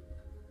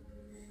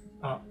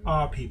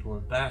 our people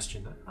in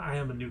Bastion. I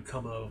am a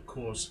newcomer, of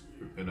course.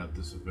 We've been at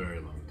this a very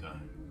long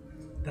time.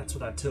 That's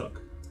what I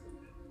took.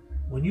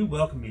 When you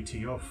welcomed me to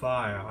your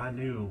fire, I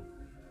knew...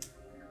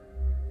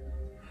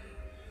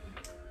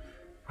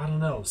 I don't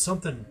know,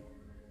 something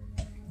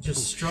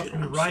just struck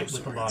me right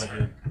with a lot of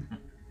you.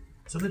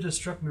 Something just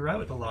struck me right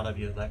with a lot of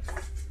you. Like,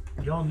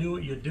 y'all knew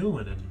what you're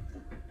doing, and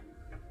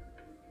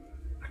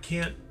I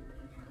can't...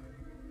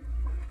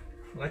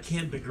 I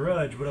can't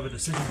begrudge whatever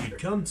decision you'd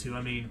come to.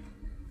 I mean,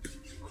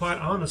 quite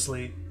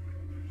honestly,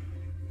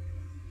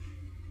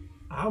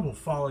 I will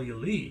follow your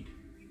lead.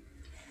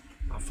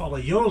 I'll follow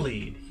your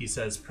lead, he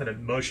says, kind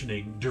of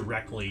motioning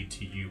directly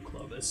to you,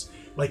 Clovis.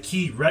 Like,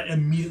 he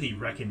immediately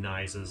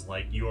recognizes,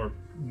 like, your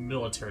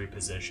military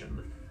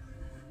position.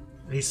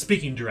 And he's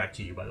speaking direct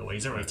to you, by the way.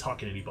 He's not really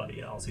talking to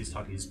anybody else. He's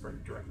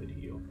speaking directly to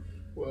you.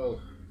 Well,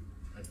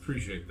 I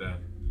appreciate that.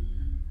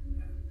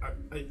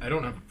 I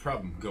don't have a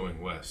problem going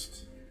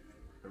west.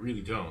 I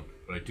really don't.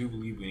 But I do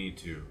believe we need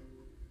to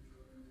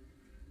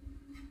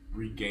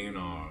regain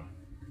our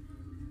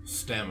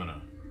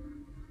stamina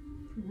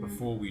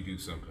before we do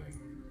something.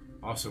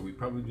 Also, we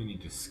probably need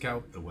to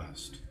scout the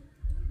west.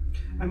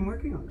 I'm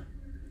working on it.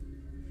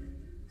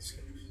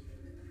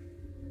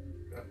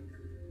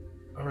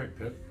 All right,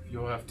 Pip.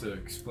 You'll have to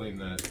explain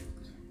that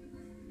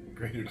in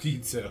greater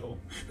detail.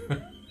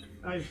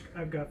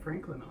 I've got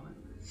Franklin on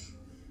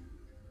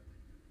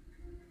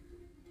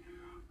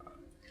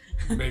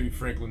it. Maybe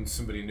Franklin's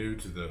somebody new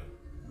to the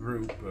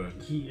group,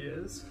 but He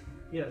is.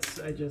 Yes,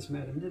 I just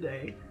met him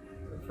today.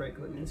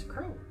 Franklin is a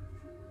crow.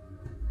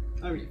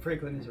 I mean,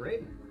 Franklin is a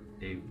raven.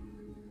 A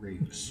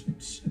raven.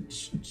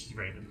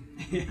 Raven.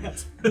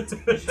 Yes.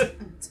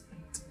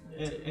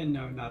 And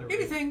no, not a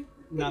raven. Anything.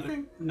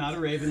 Not a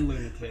raven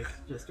lunatic,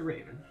 just a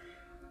raven.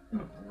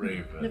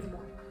 raven.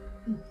 Nevermore.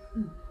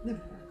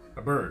 Nevermore.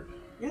 A bird.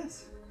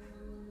 Yes.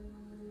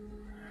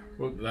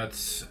 Well,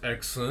 that's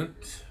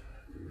excellent.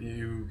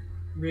 You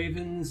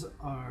Ravens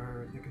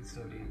are the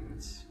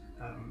custodian's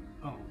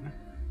own.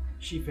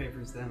 She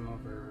favors them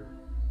over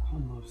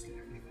almost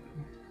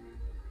everything.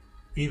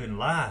 Even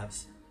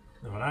lives.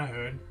 That's what I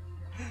heard.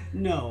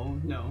 No.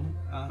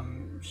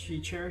 She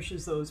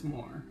cherishes those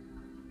more,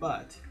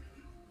 but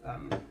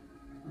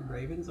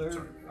ravens are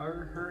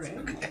her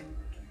animal.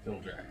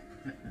 Filter.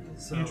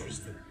 So,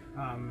 Interesting.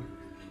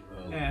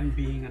 and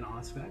being an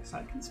Auspex,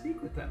 I can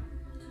speak with them.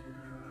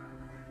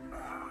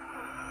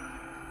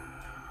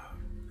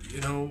 You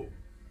know,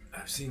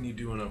 I've seen you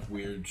do enough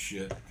weird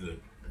shit that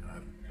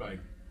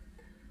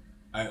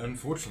I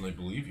unfortunately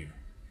believe you.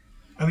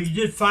 I mean, you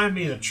did find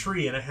me in a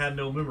tree, and I had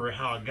no memory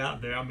how I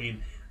got there. I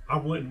mean, I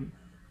wouldn't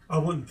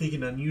think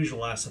it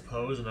unusual, I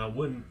suppose, and I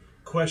wouldn't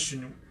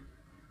question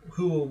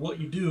who or what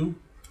you do.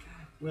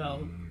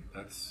 Well,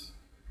 That's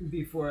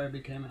before I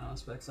became an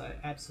Auspex, I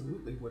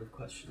absolutely would have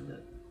questioned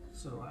it.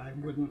 So I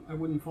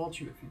wouldn't fault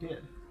you if you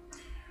did.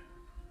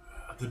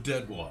 the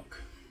dead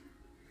walk.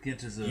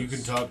 Ghent is a You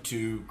can talk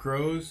to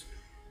crows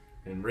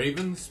and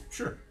ravens.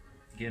 Sure.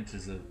 Ghent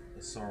is a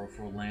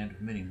sorrowful land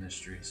of many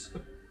mysteries.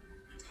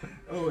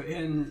 Oh,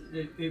 and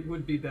it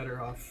would be better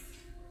off.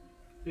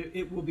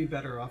 It will be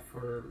better off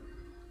for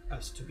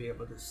us to be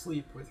able to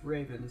sleep with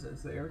ravens,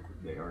 as they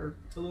are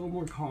a little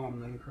more calm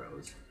than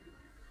crows.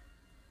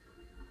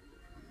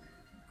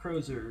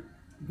 Crows are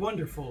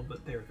wonderful,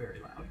 but they're very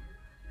loud.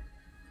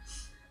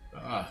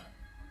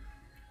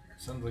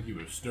 Sounds like you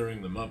were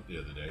stirring them up the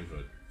other day,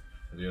 but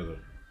a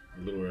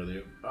little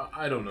earlier.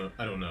 I don't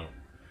know.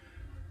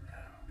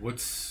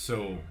 What's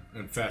so?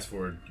 And fast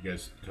forward, you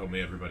guys told me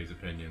everybody's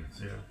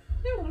opinions. Yeah.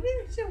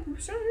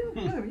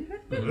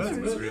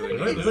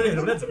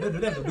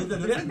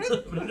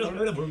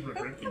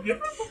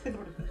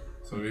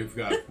 So we've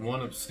got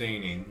one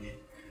abstaining,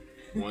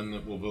 one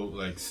that will vote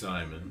like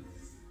Simon.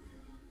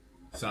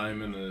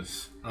 Simon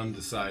is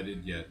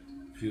undecided yet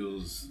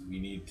feels we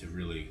need to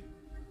really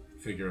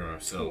figure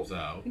ourselves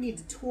out. We need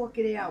to talk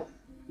it out.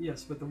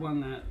 Yes, but the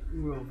one that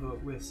will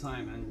vote with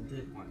Simon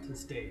did want to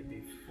stay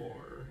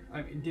before.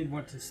 I mean, did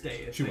want to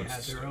stay if She they wants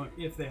had to their stay. own.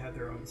 If they had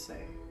their own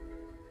say.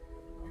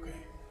 Okay.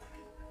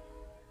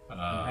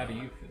 How do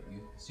you feel?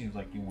 It seems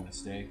like you want to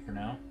stay for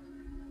now.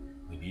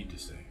 We need to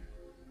stay.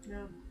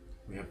 Yeah.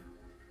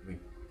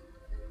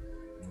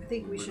 I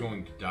think we we're should-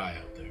 going to die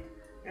out there.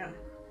 Yeah.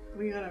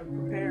 We gotta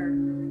prepare.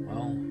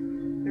 Well,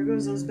 There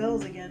goes those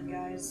bells again,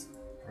 guys.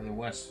 further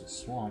west is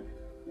swamp.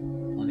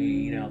 Plenty to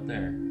eat out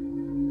there.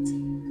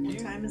 What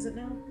time is it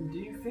now? Do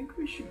you think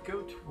we should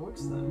go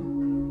towards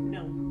them?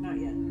 No, not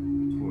yet.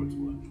 Towards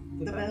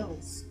what? The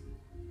bells.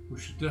 We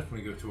should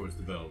definitely go towards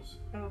the bells.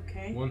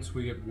 Okay. Once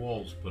we get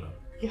walls put up.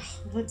 Yeah,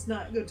 let's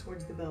not go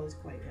towards the bells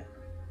quite yet.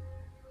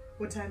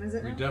 What time is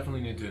it We now?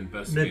 definitely need to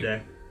investigate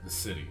Midday. the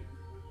city.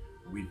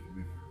 We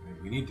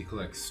need to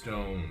collect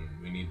stone.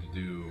 We need to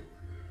do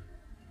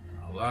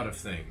a lot of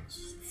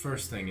things.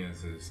 First thing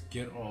is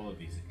get all of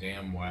these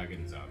damn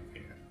wagons out of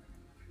here.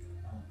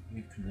 Well,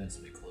 you've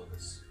convinced me,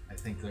 Clovis. I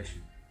think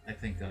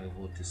I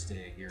will look to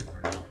stay here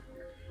for now.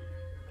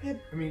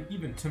 I mean,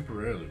 even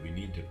temporarily, we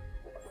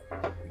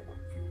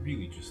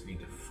really just need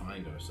to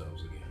find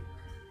ourselves again.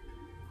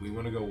 If we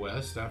want to go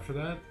west after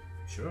that,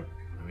 sure.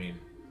 I mean,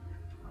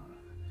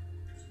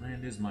 This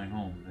land is my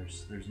home.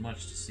 There's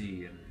much to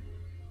see, and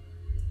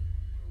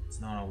it's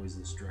not always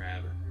this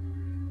drab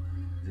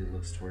as it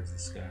looks towards the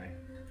sky.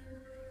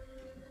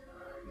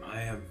 I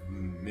have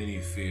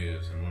many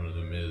fears, and one of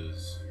them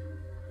is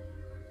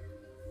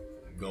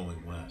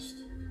going west.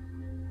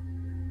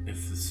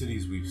 If the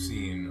cities we've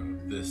seen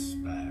are this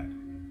bad,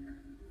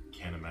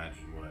 can't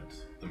imagine what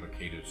the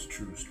Mercator's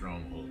true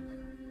stronghold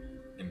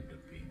ended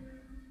up being.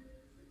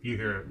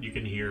 You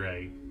can hear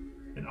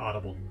an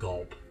audible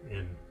gulp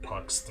in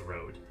Puck's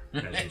throat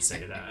as you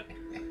say that.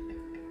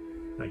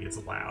 Like it's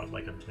loud,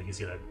 like he's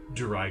got a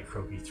dry,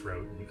 croaky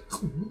throat.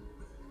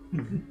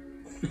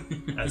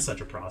 That's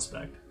such a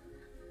prospect.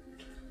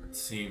 It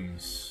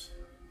seems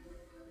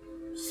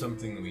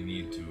something that we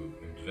need to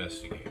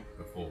investigate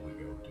before we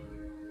go do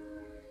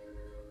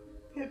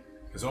it. Yep.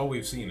 Because all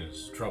we've seen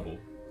is trouble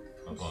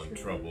upon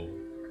trouble.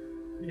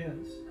 Yes.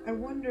 I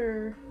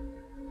wonder,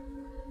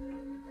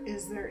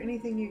 is there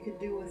anything you could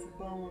do with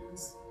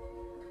bones?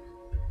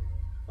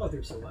 Oh,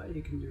 there's a lot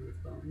you can do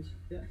with bones.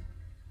 Yeah.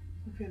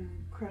 You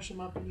can crush them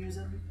up and use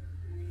them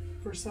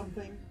for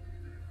something,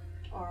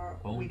 or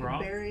Bone we can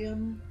broth? bury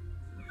them.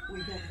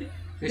 We can.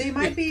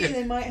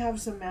 They might have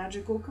some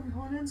magical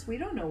components. We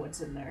don't know what's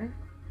in there.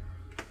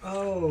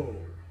 Oh,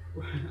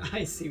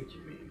 I see what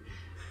you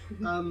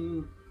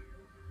mean.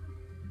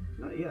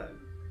 Not yet.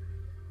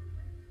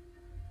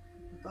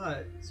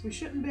 But So we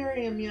shouldn't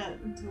bury them yet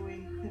until we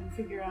can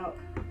figure out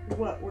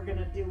what we're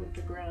gonna do with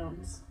the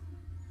grounds.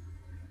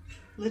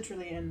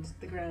 Literally, and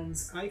the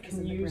grounds. I as can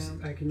in the use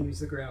ground. I can use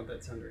the ground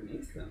that's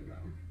underneath them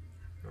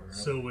though.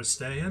 So we're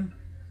staying?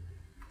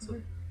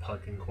 So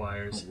Puck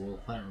inquires. Well,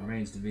 that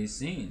remains to be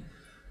seen.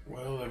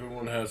 Well,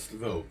 everyone has to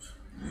vote.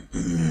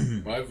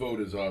 My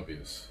vote is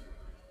obvious.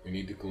 We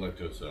need to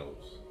collect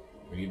ourselves.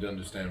 We need to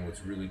understand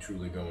what's really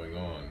truly going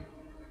on.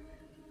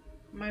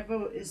 My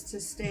vote is to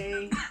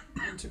stay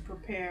and to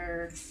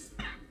prepare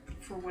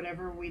for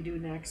whatever we do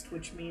next,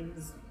 which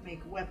means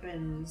make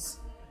weapons,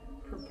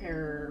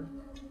 prepare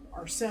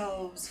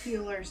ourselves,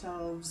 heal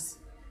ourselves,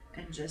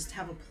 and just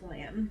have a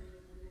plan.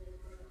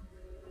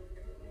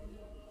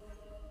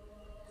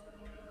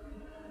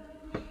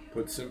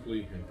 Put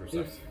simply and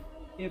precisely.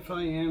 If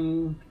I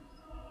am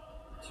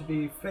to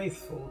be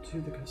faithful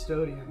to the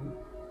custodian,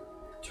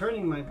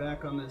 turning my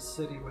back on this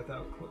city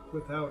without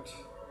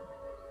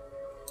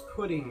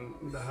putting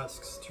the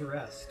husks to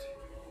rest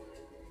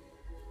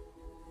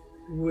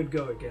would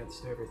go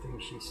against everything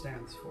she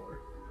stands for.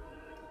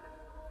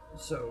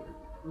 So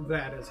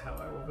that is how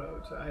I will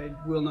vote. I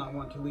will not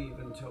want to leave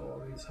until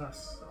all these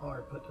husks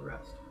are put to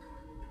rest.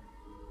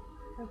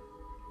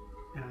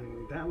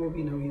 And that will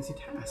be no easy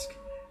task,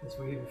 as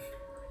we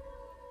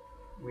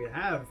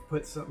have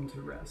put something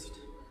to rest.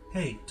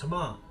 Hey,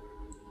 Tama,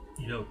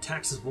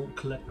 taxes won't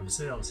collect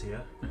themselves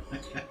here.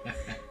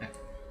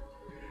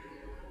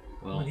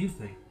 Well, What do you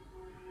think?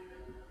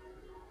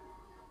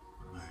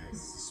 I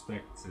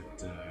suspect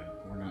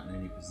that we're not in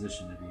any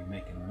position to be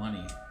making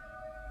money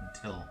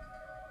until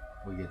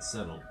we get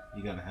settled.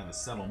 You gotta have a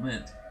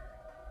settlement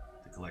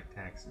to collect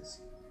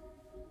taxes.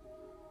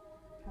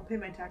 I'll pay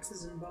my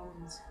taxes in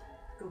bones.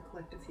 Go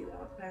collect a few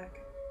out back.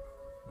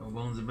 No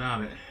bones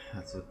about it.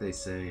 That's what they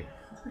say.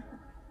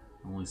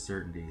 Only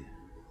certainty,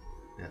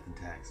 death and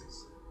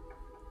taxes.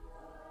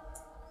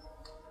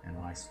 And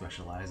I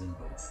specialize in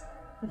both.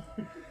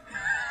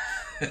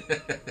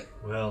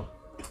 Well,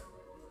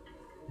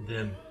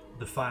 then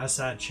the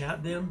fireside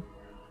chat then?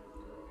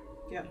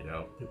 Yep.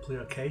 Yep. To plead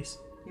a case?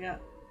 Yeah.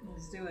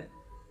 Let's do it.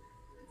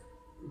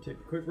 Take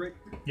a quick break.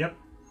 Yep,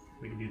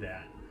 we can do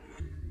that.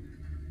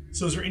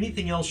 So is there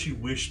anything else you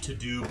wish to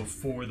do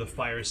before the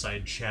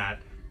fireside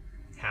chat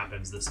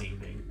happens this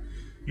evening?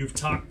 You've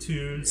talked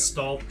to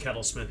Stalt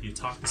Kettlesmith, you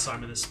talked to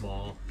Simon the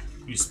Small,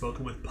 you've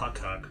spoken with Puck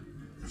Huck,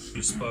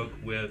 you spoke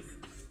with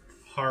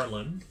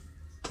Harlan,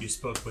 you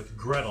spoke with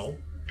Gretel,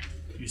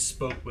 you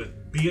spoke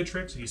with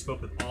Beatrix, and you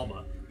spoke with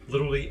Alma.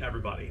 Literally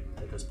everybody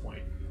at this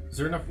point. Is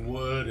there enough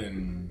wood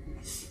and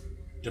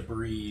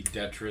debris,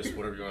 detritus,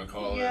 whatever you want to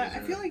call it? Yeah, Is I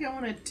there- feel like I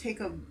want to take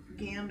a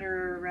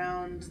gander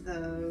around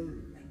the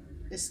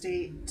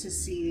estate to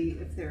see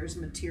if there's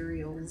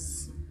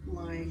materials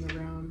lying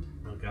around.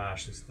 Oh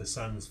gosh, the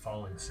sun's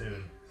falling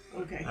soon.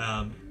 Okay.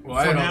 Well,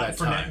 I for don't know now, that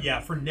for now, time. yeah,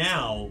 for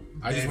now,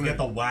 I just they've got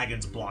wanna- the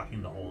wagons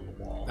blocking the hole in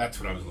the wall. That's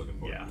what I was looking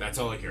for. Yeah. That's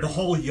all I care The about.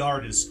 whole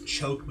yard is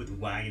choked with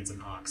wagons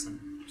and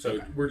oxen. So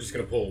we're just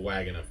going to pull a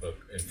wagon up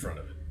in front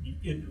of it.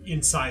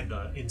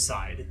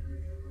 Inside.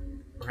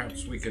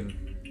 Perhaps we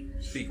can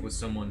speak with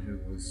someone who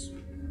was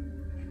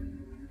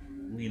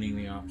leaning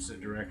the opposite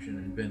direction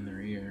and bend their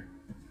ear,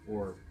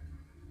 or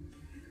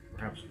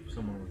perhaps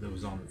someone that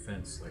was on the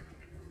fence, like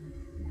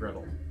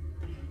Gretel.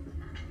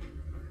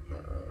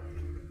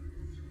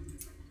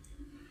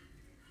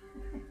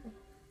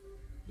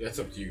 That's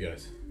up to you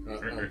guys.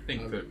 I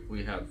think that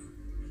we have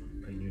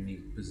a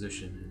unique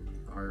position,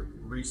 and our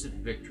recent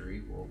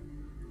victory will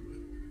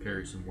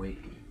carry some weight.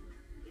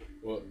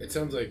 Well, it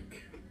sounds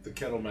like the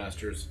Kettle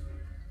Master's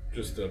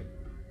just a...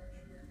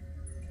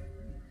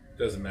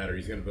 Doesn't matter.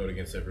 He's going to vote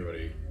against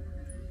everybody.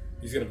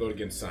 He's going to vote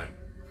against Simon.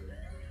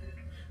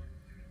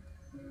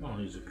 Well,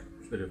 he's a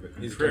bit of a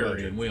He's contrarian,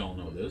 curmudgeon. we all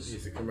know this.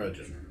 He's a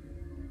curmudgeon.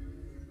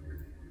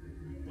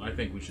 I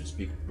think we should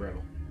speak with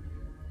Gretel.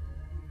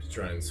 To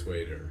try and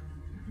sway her.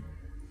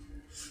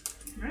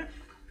 Right.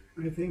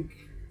 I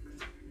think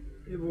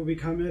it will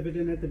become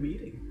evident at the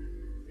meeting.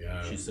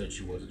 Yeah. She said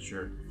she wasn't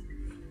sure.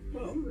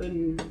 Well,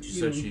 then She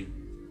said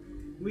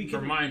we her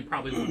can. mind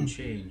probably wouldn't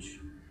change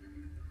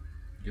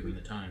given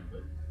the time,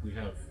 but we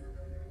have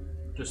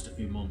just a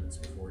few moments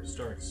before it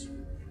starts.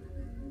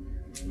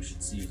 We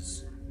should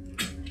seize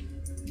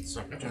this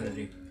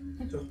opportunity.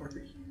 Don't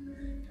worry.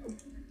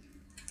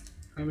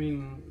 I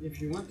mean,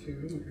 if you want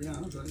to, yeah,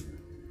 but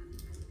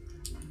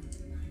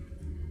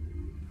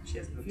She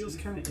has it feels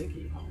kind of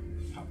icky.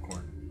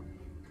 Popcorn.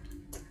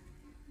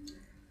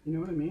 You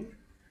know what I mean?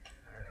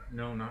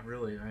 No, not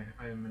really.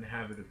 I am in the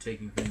habit of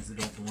taking things that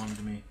don't belong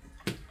to me.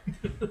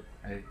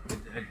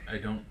 I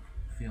don't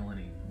feel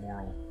any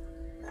moral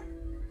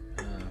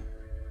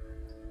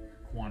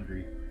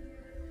quandary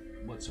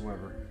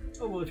whatsoever.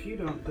 Oh well, if you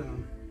don't,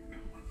 then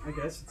I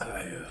guess it's.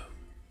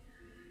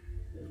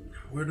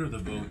 Where do the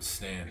votes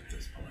stand at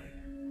this point?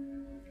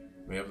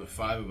 We have the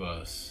 5 of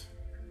us,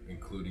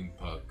 including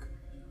Puck,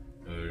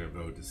 that are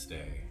gonna vote to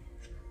stay.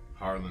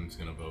 Harlan's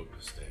gonna vote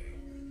to stay.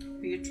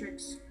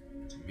 Beatrix.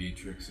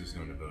 Beatrix is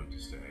gonna vote to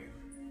stay.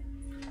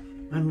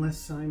 Unless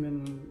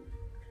Simon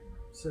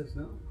says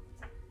no,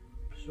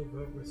 she'll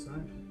vote with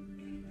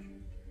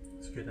Simon.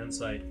 It's good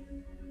insight.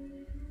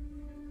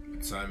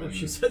 Simon. Well,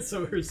 she said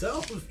so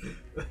herself.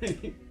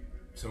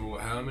 So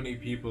how many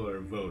people are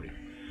voting?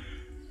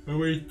 How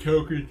many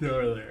tokens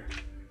are there?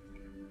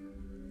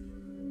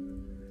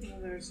 Well,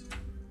 there's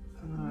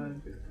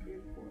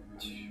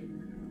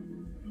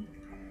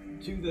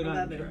two that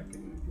I'm 11.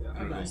 tracking.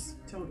 Yeah. of us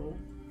total.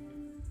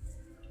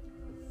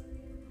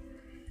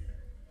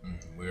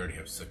 We already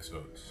have 6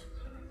 votes.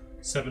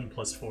 7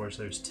 plus 4,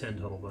 so there's 10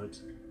 total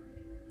votes.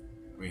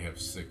 We have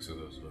 6 of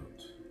those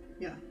votes.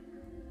 Yeah.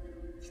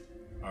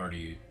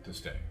 Already to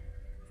stay.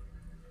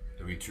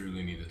 Do we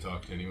truly need to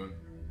talk to anyone?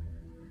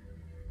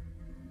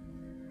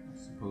 I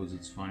suppose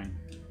it's fine.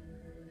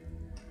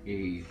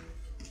 A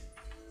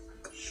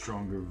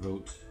stronger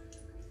vote,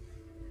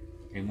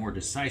 a more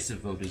decisive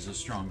vote is a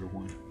stronger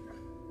one,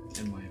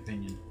 in my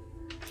opinion.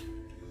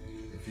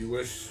 If you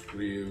wish,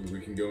 we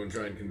can go and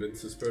try and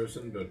convince this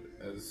person, but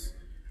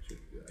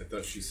I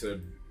thought she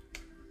said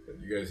that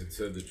you guys had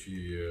said that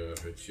she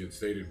had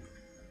stated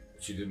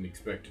that she didn't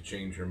expect to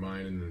change her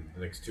mind in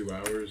the next 2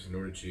 hours,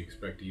 nor did she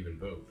expect to even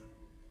vote.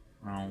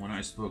 Well, when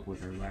I spoke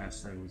with her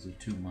last, I was of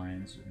 2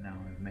 minds. Now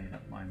I've made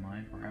up my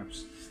mind.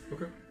 Perhaps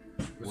Okay.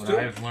 what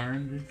I've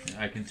learned,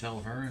 I can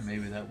tell her, and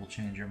maybe that will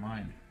change her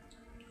mind.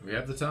 We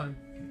have the time.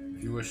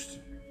 If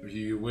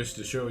you wish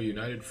to show a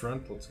united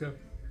front, let's go.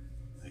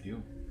 I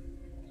do.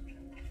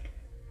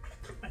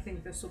 I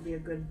think this will be a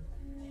good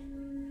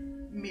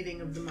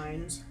meeting of the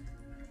minds.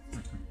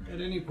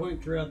 At any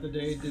point throughout the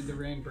day, did the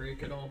rain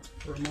break at all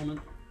for a moment?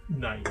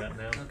 Not yet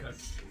now. Okay.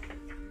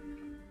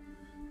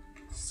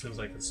 Seems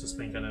like it's just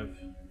been kind of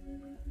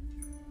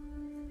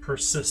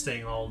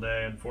persisting all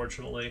day,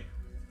 unfortunately.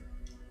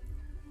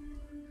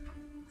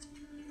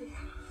 Who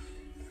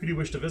do you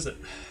wish to visit?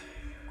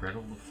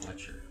 Gretel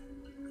Fletcher.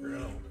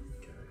 Gretel.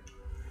 Okay.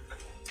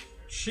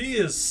 She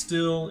is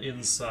still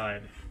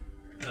inside.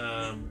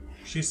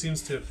 She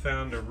seems to have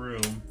found a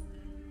room,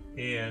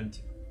 and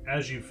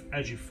as you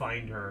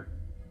find her,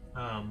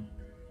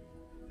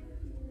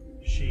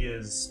 she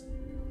is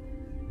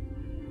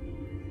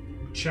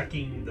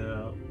checking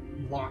the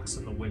locks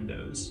in the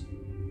windows,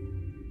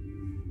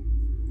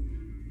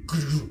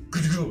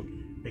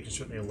 making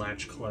sure they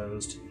latch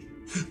closed.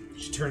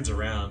 She turns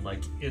around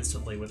like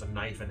instantly with a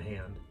knife in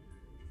hand.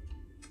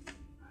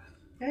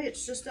 Hey,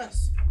 it's just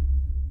us.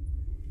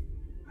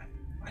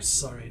 I'm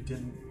sorry, I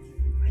didn't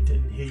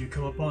hear you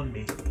come up on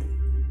me.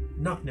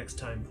 Knock next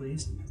time,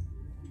 please.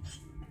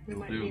 We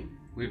might Do. need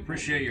We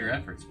appreciate your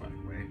efforts, by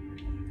the way.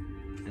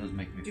 It does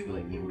make me do feel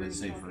a what you little were bit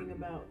safer. talking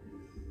about.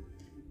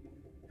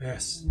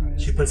 Yes.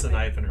 She puts a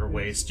knife in her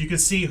waist. You can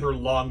see her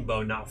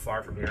longbow not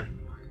far from here.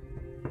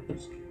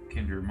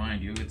 Can to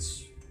remind you,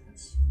 it's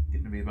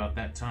getting to be about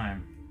that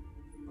time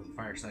for the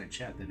fireside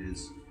chat. That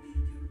is.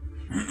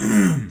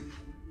 Didn't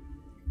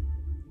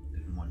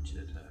want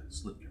you to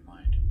slip your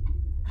mind.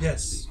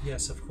 Yes,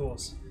 of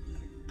course.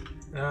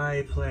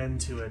 I plan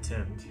to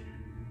attend.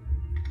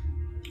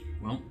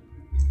 Well,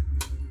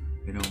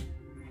 you know,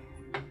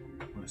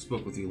 when I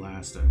spoke with you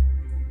last, I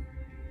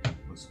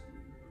was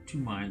 2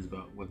 minds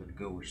about whether to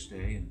go or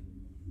stay, and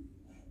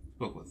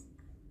spoke with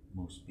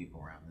most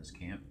people around this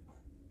camp,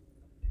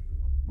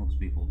 most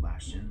people at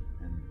Bastion,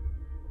 and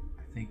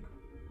I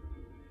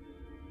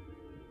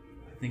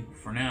think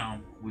for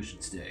now we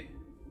should stay.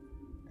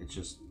 It's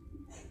just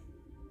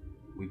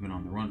we've been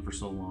on the run for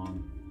so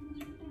long.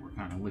 We're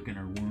kind of licking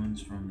our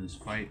wounds from this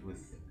fight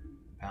with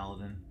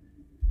Paladin,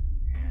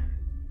 and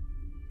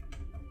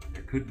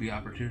there could be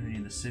opportunity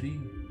in the city,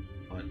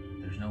 but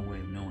there's no way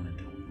of knowing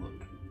until we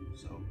look.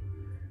 So,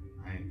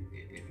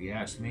 if you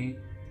ask me,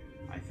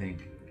 I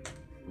think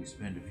we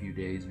spend a few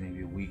days,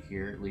 maybe a week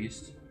here at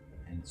least,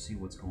 and see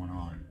what's going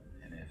on.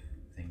 And if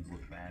things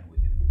look bad, we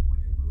can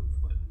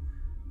move. But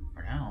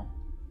for now,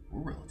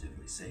 we're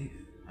relatively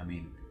safe. I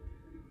mean,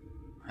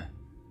 at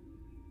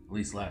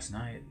least last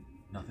night,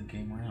 nothing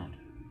came around.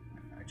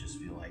 I just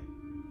feel like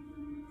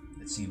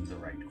it seems the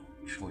right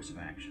choice of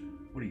action.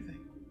 What do you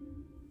think?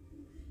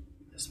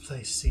 This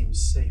place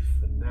seems safe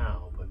for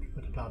now, but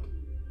what about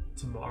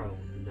tomorrow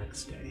and the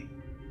next day?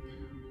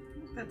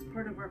 That's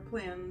part of our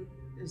plan,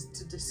 is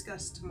to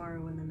discuss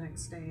tomorrow and the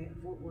next day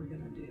of what we're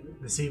gonna do.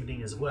 This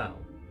evening as well.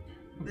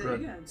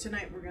 Yeah,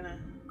 tonight we're gonna...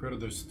 Greta,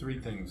 there's 3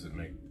 things that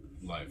make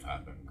life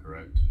happen,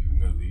 correct?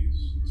 You know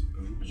these. It's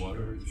food,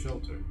 water, and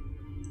shelter.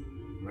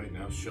 Right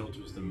now,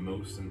 shelter's the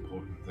most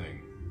important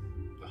thing.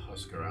 The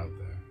Husk are out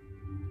there.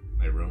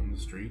 They roam the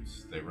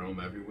streets, they roam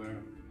everywhere.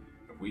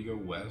 If we go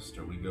west,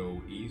 or we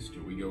go east,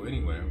 or we go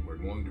anywhere, we're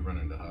going to run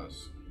into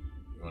Husk.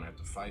 We're going to have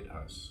to fight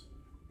Husk.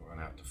 We're going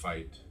to have to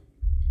fight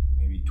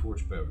maybe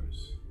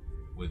torchbearers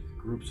with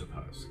groups of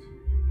Husk.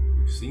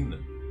 We've seen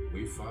them.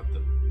 We've fought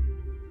them.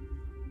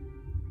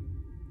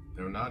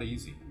 They're not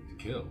easy to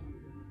kill.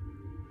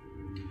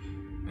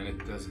 And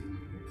it doesn't...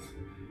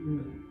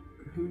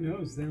 Who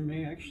knows? There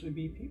may actually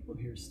be people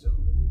here still.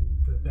 I mean,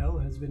 the bell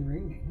has been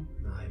ringing.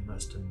 I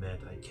must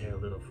admit, I care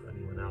little for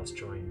anyone else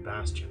joining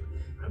Bastion.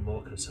 I'm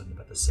more concerned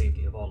about the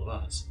safety of all of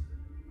us.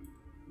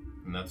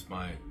 And that's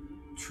my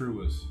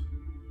truest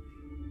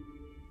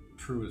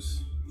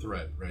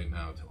threat right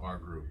now to our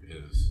group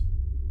is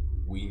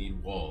we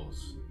need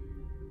walls.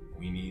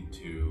 We need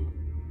to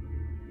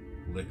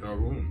lick our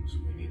wounds.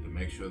 We need to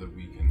make sure that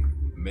we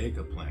can make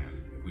a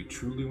plan. If we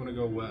truly want to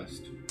go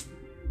west,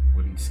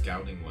 wouldn't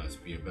scouting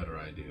west be a better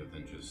idea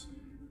than just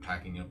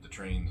packing up the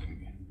trains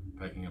and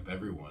packing up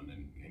everyone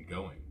and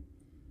going?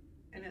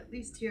 And at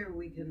least here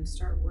we can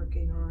start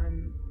working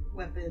on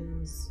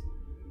weapons,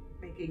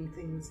 making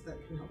things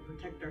that can help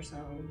protect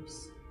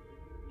ourselves.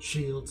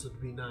 Shields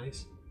would be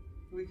nice.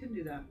 We can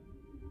do that.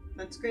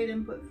 That's great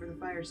input for the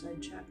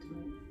fireside chat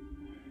tonight.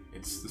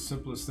 It's the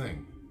simplest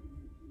thing.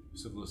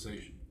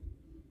 Civilization.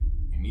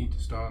 You need to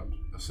start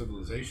a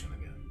civilization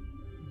again.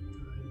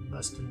 I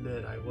must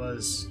admit, I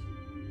was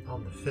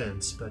on the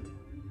fence, but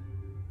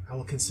I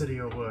will consider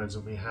your words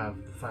when we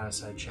have the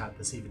fireside chat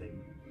this evening.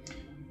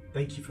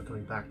 Thank you for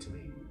coming back to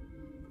me.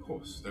 Of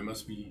course, there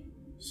must be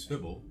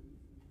civil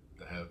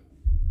to have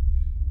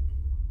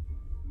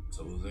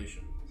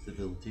civilization.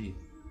 Civility.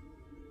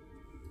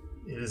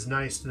 It is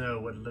nice to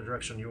know what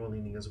direction you're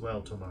leaning as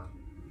well, Thomas.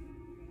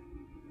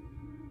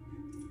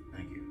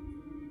 Thank you.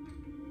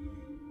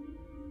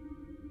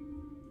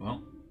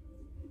 Well,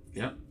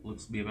 yep,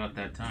 looks to be about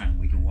that time.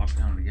 We can walk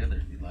down together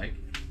if you'd like.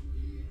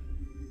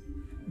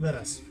 Let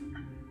us.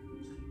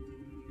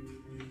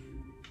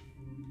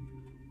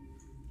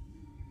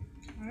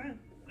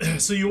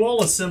 Alright. So you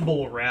all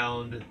assemble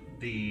around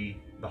the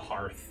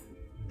hearth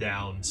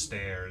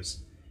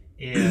downstairs,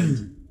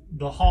 and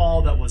the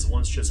hall that was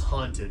once just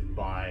haunted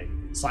by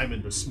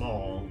Simon the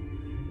Small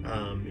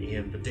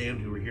and the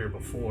damned who were here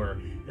before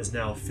is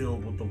now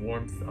filled with the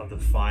warmth of the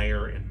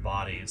fire and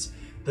bodies.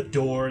 The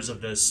doors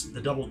of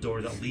the double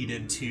door that lead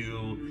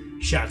into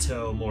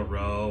Chateau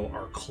Moreau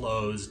are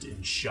closed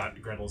and shut.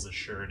 Gretel's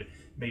assured,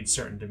 made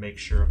certain to make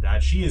sure of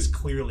that. She is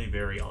clearly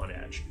very on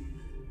edge,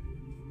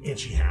 and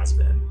she has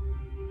been.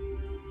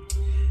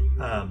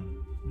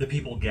 The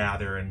people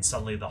gather, and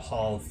suddenly the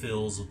hall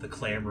fills with the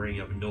clamoring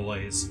of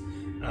noise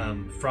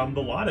from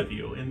the lot of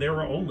you. And there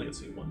are only, let's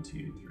see, 1,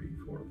 2, 3,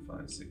 4,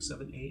 5, 6,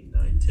 7, 8,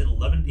 9, 10,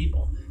 11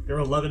 people. There are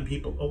 11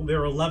 people. Oh, there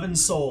are 11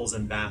 souls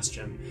in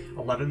Bastion.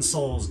 11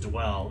 souls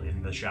dwell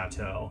in the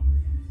chateau.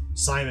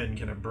 Simon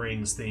kind of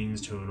brings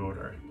things to an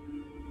order.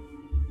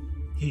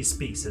 He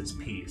speaks his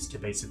piece to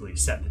basically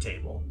set the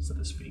table, so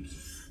to speak.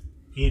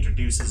 He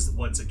introduces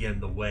once again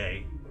the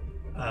way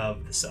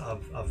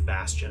of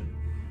Bastion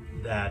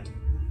that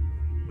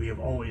we have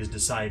always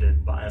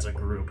decided as a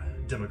group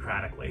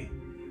democratically,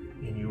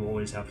 and you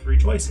always have 3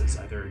 choices.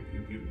 Either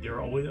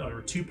there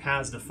are 2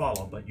 paths to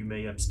follow, but you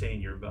may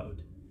abstain your vote.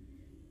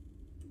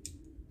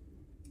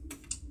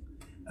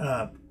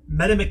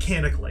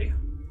 Metamechanically,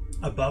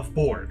 above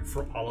board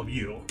for all of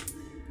you,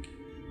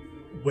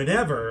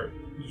 whenever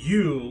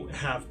you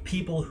have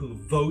people who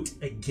vote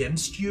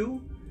against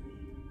you,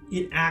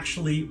 it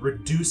actually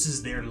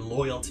reduces their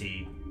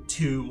loyalty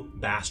to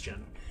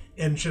Bastion.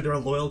 And should their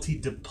loyalty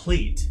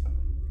deplete,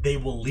 they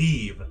will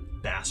leave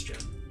Bastion.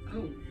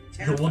 Oh, You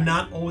terrifying. will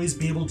not always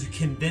be able to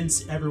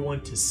convince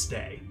everyone to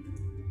stay,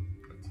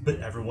 but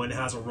everyone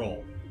has a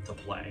role to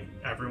play.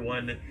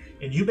 Everyone,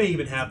 and you may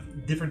even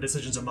have different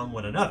decisions among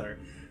one another,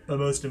 but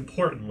most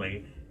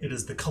importantly, it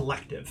is the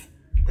collective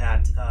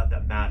that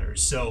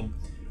matters. So,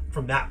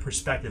 from that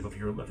perspective,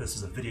 if this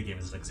is a video game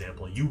as an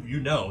example, you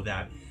know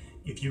that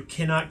if you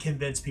cannot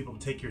convince people to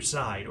take your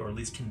side, or at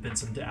least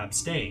convince them to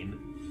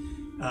abstain,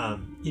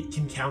 it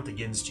can count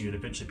against you, and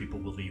eventually people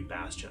will leave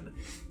Bastion.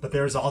 But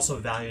there is also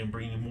value in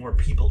bringing more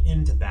people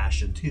into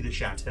Bastion, to the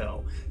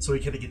chateau, so we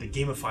kind of get to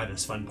gamify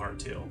this fun part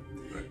too.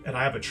 Right. And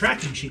I have a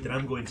tracking sheet that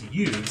I'm going to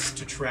use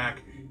to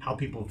track how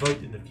people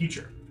vote in the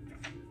future.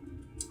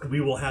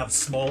 We will have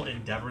small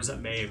endeavors that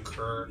may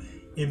occur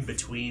in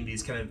between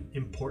these kind of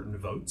important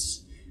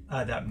votes.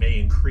 that may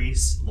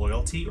increase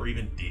loyalty or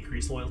even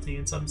decrease loyalty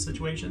in some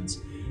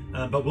situations.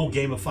 But we'll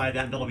gamify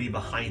that, and that'll be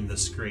behind the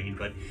screen.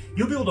 But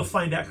you'll be able to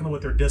find out kind of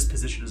what their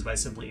disposition is by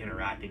simply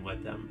interacting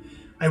with them.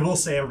 I will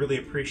say I really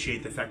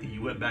appreciate the fact that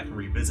you went back and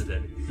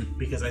revisited,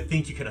 because I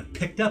think you kind of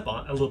picked up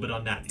on a little bit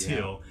on that too.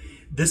 Yeah.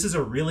 This is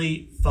a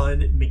really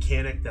fun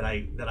mechanic that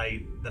I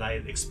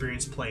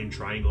experienced playing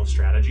Triangle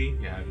Strategy,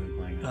 Yeah, I've been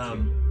playing that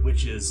too.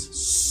 which is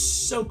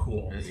so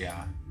cool.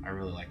 Yeah, I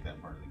really like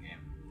that part of the game.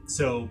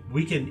 So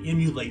we can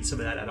emulate some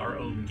of that at our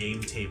own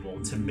game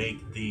table to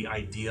make the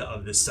idea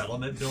of the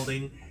settlement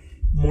building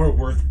more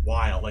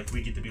worthwhile. Like,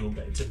 we get to be able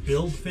to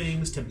build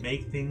things, to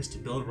make things, to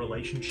build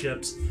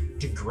relationships,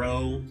 to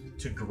grow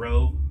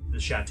the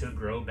chateau,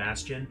 grow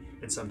Bastion,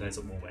 and sometimes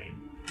it will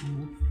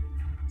wane.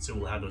 So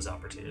we'll have those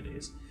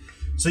opportunities.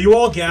 So you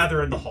all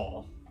gather in the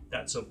hall.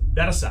 That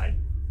aside,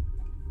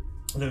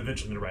 and then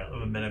eventually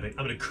I'm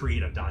going to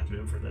create a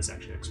document for this.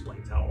 Actually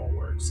explains how it all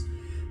works.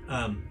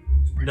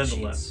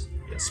 Nonetheless,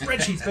 yeah,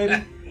 spreadsheets,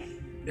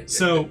 baby.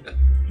 So,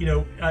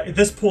 at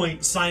this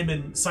point,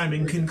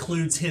 Simon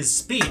concludes his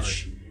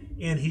speech,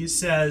 and he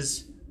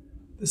says,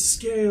 "The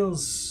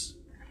scales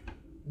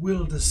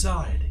will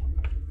decide.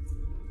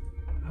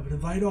 I would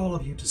invite all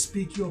of you to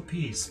speak your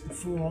piece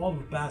before all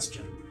of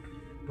Bastion,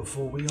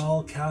 before we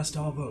all cast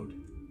our vote.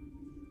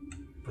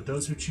 For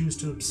those who choose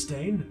to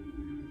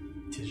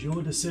abstain, 'tis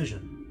your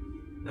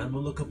decision. None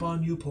will look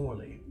upon you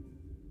poorly.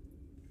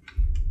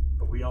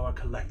 But we are a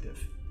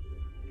collective.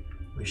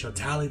 We shall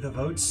tally the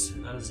votes,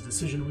 and that is a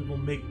decision we will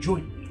make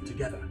jointly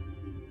together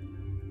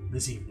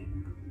this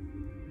evening."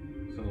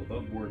 So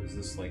above board, is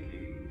this like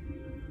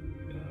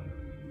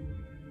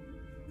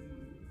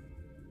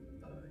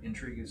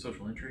a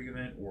social intrigue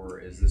event, or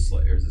is this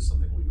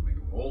something we can make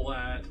a roll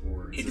at,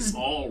 or is this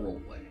all role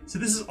play? So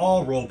this is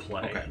all role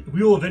play. Okay.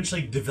 We will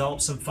eventually develop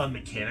some fun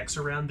mechanics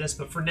around this,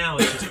 but for now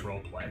it's just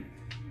role play.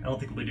 I don't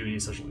think we'll be doing any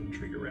social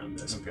intrigue around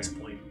this at this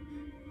point.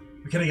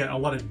 We kind of got a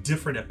lot of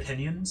different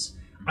opinions.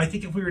 I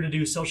think if we were to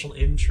do social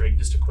intrigue,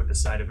 just a quick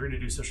aside, if we were to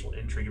do social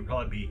intrigue, it would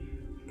probably be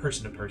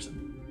person to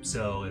person.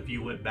 So if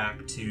you went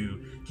back to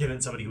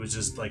giving somebody who was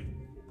just like,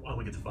 "I'm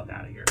gonna get the fuck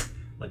out of here,"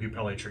 like, you'd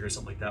probably trigger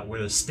something like that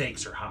where the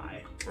stakes are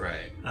high.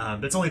 Right.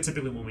 That's only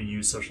typically when we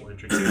use social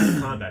intrigue. Even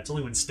in combat, it's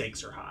only when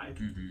stakes are high.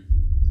 Mm-hmm.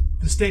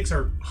 The stakes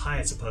are high,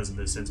 I suppose, in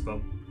this sense,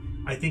 but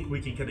I think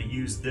we can kind of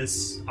use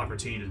this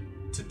opportunity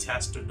to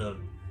test the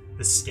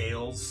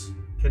scales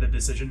kind of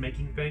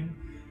decision-making thing,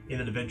 and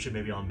then eventually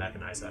maybe I'll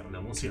mechanize that. I don't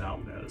know. We'll see how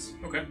it goes.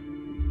 Okay.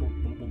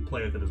 We'll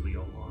play with it as we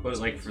go along. But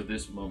like for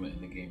this moment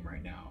in the game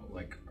right now,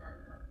 like,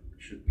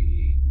 should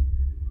we,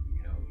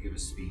 give a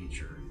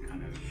speech or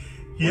kind of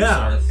yeah,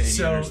 our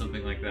opinion or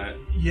something like that?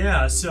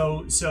 Yeah.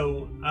 So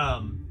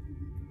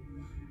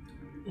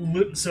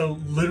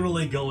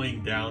literally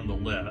going down the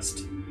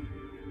list.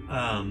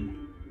 Let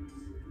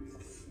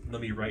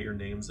me write your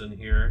names in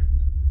here.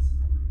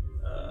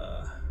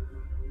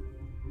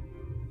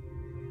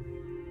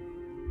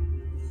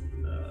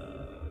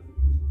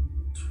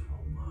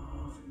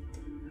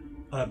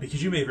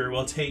 Because you may very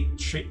well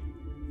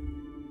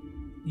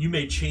you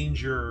may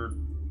change your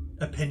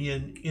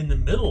opinion in the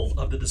middle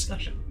of the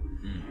discussion.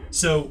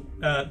 So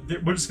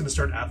we're just going to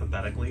start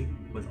alphabetically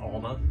with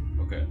Alma.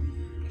 Okay.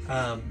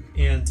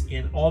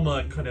 And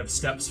Alma kind of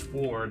steps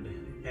forward,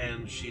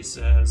 and she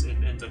says,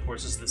 and of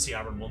course this is the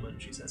Seabran woman,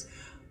 she says,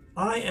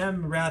 "I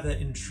am rather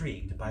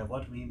intrigued by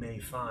what we may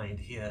find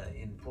here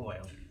in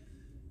Foyle.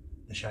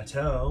 The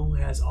chateau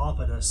has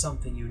offered us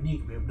something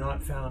unique we have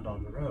not found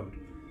on the road.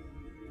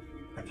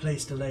 A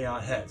place to lay our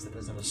heads that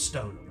isn't a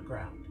stone on the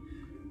ground."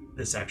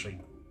 This actually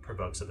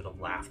provokes a bit of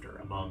laughter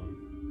among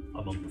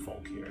the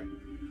folk here.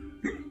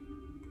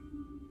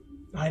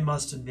 "I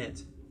must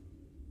admit,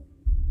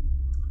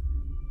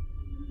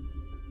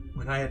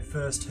 when I had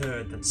first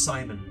heard that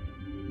Simon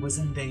was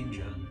in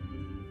danger,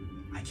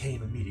 I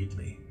came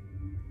immediately.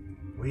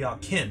 We are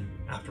kin,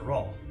 after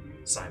all,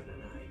 Simon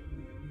and I.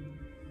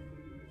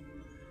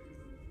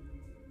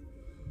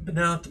 But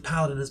now that the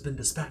paladin has been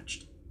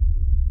dispatched,"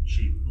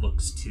 she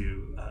looks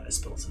to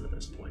Espilson at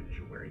this point as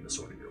you're wearing the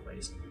sword at your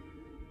waist,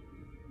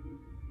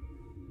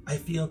 "I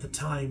feel the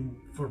time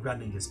for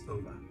running is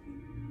over.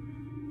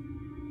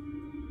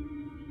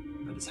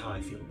 That is how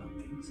I feel about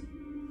things."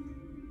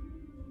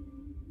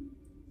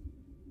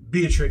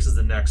 Beatrix is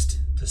the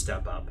next to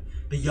step up.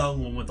 The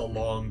young one with the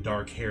long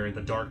dark hair and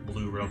the dark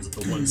blue robes with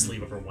the one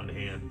sleeve of her one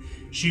hand.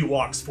 She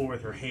walks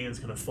forward, her hands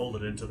kind of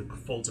folded into the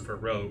folds of her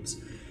robes.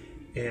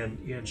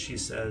 And she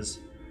says,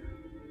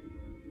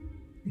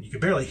 you can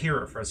barely hear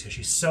her at first because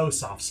she's so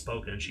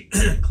soft-spoken, and she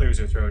clears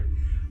her throat.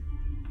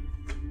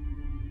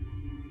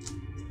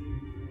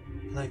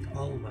 "Like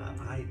Alma,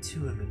 I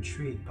too am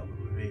intrigued by what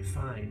we may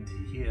find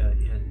here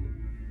in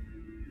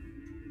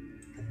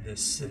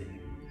this city.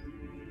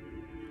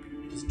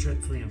 It is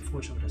dreadfully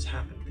unfortunate what has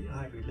happened to the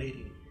Ivory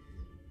Lady."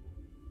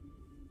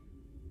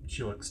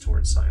 She looks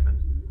towards Simon.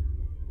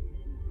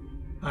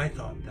 "I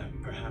thought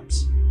that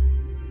perhaps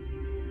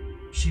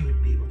she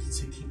would be able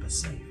to keep us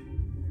safe.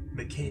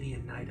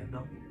 Mercadian Knight or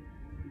not.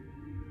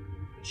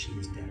 But she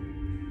is dead."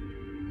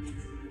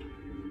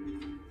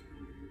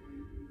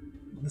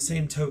 On the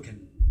same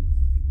token,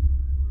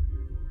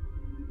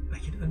 I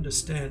can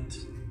understand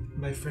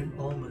my friend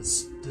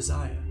Alma's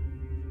desire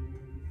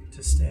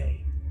to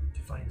stay,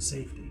 to find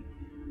safety.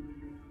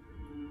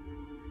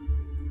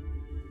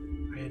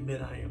 I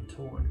admit I am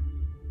torn.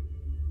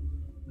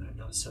 I'm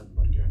not certain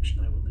what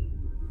direction I will lead.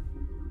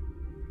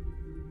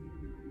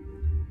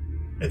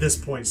 At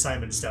this point,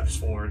 Simon steps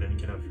forward and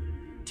kind of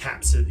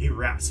taps it. He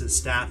raps his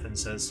staff and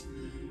says,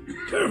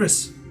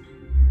 "Clovis,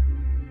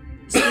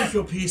 speak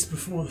your peace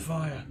before the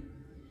fire.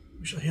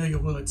 We shall hear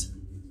your words."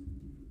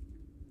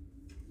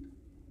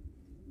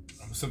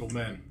 I'm a simple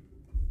man.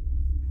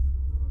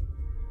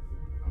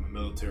 I'm a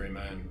military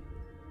man.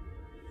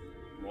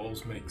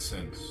 Walls make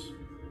sense.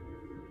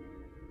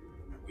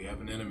 We have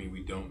an enemy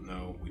we don't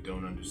know, we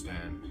don't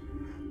understand.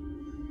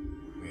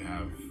 We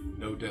have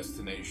no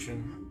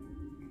destination,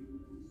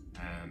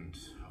 and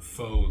a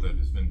foe that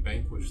has been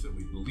vanquished that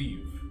we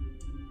believe,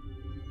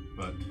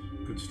 but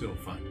could still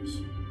find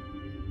us.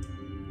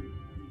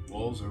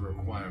 Walls are a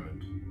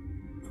requirement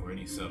for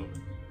any settlement,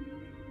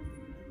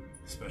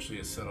 especially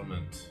a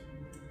settlement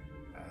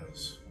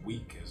as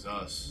weak as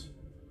us.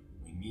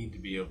 We need to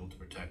be able to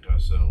protect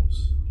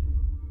ourselves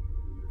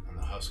and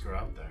the husk are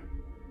out there.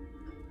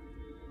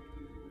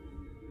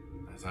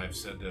 As I've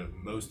said to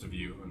most of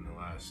you in the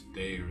last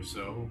day or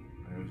so,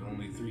 there's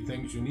only 3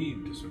 things you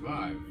need to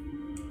survive.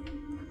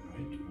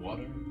 Right?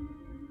 Water,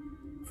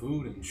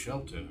 food, and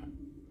shelter.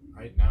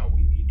 Right now,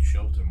 we need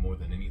shelter more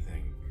than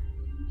anything,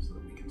 so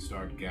that we can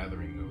start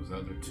gathering those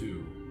other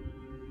 2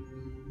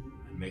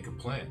 and make a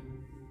plan.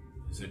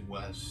 Is it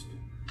west?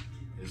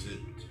 Is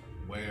it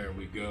where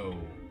we go?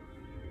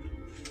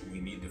 We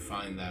need to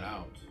find that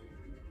out.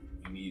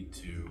 We need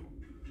to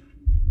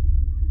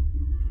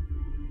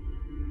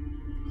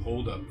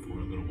hold up for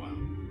a little while.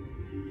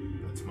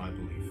 That's my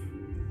belief.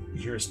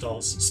 You hear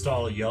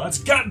Stall yell, "That's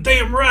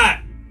goddamn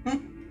right!"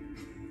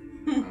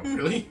 Oh,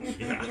 really?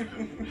 Yeah.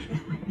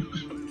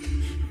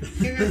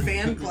 You're your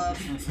fan club.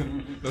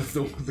 That's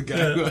the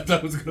guy who I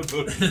thought was going to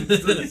vote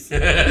against this.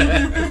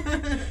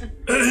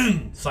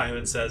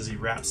 Simon says, he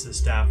raps his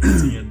staff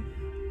and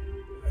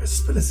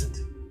Spillicent,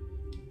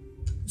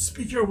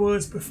 speak your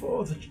words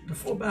before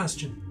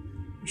Bastion.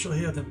 We shall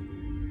hear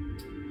them.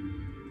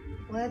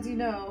 Well, as you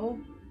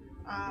know,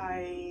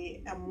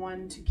 I am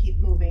one to keep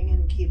moving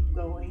and keep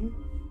going.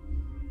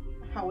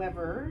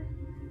 However,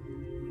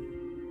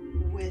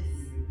 with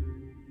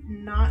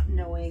not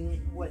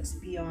knowing what's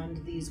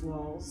beyond these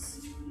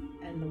walls,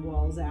 and the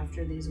walls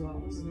after these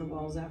walls, and the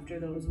walls after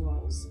those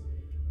walls,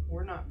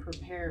 we're not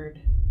prepared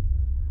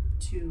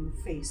to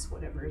face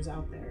whatever is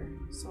out there.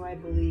 So I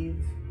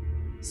believe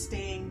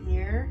staying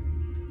here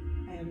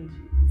and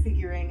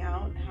figuring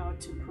out how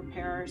to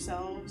prepare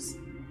ourselves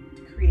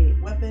to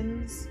create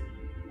weapons,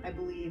 I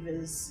believe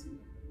is,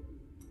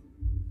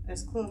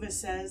 as Clovis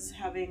says,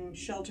 having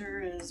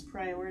shelter is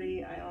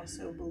priority. I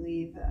also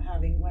believe that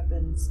having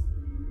weapons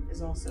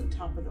is also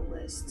top of the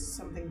list,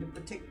 something to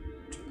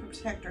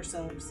protect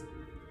ourselves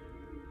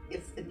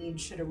if the need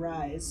should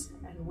arise,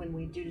 and when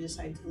we do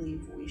decide to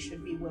leave, we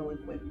should be well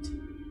equipped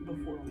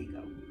before we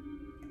go.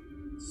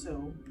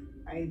 So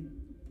I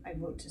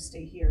vote to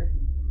stay here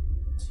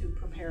to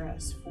prepare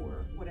us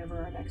for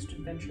whatever our next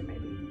adventure may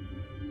be.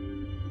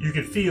 You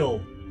can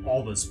feel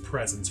Alma's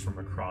presence from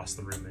across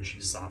the room as she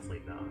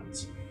softly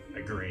nods,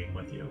 agreeing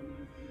with you.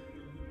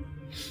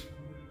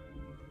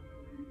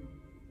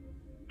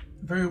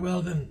 Very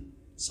well then,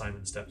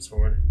 Simon steps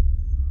forward.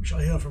 We shall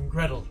hear from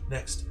Gretel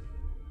next.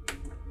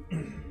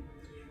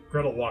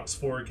 Gretel walks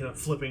forward, kind of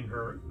flipping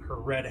her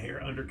red hair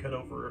undercut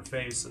over her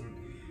face, and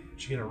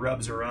she kind of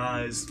rubs her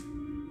eyes.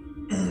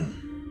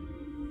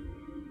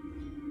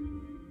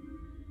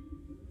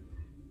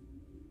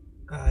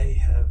 I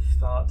have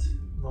thought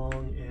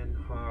long and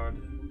hard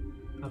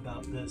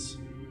about this.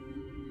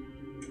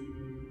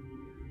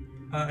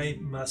 I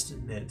must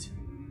admit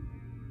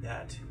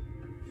that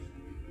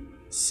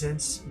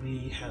since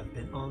we have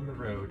been on the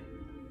road,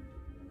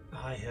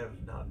 I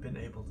have not been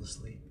able to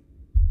sleep.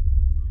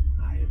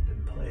 I have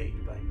been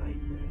plagued by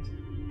nightmares,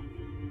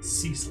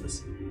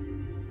 ceaseless.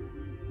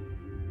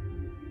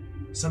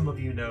 Some of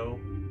you know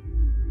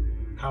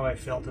how I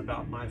felt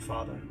about my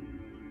father,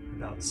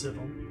 about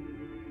Sybil.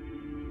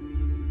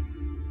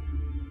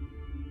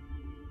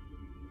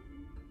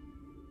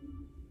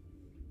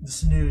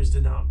 This news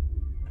did not.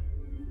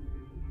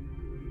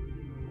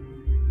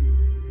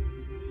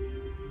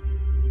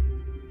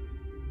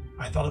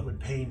 I thought it would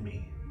pain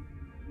me,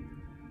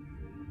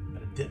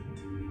 but it didn't.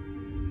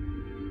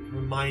 It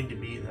reminded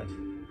me that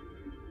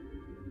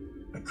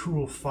a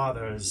cruel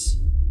father is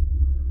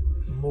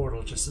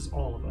mortal just as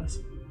all of us.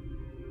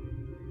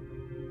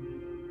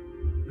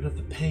 But of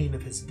the pain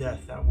of his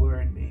death that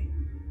worried me,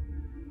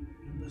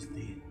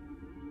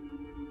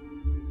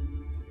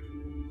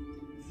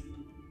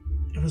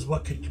 it was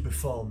what could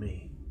befall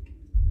me.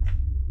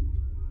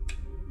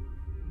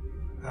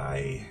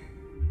 I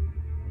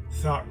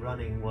thought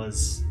running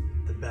was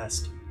the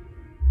best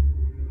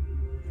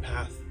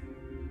path.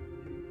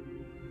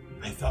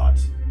 I thought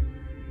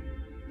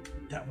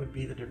that would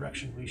be the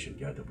direction we should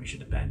go, that we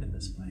should abandon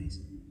this place.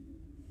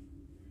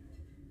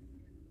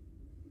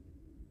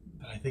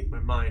 But I think my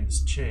mind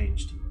has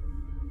changed.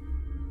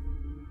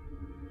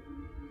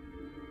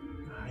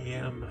 I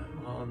am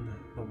on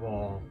the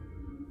wall,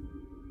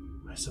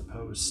 I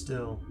suppose,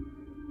 still.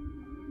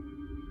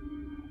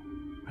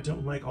 I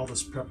don't like all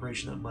this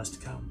preparation that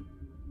must come.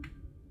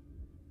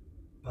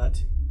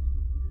 But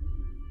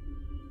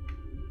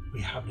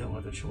we have no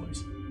other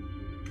choice.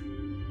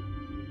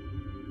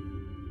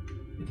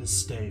 It is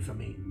stay for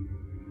me.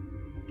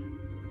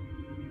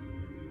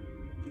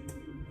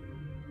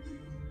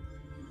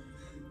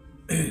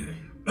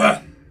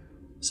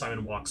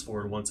 Simon walks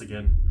forward once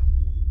again.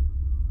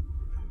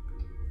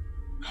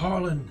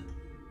 Harlan.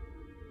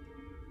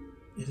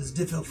 It is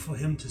difficult for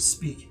him to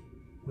speak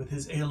with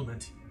his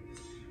ailment.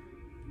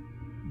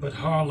 But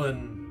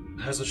Harlan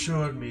has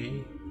assured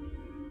me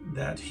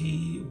that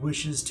he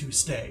wishes to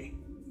stay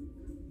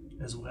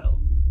as well.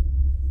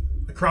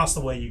 Across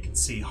the way you can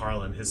see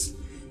Harlan.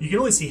 You can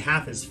only see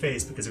half his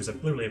face because there's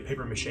literally a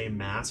papier-mâché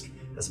mask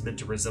that's meant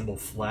to resemble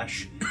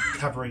flesh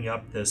covering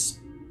up this.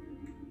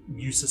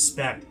 You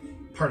suspect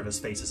part of his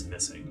face is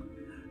missing.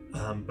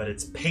 But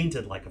it's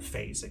painted like a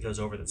face. It goes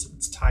over this.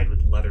 It's tied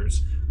with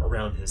letters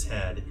around his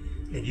head.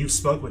 And you've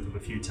spoke with him a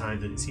few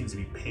times, and it seems to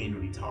be pained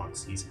when he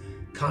talks. He's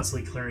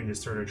constantly clearing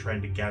his throat or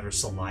trying to gather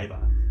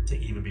saliva to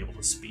even be able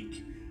to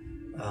speak.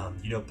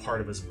 Part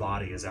of his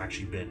body has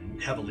actually been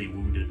heavily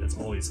wounded. It's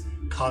always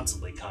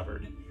constantly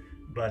covered.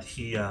 But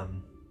he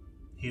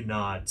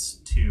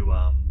nods to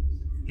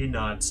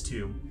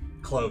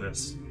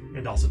Clovis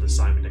and also to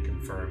Simon to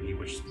confirm he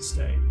wishes to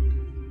stay.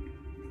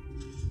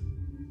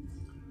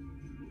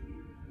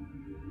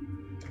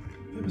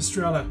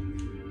 Mistrella,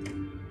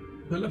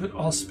 beloved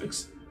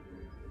Auspix,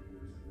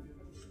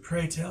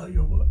 pray tell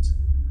your words,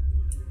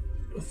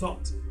 your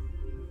thoughts.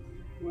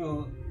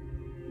 Well,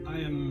 I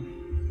am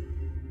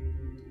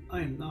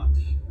not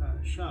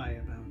shy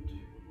about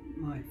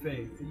my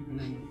faith,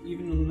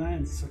 even in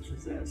lands such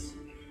as this.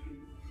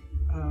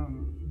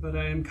 But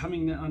I am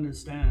coming to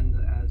understand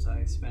as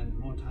I spend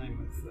more time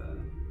with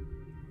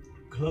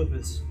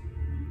Clovis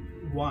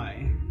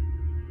why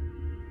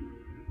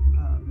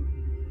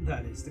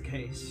that is the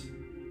case.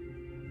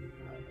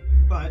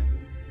 But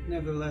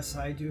nevertheless,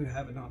 I do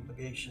have an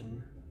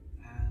obligation,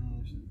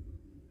 and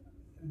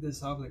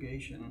this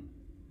obligation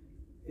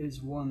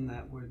is one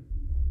that would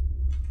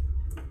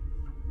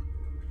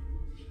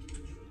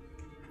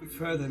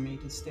further me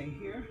to stay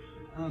here.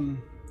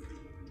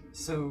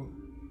 So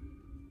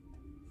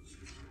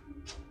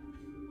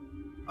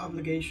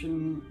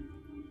obligation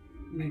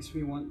makes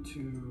me want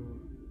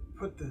to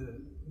put the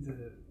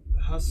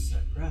husks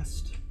at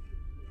rest,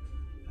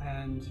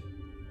 and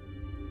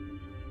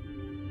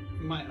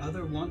my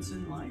other wants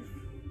in life.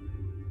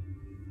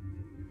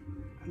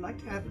 I'd like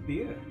to have a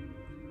beer.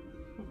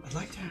 I'd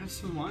like to have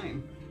some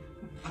wine.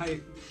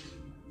 I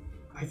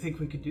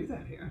think we could do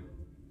that here.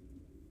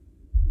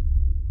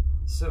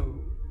 So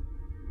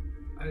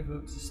I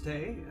vote to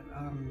stay,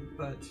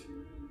 but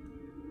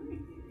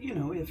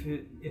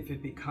if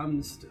it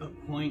becomes a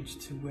point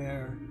to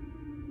where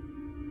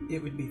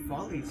it would be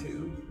folly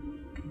to,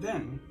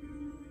 then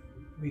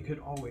we could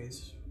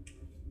always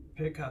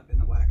pick up in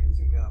the wagons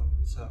and go.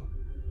 So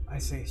I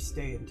say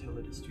stay until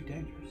it is too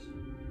dangerous.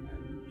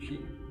 And she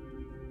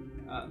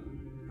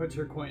puts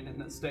her coin in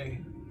the stay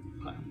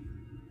pile.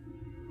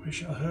 We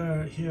shall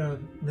hear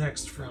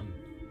next from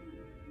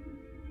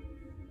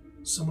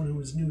someone who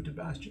is new to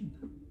Bastion.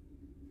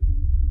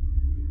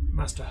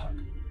 Master Huck,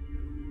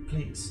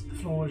 please, the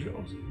floor is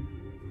yours.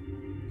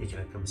 He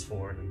kind of comes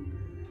forward and...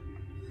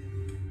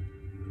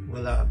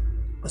 Well,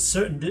 I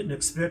certainly didn't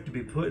expect to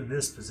be put in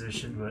this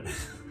position, but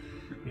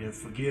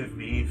forgive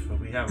me, for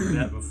we haven't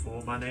met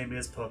before. My name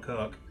is Puck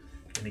Huck.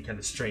 And he kind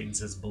of straightens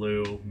his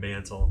blue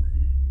mantle.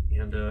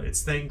 And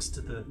it's thanks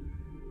to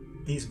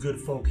these good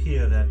folk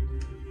here that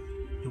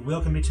who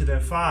welcomed me to their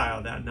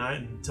fire that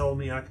night and told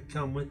me I could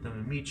come with them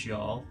and meet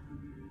y'all.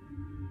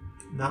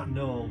 Not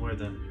knowing where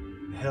the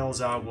hells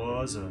I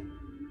was or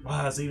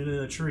why I was even in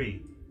a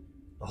tree.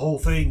 The whole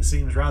thing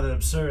seems rather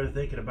absurd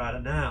thinking about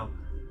it now.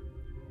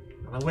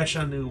 And I wish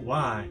I knew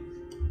why.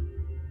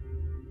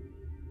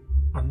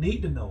 I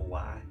need to know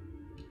why.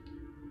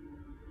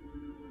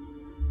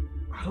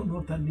 I don't know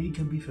if that need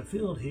can be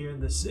fulfilled here in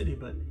this city,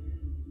 but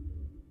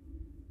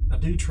I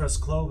do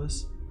trust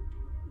Clovis.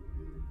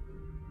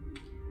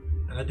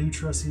 And I do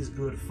trust these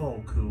good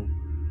folk who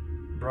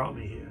brought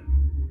me here.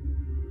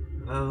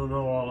 And I don't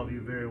know all of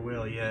you very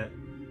well yet,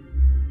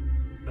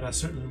 but I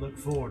certainly look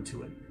forward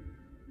to it.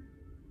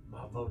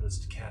 My vote is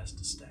to cast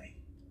a stay.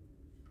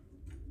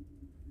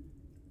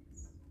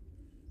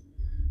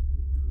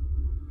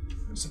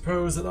 I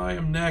suppose that I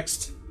am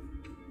next.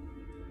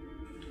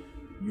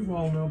 You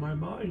all know my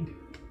mind.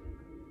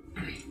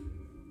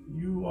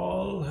 You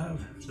all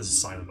have... This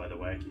is Simon, by the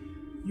way.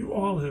 You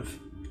all have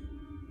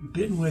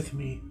been with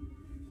me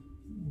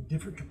in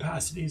different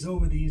capacities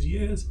over these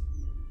years.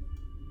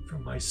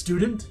 From my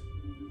student,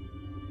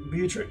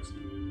 Beatrix,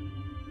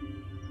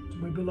 to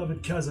my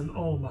beloved cousin,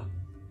 Alma.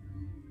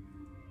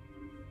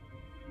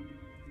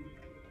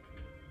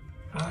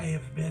 I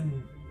have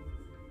been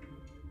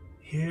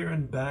here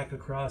and back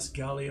across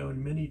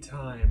Galleon many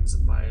times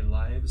in my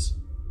lives.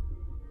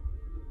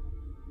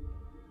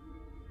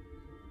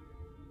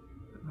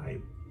 I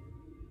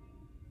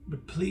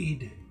would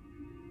plead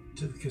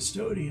to the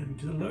custodian,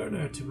 to the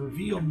learner, to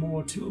reveal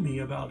more to me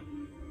about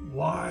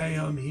why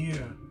I'm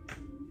here.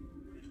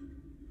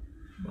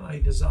 My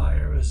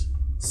desire is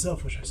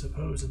selfish, I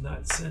suppose, in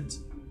that sense.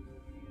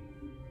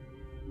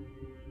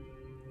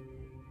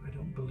 I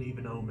don't believe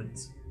in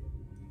omens.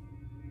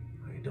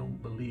 I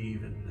don't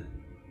believe in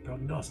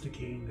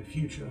prognosticating the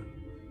future.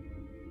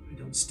 I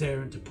don't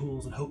stare into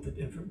pools and hope that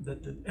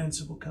the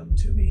answer will come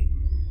to me.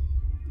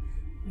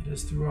 It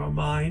is through our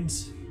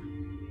minds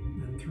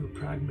and through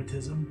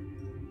pragmatism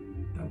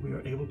that we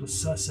are able to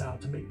suss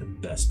out, to make the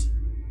best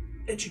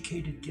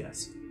educated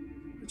guess.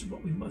 Which is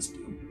what we must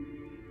do.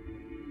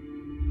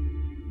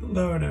 The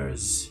learner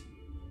is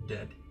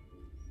dead.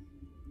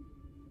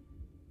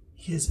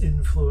 His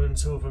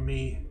influence over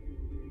me,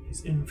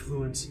 his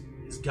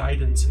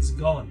guidance is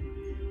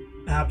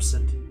gone.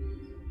 Absent.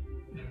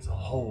 There's a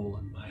hole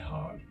in my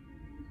heart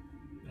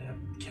that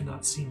I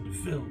cannot seem to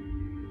fill,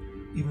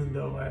 even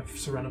though I am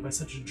surrounded by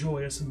such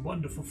joyous and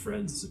wonderful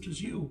friends such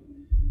as you,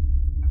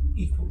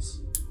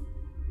 equals,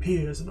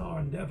 peers in our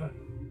endeavor.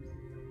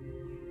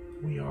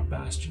 We are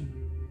Bastion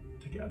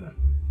together.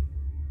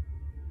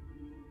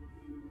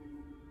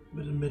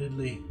 But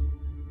admittedly,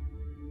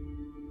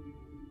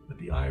 with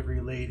the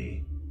Ivory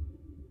Lady,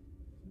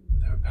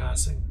 with her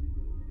passing,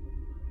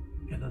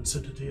 and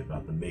uncertainty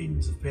about the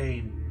Maidens of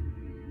Pain,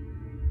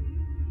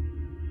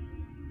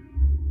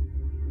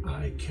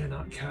 I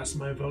cannot cast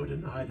my vote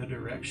in either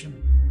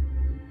direction.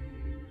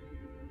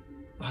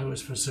 I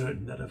was for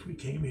certain that if we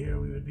came here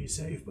we would be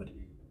safe, but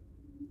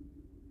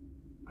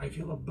I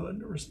feel a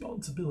burden of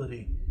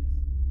responsibility.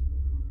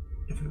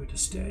 If we were to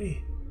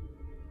stay,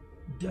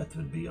 death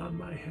would be on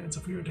my hands.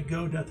 If we were to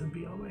go, death would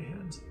be on my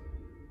hands.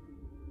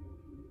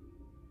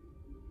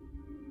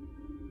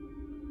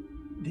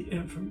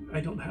 I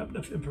don't have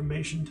enough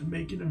information to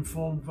make an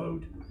informed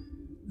vote.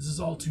 This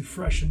is all too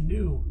fresh and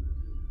new,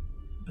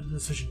 but a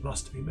decision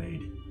must be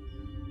made.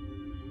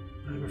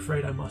 I'm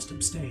afraid I must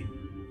abstain.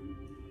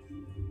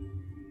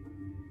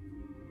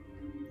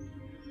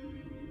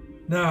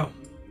 Now,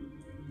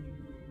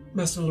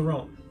 Master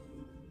Laurent,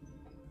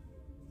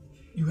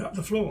 you have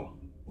the floor.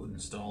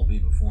 Wouldn't Stall be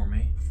before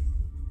me?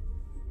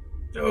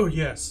 Oh,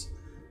 yes.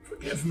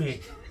 Forgive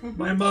me.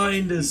 My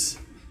mind is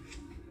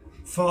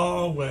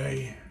far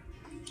away.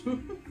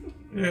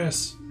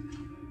 Yes.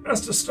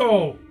 Master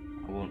Stoll.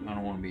 I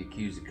don't want to be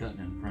accused of cutting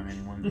in front of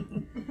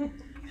anyone.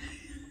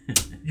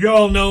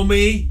 Y'all know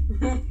me.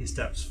 He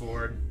steps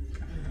forward.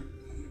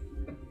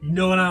 You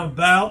know what I'm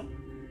about.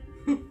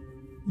 You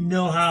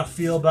know how I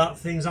feel about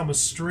things. I'm a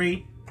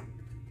straight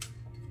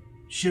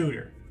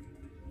shooter.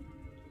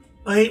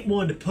 I ain't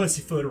one to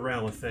pussyfoot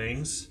around with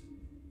things,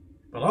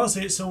 but I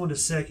also ain't someone to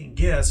second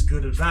guess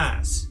good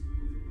advice.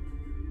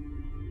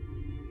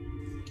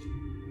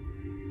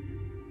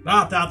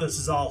 I thought this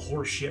is all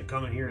horse shit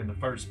coming here in the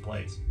first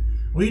place.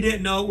 We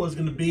didn't know it was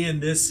going to be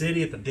in this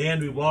city at the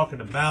dandy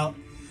walking about.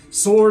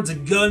 Swords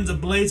and guns and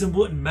blazing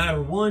wouldn't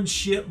matter one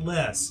shit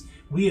less.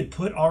 We had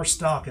put our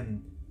stock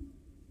in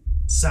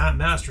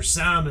Master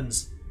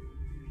Simon's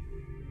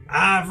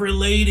Ivory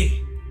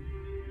Lady.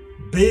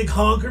 Big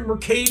honking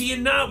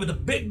Mercadian knight with a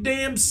big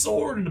damn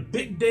sword and a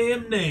big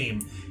damn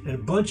name. And a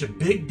bunch of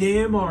big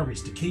damn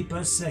armies to keep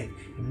us safe.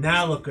 And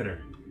now look at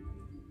her.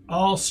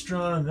 All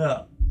strung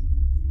up.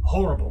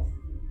 Horrible,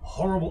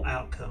 horrible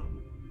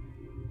outcome.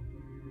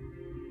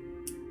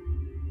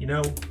 You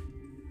know,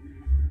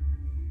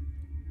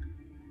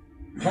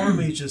 part of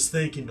me's just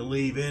thinking to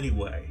leave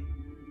anyway.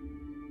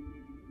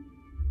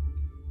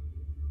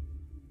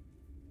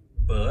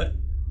 But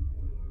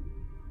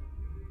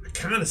I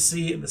kind of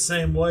see it in the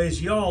same way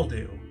as y'all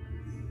do.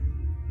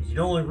 You'd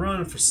only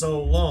run for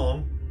so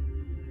long,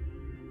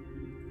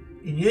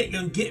 and you ain't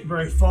gonna get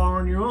very far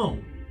on your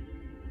own.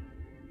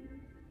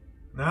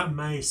 That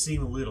may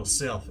seem a little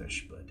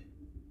selfish, but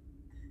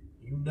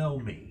you know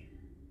me.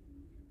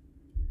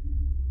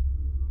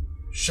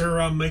 Sure,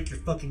 I'll make your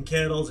fucking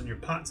kettles and your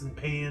pots and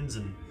pans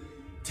and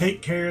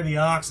take care of the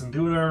ox and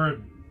do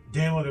whatever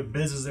damn other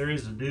business there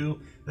is to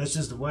do. That's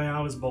just the way I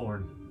was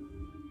born.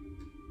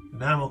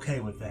 And I'm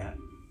okay with that.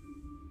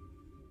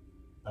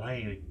 But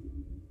I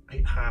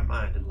ain't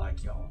high-minded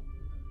like y'all.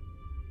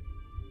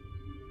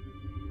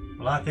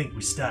 Well, I think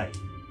we stay.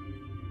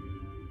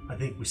 I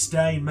think we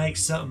stay and make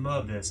something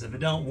of this. If it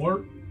don't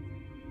work,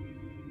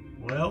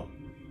 well,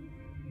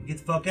 we get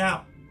the fuck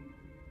out.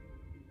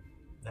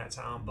 That's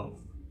how I'm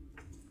voting.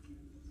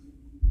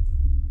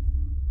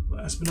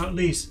 Last but not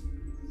least,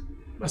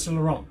 Master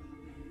Laurent.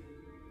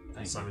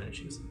 Thank Simon you.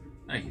 Issues.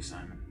 Thank you,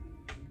 Simon.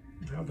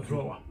 You have the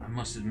floor. I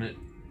must admit,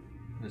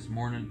 this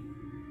morning,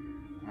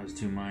 I was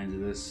two minds of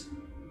this,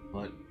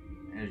 but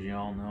as you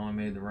all know, I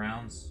made the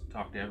rounds,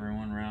 talked to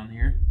everyone around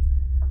here,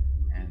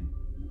 and,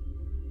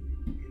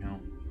 you know,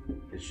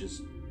 it's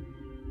just,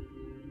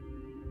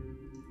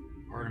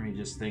 part of me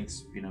just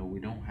thinks, you know, we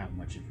don't have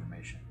much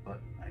information,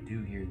 but I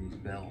do hear these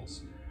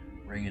bells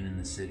ringing in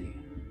the city.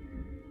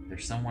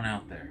 There's someone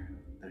out there.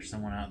 There's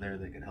someone out there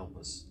that could help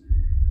us.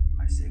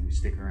 I say we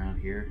stick around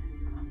here.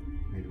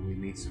 Maybe we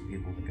meet some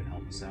people that could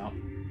help us out.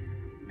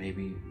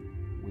 Maybe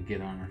we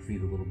get on our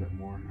feet a little bit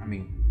more. I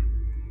mean,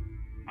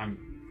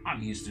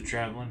 I'm used to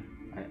traveling.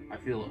 I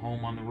feel at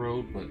home on the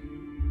road, but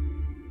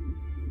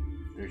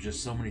there's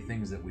just so many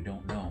things that we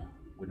don't know.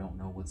 We don't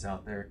know what's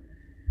out there.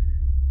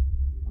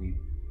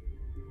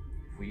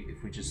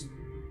 If we just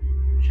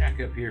shack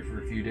up here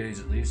for a few days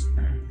at least,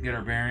 get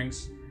our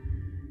bearings,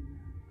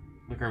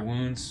 lick our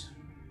wounds,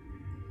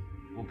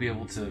 we'll be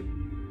able to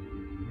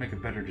make a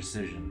better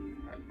decision.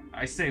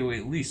 I say we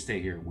at least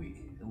stay here a week,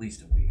 and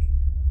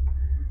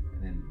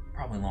then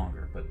probably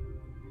longer, but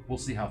we'll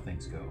see how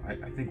things go.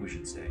 I think we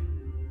should stay.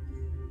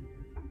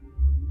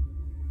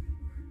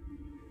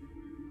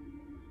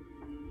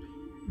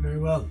 Very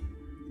well.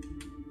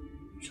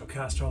 We shall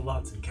cast our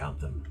lots and count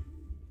them.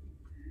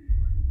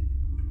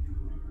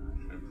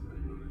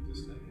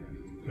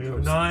 We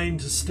have 9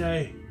 to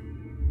stay,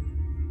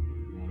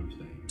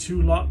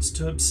 2 lots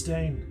to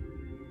abstain,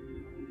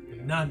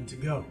 and none to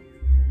go.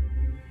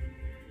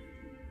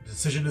 The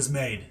decision is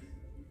made.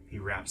 He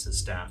raps his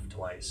staff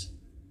twice.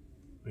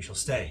 We shall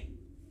stay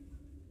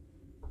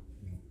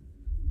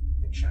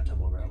in Chateau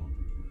Morel.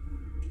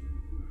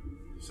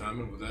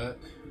 Simon, with that,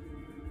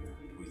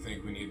 we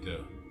think we need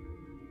to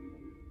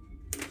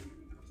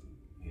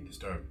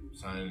start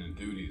signing the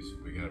duties.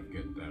 We gotta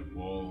get that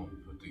wall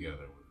put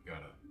together. We've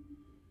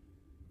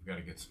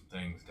gotta get some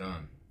things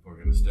done if we're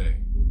gonna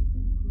stay.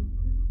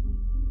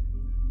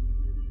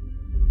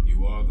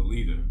 You are the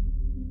leader.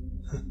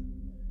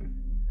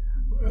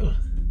 Well,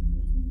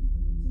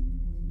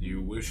 Do you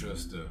wish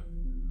us to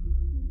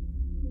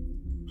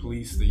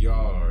police the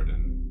yard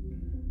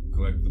and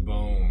collect the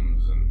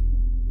bones and,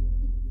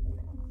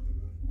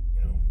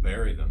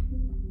 bury them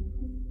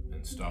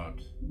and start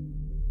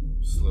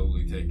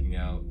slowly taking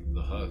out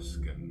the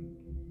husk? And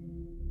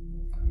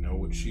I know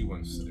what she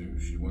wants to do.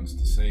 She wants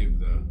to save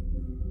the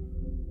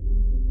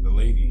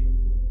lady.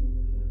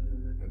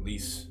 At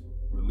least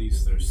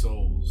release their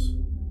souls.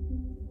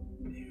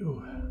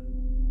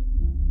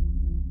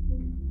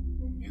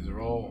 These are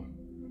all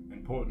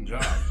important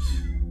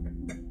jobs.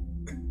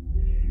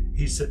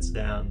 He sits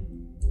down,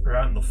 or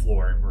out on the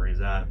floor where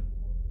he's at.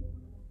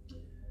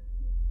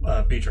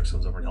 Beatrix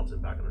comes over and helps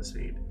him back on his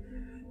feet.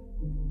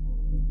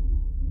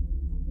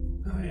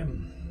 I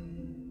am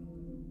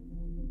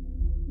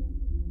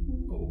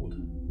old.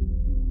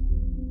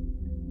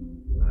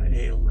 My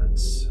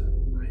ailments,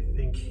 I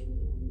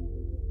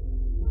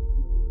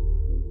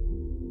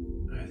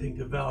think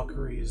the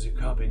Valkyries are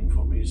coming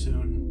for me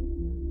soon.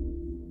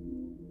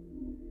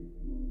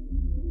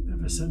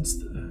 Ever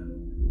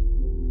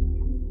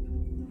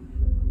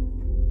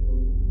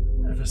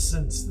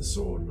since the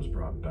sword was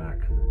brought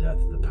back and the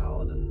death of the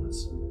paladin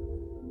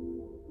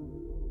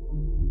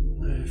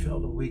I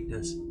felt a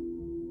weakness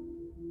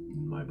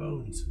in my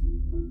bones.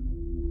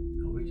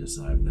 A weakness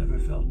I've never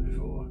felt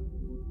before. I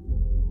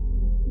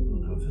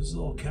don't know if this is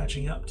all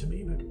catching up to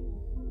me, but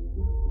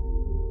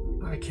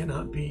I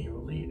cannot be your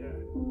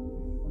leader.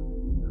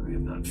 I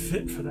am not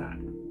fit for that.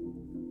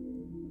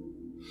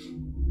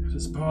 It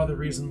is part of the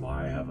reason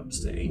why I have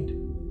abstained.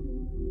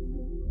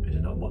 I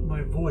did not want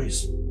my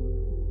voice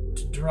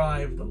to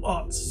drive the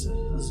lots as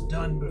it has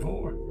done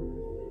before.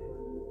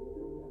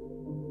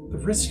 The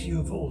risk you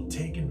have all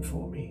taken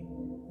for me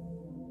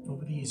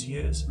over these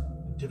years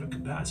in different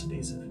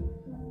capacities,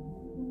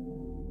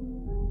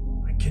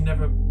 I can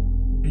never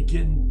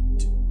begin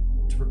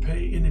to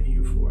repay any of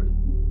you for it.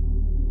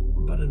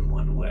 But in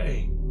one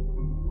way,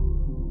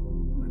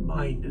 my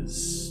mind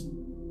is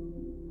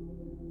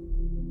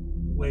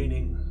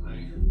waning.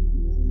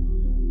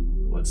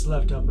 What's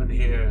left up in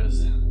here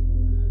is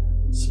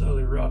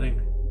slowly rotting,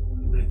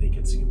 and I think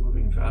it's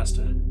moving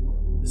faster.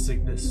 The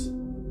sickness.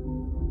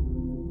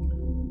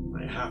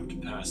 I have to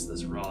pass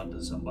this rod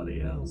to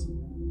somebody else.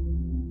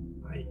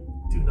 I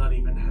do not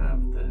even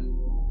have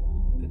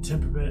the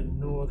temperament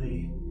nor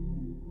the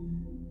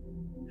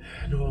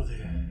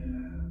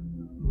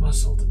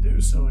muscle to do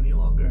so any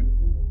longer.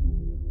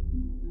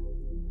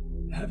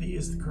 Heavy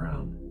is the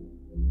crown.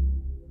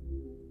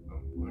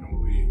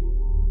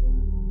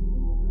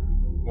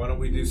 Why don't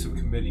we do some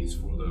committees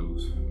for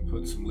those?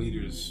 Put some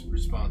leaders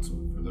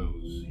responsible for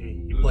those.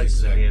 He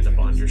places a hand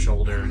upon your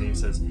shoulder and he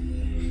says,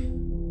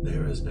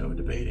 There is no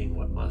debating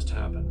what must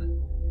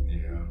happen.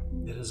 Yeah.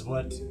 It is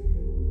what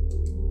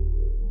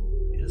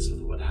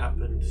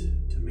happened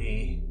to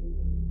me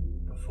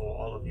before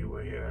all of you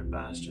were here at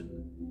Bastion.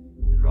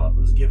 The rod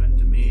was given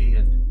to me,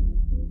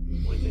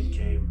 and with it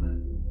came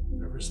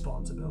a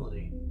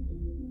responsibility.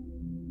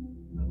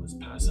 I must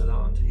pass it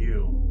on to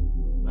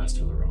you,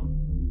 Master Laurent.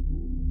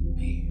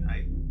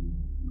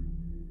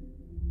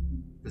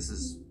 This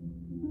is,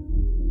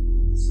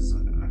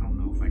 I don't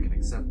know if I can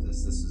accept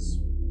this. This is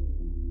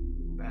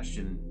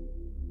Bastion.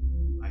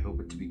 I hope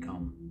it to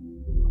become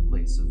a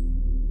place of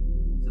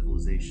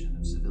civilization,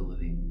 of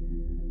civility.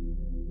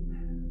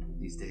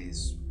 These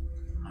days,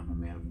 I'm a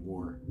man of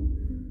war.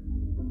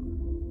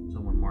 So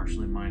someone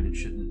martially minded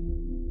shouldn't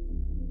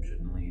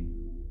lead.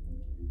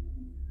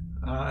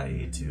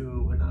 I,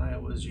 too, when I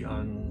was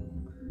young,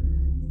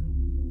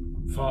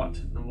 fought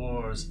in the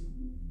wars.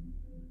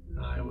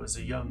 I was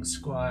a young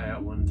squire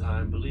at one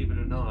time, believe it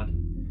or not.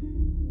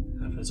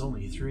 That was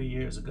only 3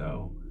 years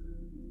ago.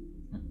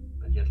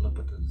 But yet look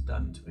what it's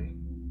done to me.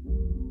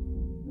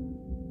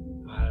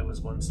 I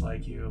was once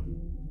like you.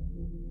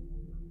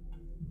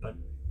 But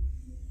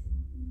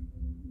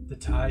the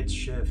tides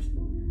shift.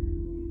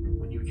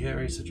 When you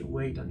carry such a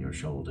weight on your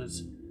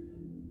shoulders,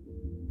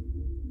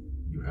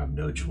 you have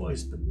no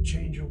choice but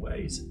change your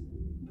ways.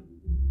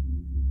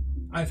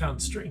 I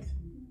found strength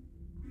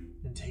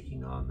in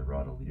taking on the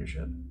rod of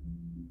leadership.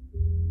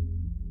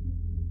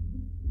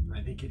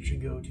 I think it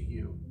should go to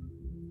you.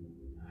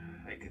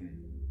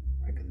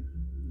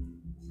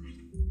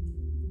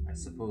 I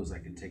suppose I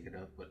can take it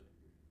up, but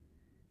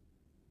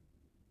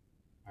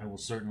I will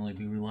certainly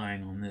be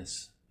relying on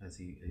this as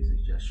he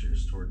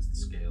gestures towards the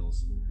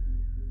scales.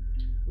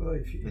 Well,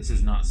 This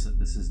is not if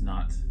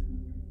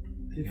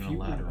unilateral. you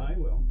want, I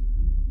will.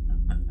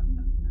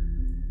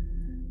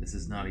 This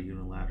is not a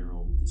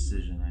unilateral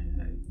decision.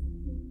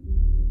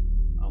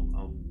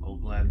 I'll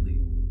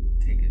gladly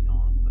take it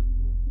on, but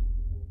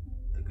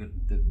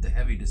the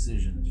heavy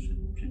decisions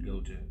should go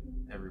to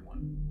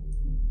everyone.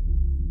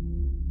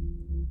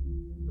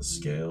 The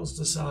scales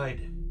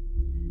decide.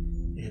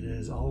 It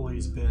has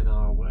always been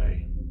our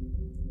way.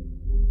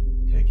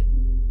 Take it.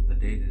 The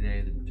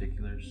day-to-day, the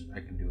particulars,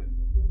 I can do it.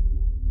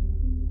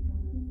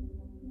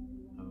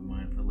 I have a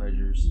mind for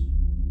ledgers,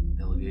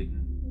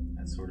 delegating,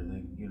 that sort of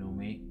thing. You know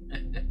me.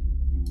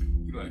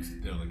 He likes to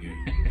delegate.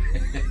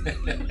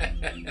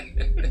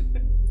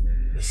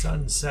 The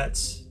sun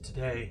sets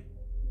today.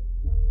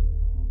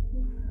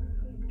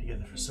 We've been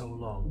together for so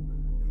long.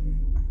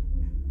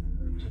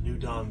 The new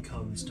dawn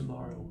comes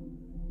tomorrow.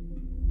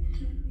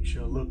 We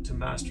shall look to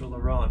Master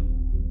Laurent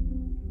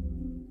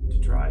to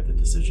drive the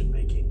decision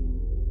making.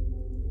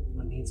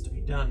 What needs to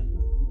be done.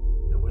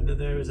 And when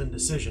there is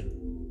indecision,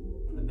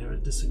 when there is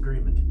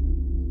disagreement,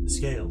 the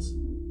scales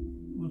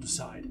will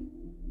decide.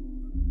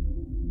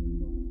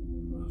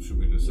 Well, should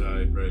we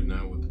decide right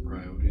now what the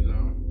priorities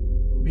are?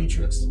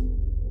 Beatrix,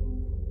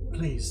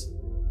 please,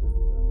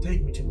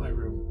 take me to my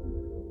room.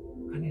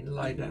 I need to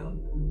lie down.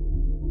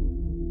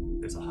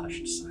 There's a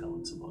hushed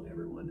silence among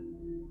everyone.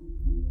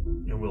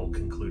 And we'll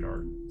conclude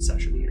our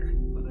session here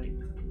for the night.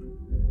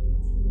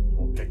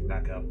 We'll pick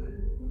back up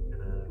in a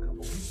couple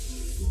weeks.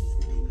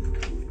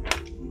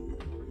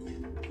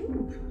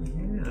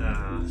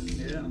 Yeah.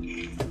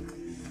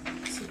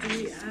 So do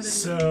we add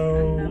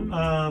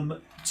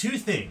Two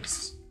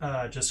things,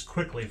 just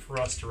quickly for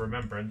us to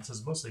remember, and this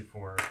is mostly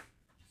for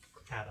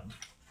Adam.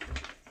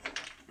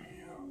 Yeah,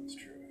 that's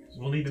true.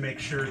 We'll need to make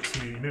sure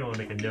to, you may want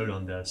to make a note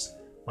on this,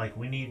 like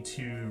we need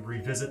to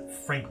revisit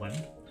Franklin,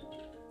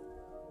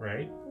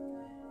 right?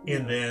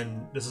 And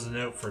then, this is a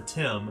note for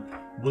Tim,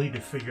 we'll need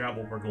to figure out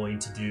what we're going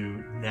to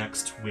do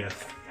next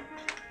with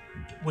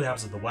what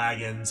happens with the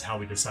wagons, how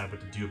we decide what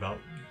to do about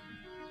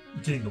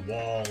getting the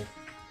wall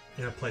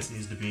in a place it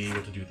needs to be,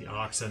 what to do with the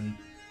oxen.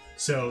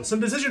 So, some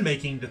decision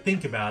making to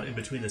think about in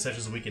between the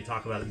sessions. We can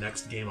talk about it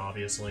next game,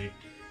 obviously.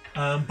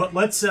 But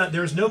let's,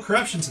 there's no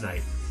corruption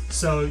tonight.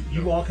 So,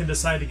 you all can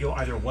decide to go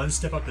either one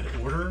step up the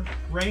order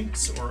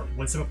ranks or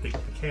one step up the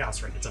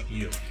chaos rank. It's up to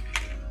you.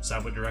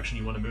 Decide what direction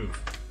you want to move.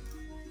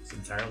 It's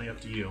entirely up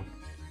to you.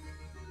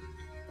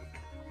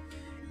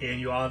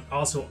 And you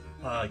also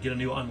get a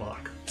new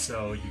unlock,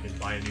 so you can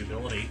buy a new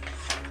ability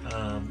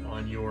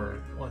on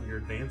your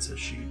advances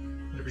sheet,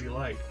 whatever you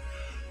like.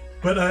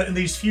 But in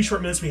these few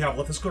short minutes we have,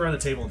 let's go around the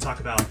table and talk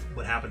about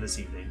what happened this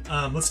evening.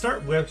 Let's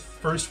start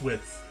first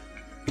with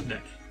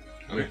Nick,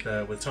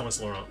 Okay. with Thomas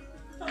Laurent.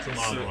 So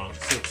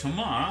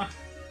Thomas,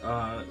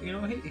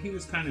 he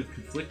was kind of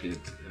conflicted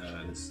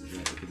at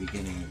the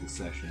beginning of the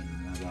session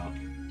about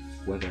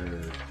whether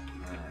to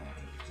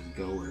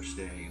go or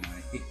stay.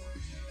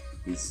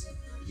 He's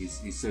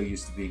so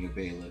used to being a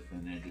bailiff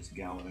and then just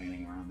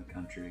gallivanting around the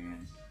country,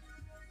 and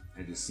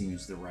it just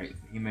seems the right.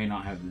 He may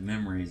not have the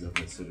memories of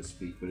it, so to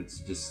speak, but it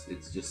just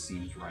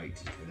seems right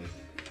to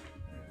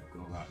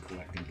go about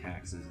collecting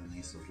taxes and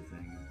these sorts of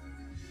things.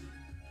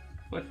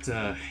 But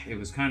it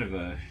was kind of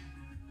a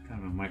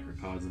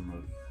microcosm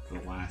of the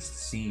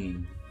last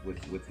scene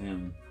with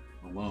him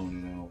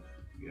alone,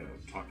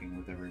 talking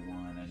with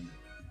everyone and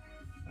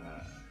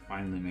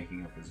finally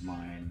making up his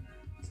mind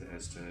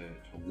as to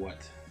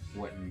what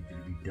needed to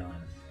be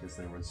done, because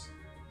there's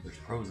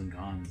pros and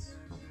cons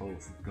for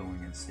both going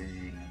and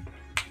staying, and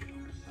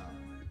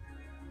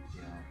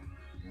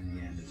in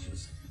the end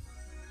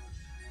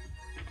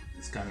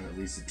it's kind of at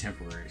least a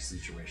temporary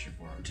situation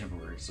for him, a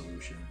temporary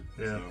solution.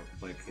 Yeah.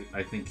 So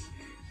I think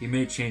he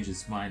may change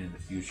his mind in the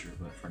future,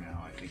 but for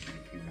now I think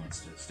he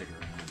wants to stick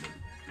around and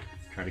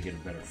try to get a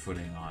better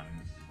footing on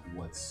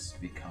what's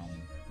become,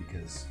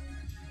 because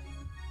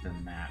the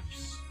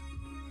maps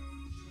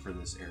for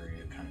this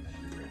area kind of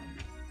been rewritten.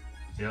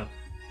 Yeah.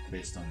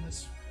 Based on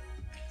this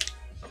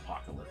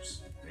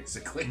apocalypse,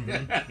 basically.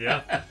 Mm-hmm.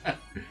 Yeah.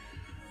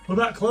 What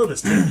about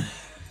Clovis, Tim?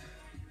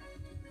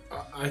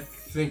 I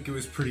think it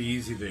was pretty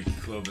easy that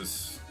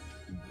Clovis.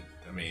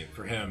 I mean,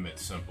 for him,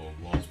 it's simple.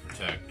 Walls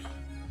protect.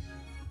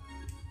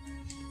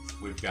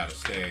 We've got to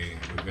stay.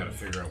 We've got to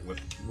figure out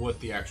what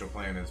the actual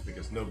plan is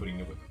because nobody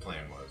knew what the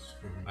plan was.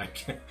 I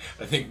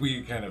think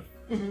we kind of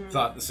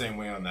thought the same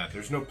way on that.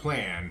 There's no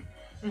plan,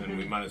 then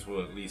we might as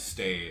well at least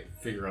stay,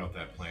 figure out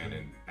that plan,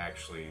 and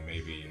actually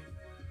maybe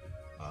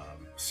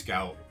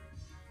scout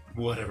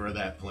whatever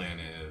that plan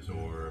is,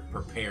 or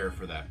prepare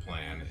for that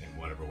plan in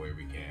whatever way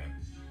we can.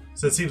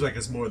 So it seems like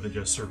it's more than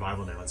just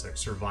survival now. It's like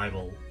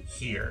survival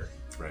here.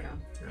 Right.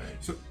 Right.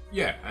 So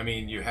yeah, I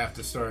mean, you have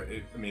to start.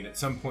 I mean, at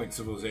some point,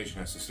 civilization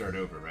has to start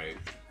over, right?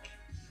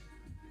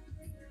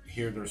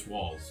 Here, there's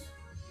walls.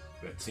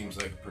 That seems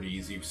like a pretty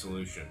easy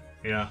solution.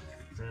 Yeah.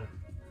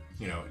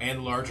 You know,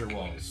 and larger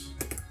walls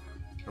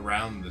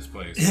around this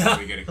place. Yeah.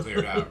 So we get it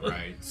cleared out,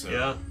 right? So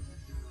Yeah.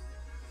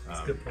 That's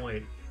a good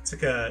point.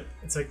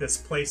 It's like this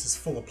place is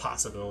full of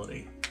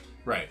possibility.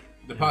 right.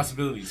 The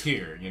possibility's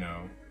here. You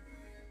know,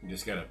 you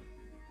just gotta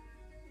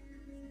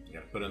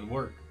put in the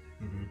work.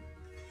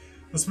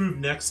 Let's move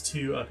next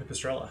to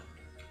Pipistrella.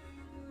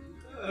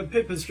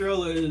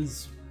 Pipistrella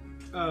is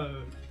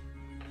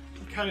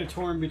kind of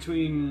torn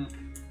between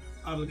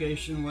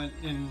obligation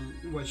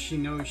and what she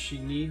knows she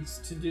needs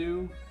to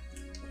do,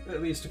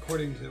 at least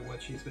according to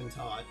what she's been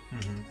taught,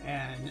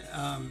 and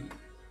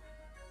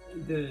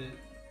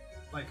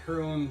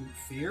her own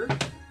fear.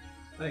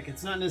 Like,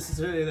 it's not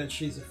necessarily that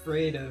she's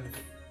afraid of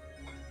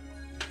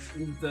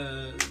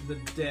the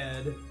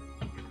dead,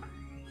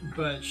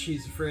 but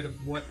she's afraid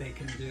of what they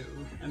can do,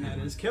 and that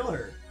is kill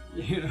her.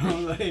 You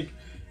know,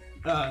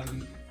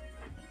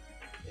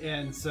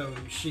 and so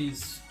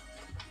she's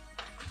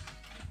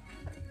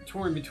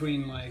torn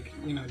between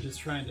just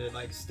trying to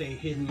stay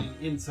hidden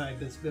inside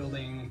this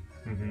building,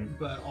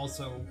 but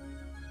also,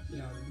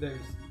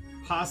 there's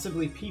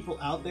possibly people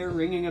out there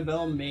ringing a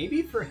bell,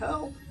 maybe for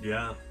help.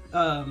 Yeah.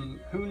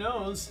 Who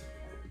knows?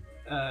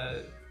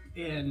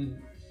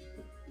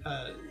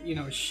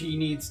 She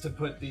needs to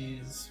put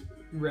these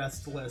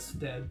restless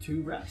dead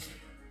to rest.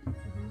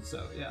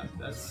 So yeah,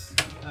 that's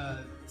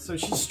so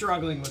she's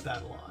struggling with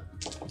that a lot.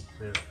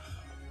 Yeah.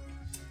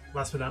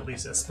 Last but not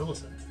least,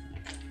 Espillicent.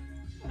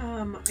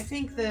 I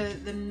think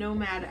the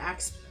nomad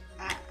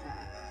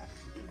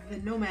the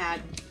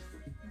nomad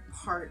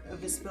part of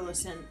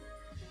Espillicent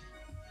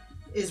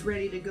is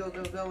ready to go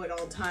at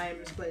all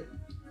times, but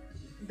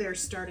they're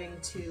starting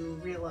to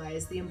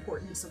realize the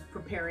importance of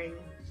preparing,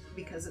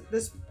 because at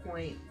this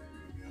point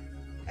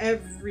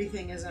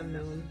everything is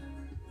unknown.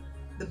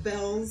 The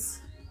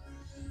bells,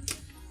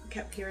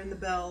 kept hearing the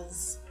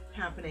bells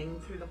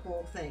happening through the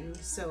whole thing,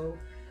 so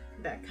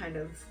that kind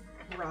of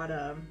brought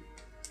a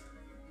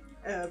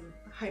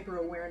hyper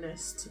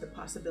awareness to the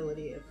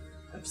possibility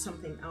of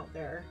something out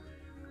there,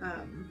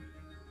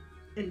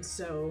 and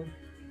so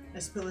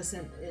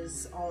Espillicent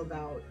is all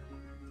about,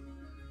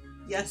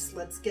 yes,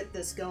 let's get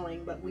this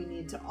going, but we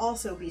need to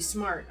also be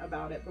smart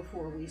about it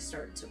before we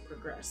start to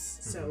progress.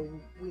 So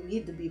we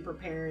need to be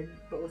prepared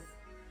both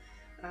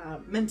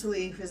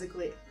mentally,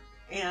 physically,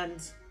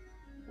 and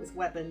with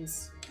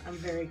weapons. I'm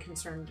very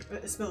concerned,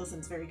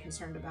 Espillicent's very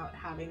concerned about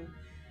having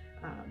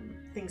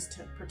things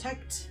to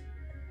protect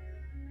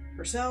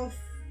herself,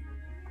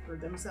 or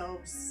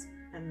themselves,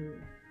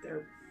 and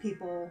their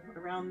people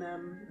around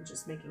them, and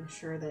just making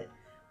sure that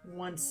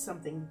once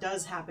something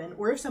does happen,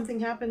 or if something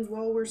happens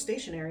while we're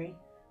stationary,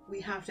 we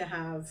have to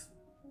have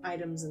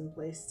items in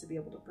place to be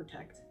able to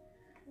protect.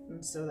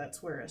 And so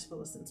that's where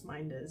Espillicent's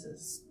mind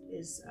is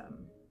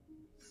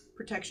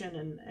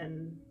protection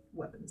and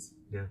weapons.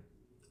 Yeah,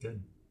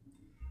 good.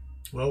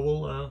 Well,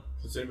 we'll.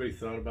 Has anybody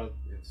thought about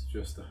it's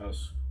just the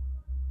husk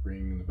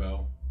ringing the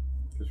bell?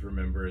 Because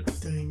remember,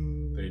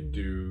 they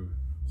do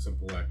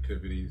simple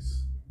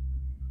activities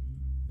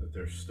that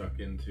they're stuck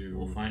into.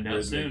 We'll find out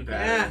rhythmic soon.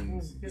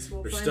 patterns. Guess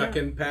we'll They're find stuck out.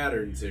 in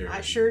patterns here.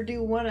 I sure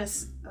do want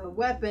a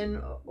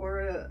weapon or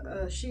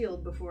a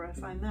shield before I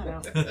find that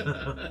out.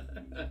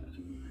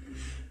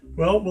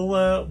 Well,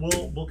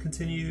 we'll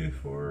continue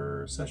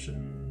for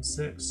session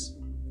 6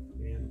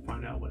 and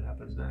find out what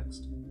happens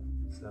next.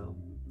 So,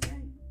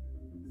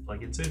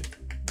 plug in soon.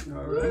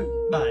 All right.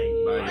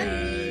 Bye. Bye,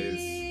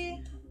 guys.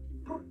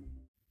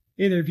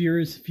 Hey there,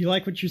 viewers. If you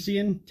like what you're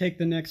seeing, take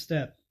the next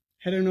step.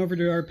 Head on over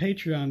to our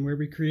Patreon, where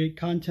we create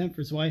content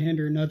for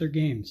Zweihander and other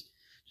games.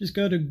 Just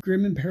go to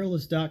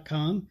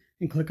grimandperilous.com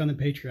and click on the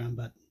Patreon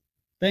button.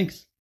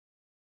 Thanks.